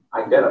could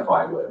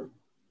identify with.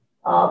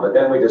 But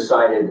then we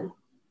decided,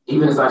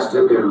 even as I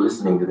stood there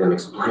listening to them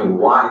explain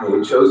why they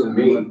had chosen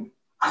me,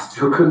 I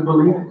still couldn't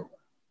believe it.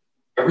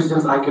 Ever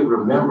since I could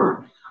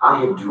remember, I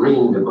had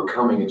dreamed of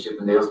becoming a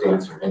Chippendales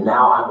dancer, and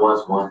now I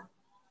was one.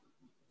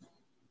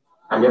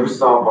 I never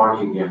saw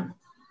Barney again,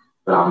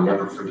 but I'll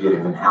never forget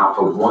him and how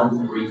for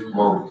one brief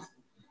moment,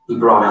 he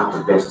brought out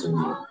the best in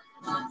me.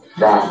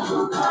 That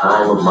was the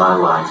time of my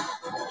life.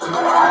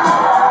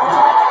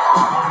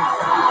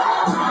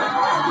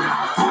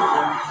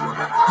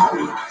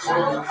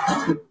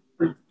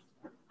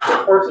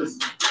 Of course, it's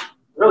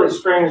really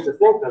strange to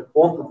think that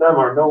both of them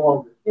are no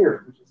longer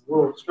here, which is a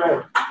little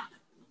strange.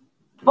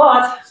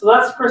 But, so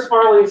that's Chris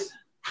Farley's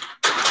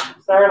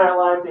Saturday Night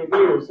Live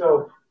debut.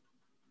 So,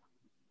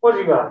 what do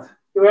you got?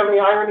 Do we have any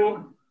irony?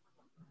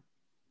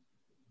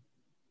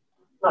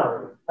 Not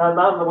really.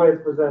 Not in the way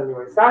it's presented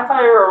anyway.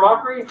 Satire or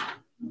mockery?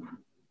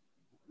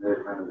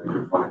 Exactly.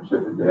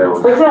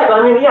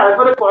 I mean, yeah, I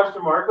put a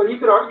question mark, but you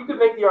could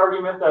make the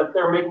argument that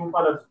they're making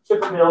fun of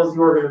Chippendales, the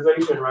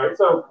organization, right?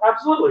 So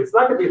absolutely, so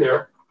that could be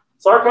there.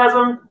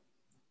 Sarcasm.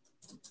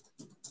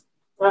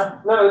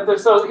 No.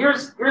 So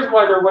here's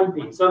why there wouldn't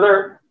be. So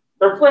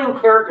they're playing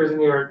characters in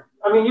here.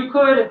 I mean, you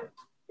could,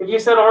 if you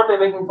said, aren't they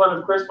making fun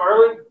of Chris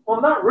Farley?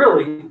 Well, not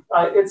really.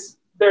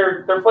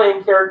 They're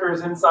playing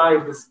characters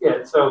inside the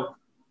skit. So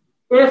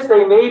if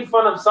they made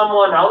fun of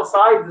someone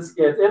outside the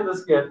skit, in the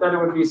skit, then it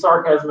would be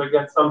sarcasm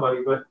against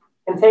somebody. But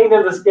contained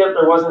in the skit,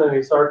 there wasn't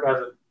any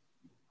sarcasm.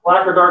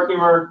 Black or dark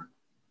humor?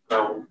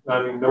 No,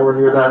 I mean, nowhere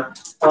near that.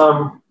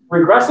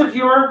 Regressive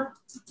humor?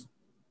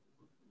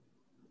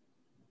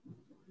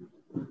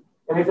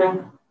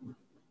 Anything?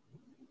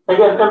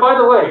 Again, and by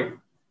the way,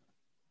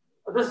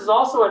 this is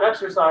also an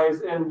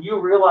exercise in you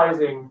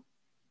realizing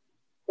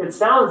it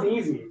sounds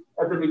easy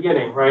at the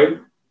beginning,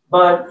 right?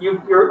 But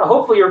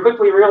hopefully you're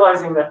quickly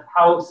realizing that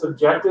how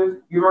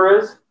subjective humor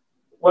is.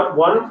 What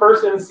one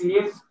person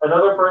sees,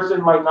 another person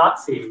might not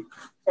see.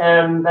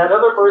 And that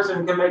other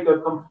person can make a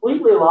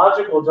completely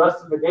logical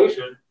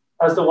justification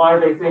as to why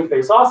they think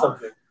they saw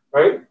something,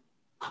 right?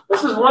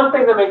 This is one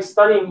thing that makes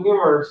studying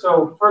humor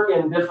so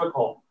freaking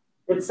difficult.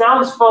 It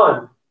sounds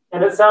fun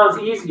and it sounds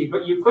easy,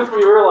 but you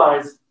quickly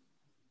realize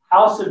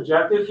how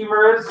subjective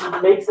humor is.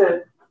 It makes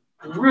it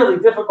really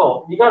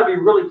difficult. You got to be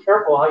really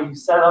careful how you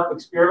set up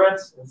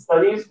experiments and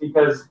studies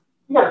because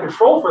you got to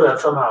control for that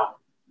somehow,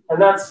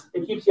 and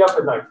it keeps you up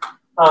at night.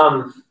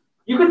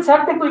 You could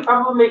technically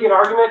probably make an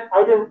argument.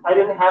 I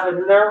didn't have it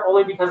in there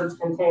only because it's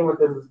contained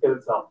within the skit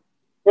itself.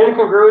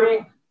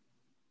 Incongruity.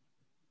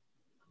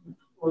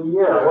 Well,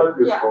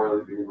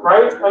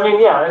 right? I mean,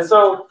 yeah. And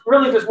so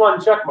really just one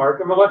check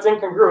mark. I mean, what's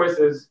incongruous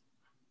is,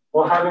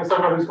 well, having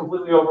someone who's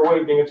completely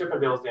overweight being a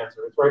Chippendales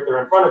dancer. It's right there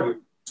in front of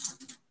you.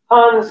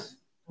 Puns.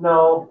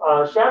 No.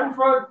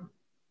 Schadenfreude?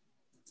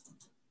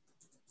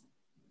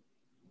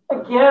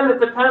 Again, it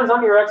depends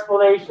on your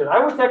explanation.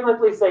 I would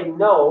technically say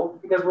no,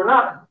 because we're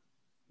not.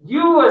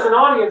 You, as an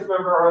audience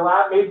member,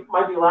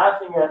 might be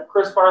laughing at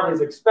Chris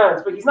Farley's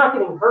expense, but he's not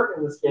getting hurt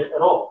in the skit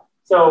at all.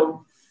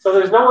 So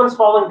there's no one's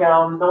falling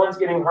down, no one's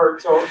getting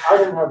hurt. So I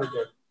didn't have a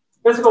good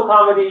physical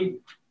comedy.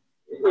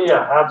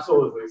 Yeah,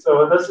 absolutely.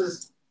 So this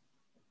is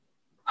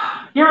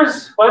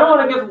well, I don't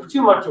want to give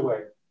too much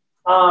away,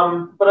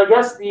 but I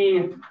guess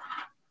the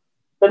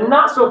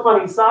not so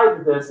funny side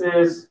to this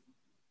is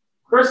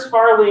Chris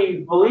Farley,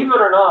 believe it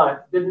or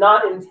not, did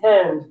not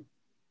intend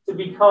to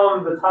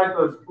become the type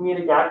of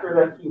comedic actor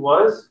that he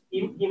was.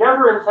 He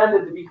never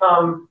intended to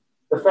become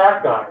the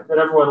fat guy that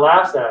everyone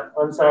laughs at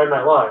on Saturday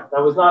Night Live.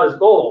 That was not his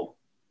goal.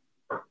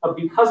 But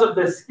because of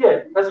this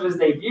skit, because of his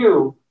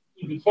debut,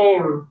 he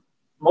became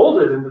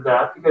molded into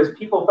that because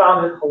people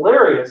found it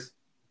hilarious.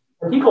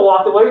 And people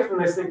walked away from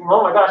this thinking,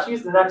 oh my gosh,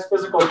 he's the next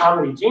physical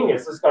comedy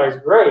genius. This guy's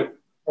great.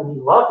 And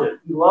he loved it.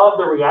 He loved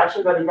the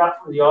reaction that he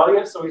got from the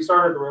audience, so he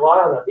started to rely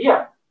on that. But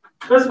yeah,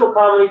 physical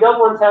comedy,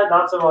 Double Intent,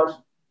 not so much.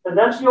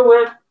 Conventional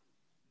wit,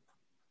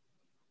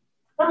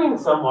 I mean,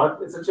 somewhat.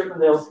 It's a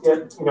Chippendale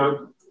skit. You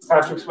know,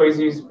 Patrick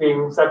Swayze's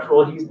being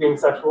sexual, he's being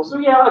sexual. So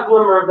yeah, a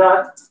glimmer of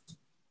that.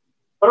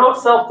 What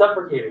about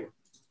self-deprecating?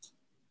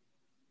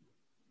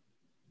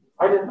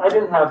 I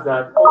didn't have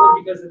that,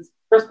 only because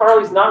Chris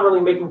Farley's not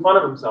really making fun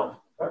of himself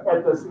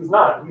at this. He's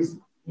not.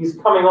 He's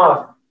coming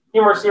off.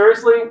 Humor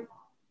seriously?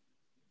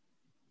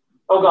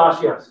 Oh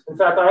gosh, yes. In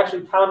fact, I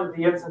actually counted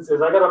the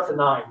instances. I got up to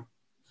 9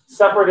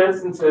 separate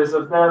instances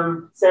of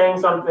them saying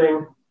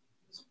something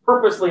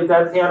purposely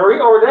deadpan,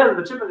 or then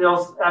the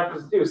Chippendales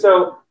actors do.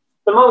 So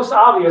the most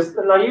obvious,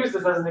 and I use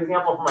this as an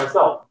example for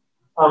myself.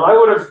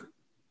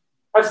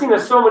 I've seen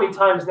this so many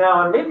times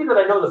now, and maybe that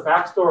I know the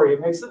backstory,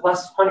 it makes it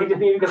less funny to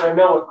me because I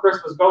know what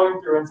Chris was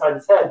going through inside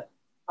his head.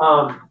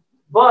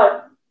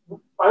 But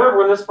I remember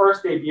when this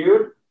first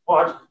debuted,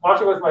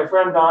 watching with my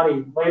friend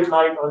Donnie late at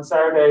night on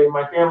Saturday in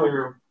my family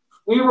room.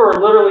 We were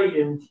literally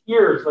in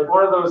tears, like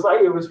one of those, like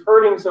it was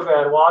hurting so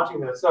bad watching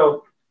this.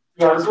 So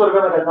yeah, this would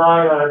have been like a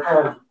 9 out of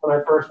 10 when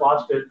I first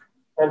watched it.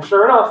 And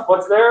sure enough,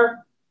 what's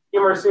there?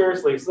 Humor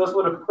seriously. So this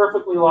would have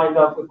perfectly lined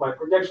up with my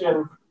prediction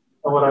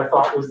and what I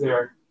thought was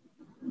there.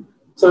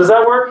 So does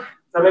that work? Does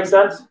that make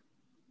sense?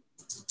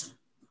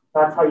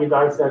 That's how you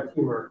dissect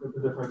humor with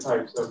the different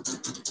types. So,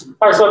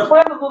 all right, so I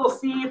planted a little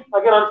seed.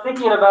 Again, I'm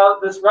thinking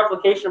about this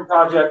replication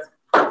project.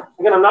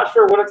 Again, I'm not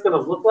sure what it's going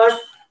to look like.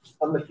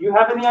 If you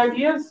have any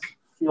ideas,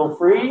 feel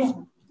free.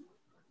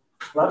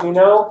 Let me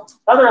know.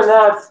 Other than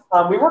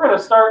that, we were going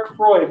to start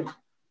Freud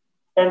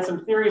and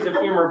some theories of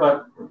humor,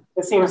 but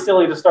it seems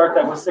silly to start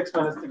that with 6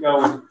 minutes to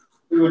go. And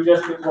we would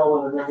just get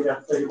rolling and then we'd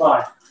have to say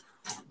goodbye.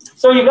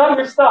 So you got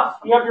your stuff.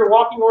 You have your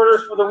walking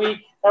orders for the week.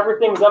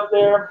 Everything's up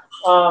there.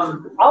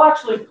 I'll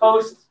actually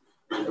post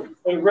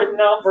a written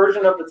out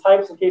version of the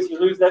types in case you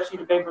lose that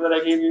sheet of paper that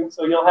I gave you.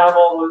 So you'll have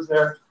all those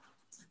there.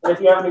 And if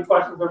you have any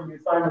questions over the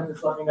assignment,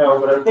 just let me know.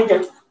 But I think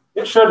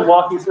it should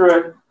walk you through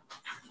it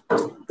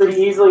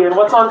pretty easily. And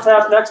what's on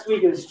tap next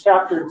week is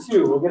chapter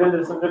 2. We'll get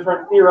into some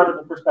different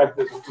theoretical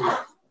perspectives.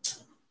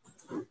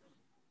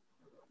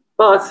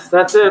 But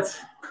that's it.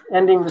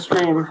 Ending the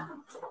stream.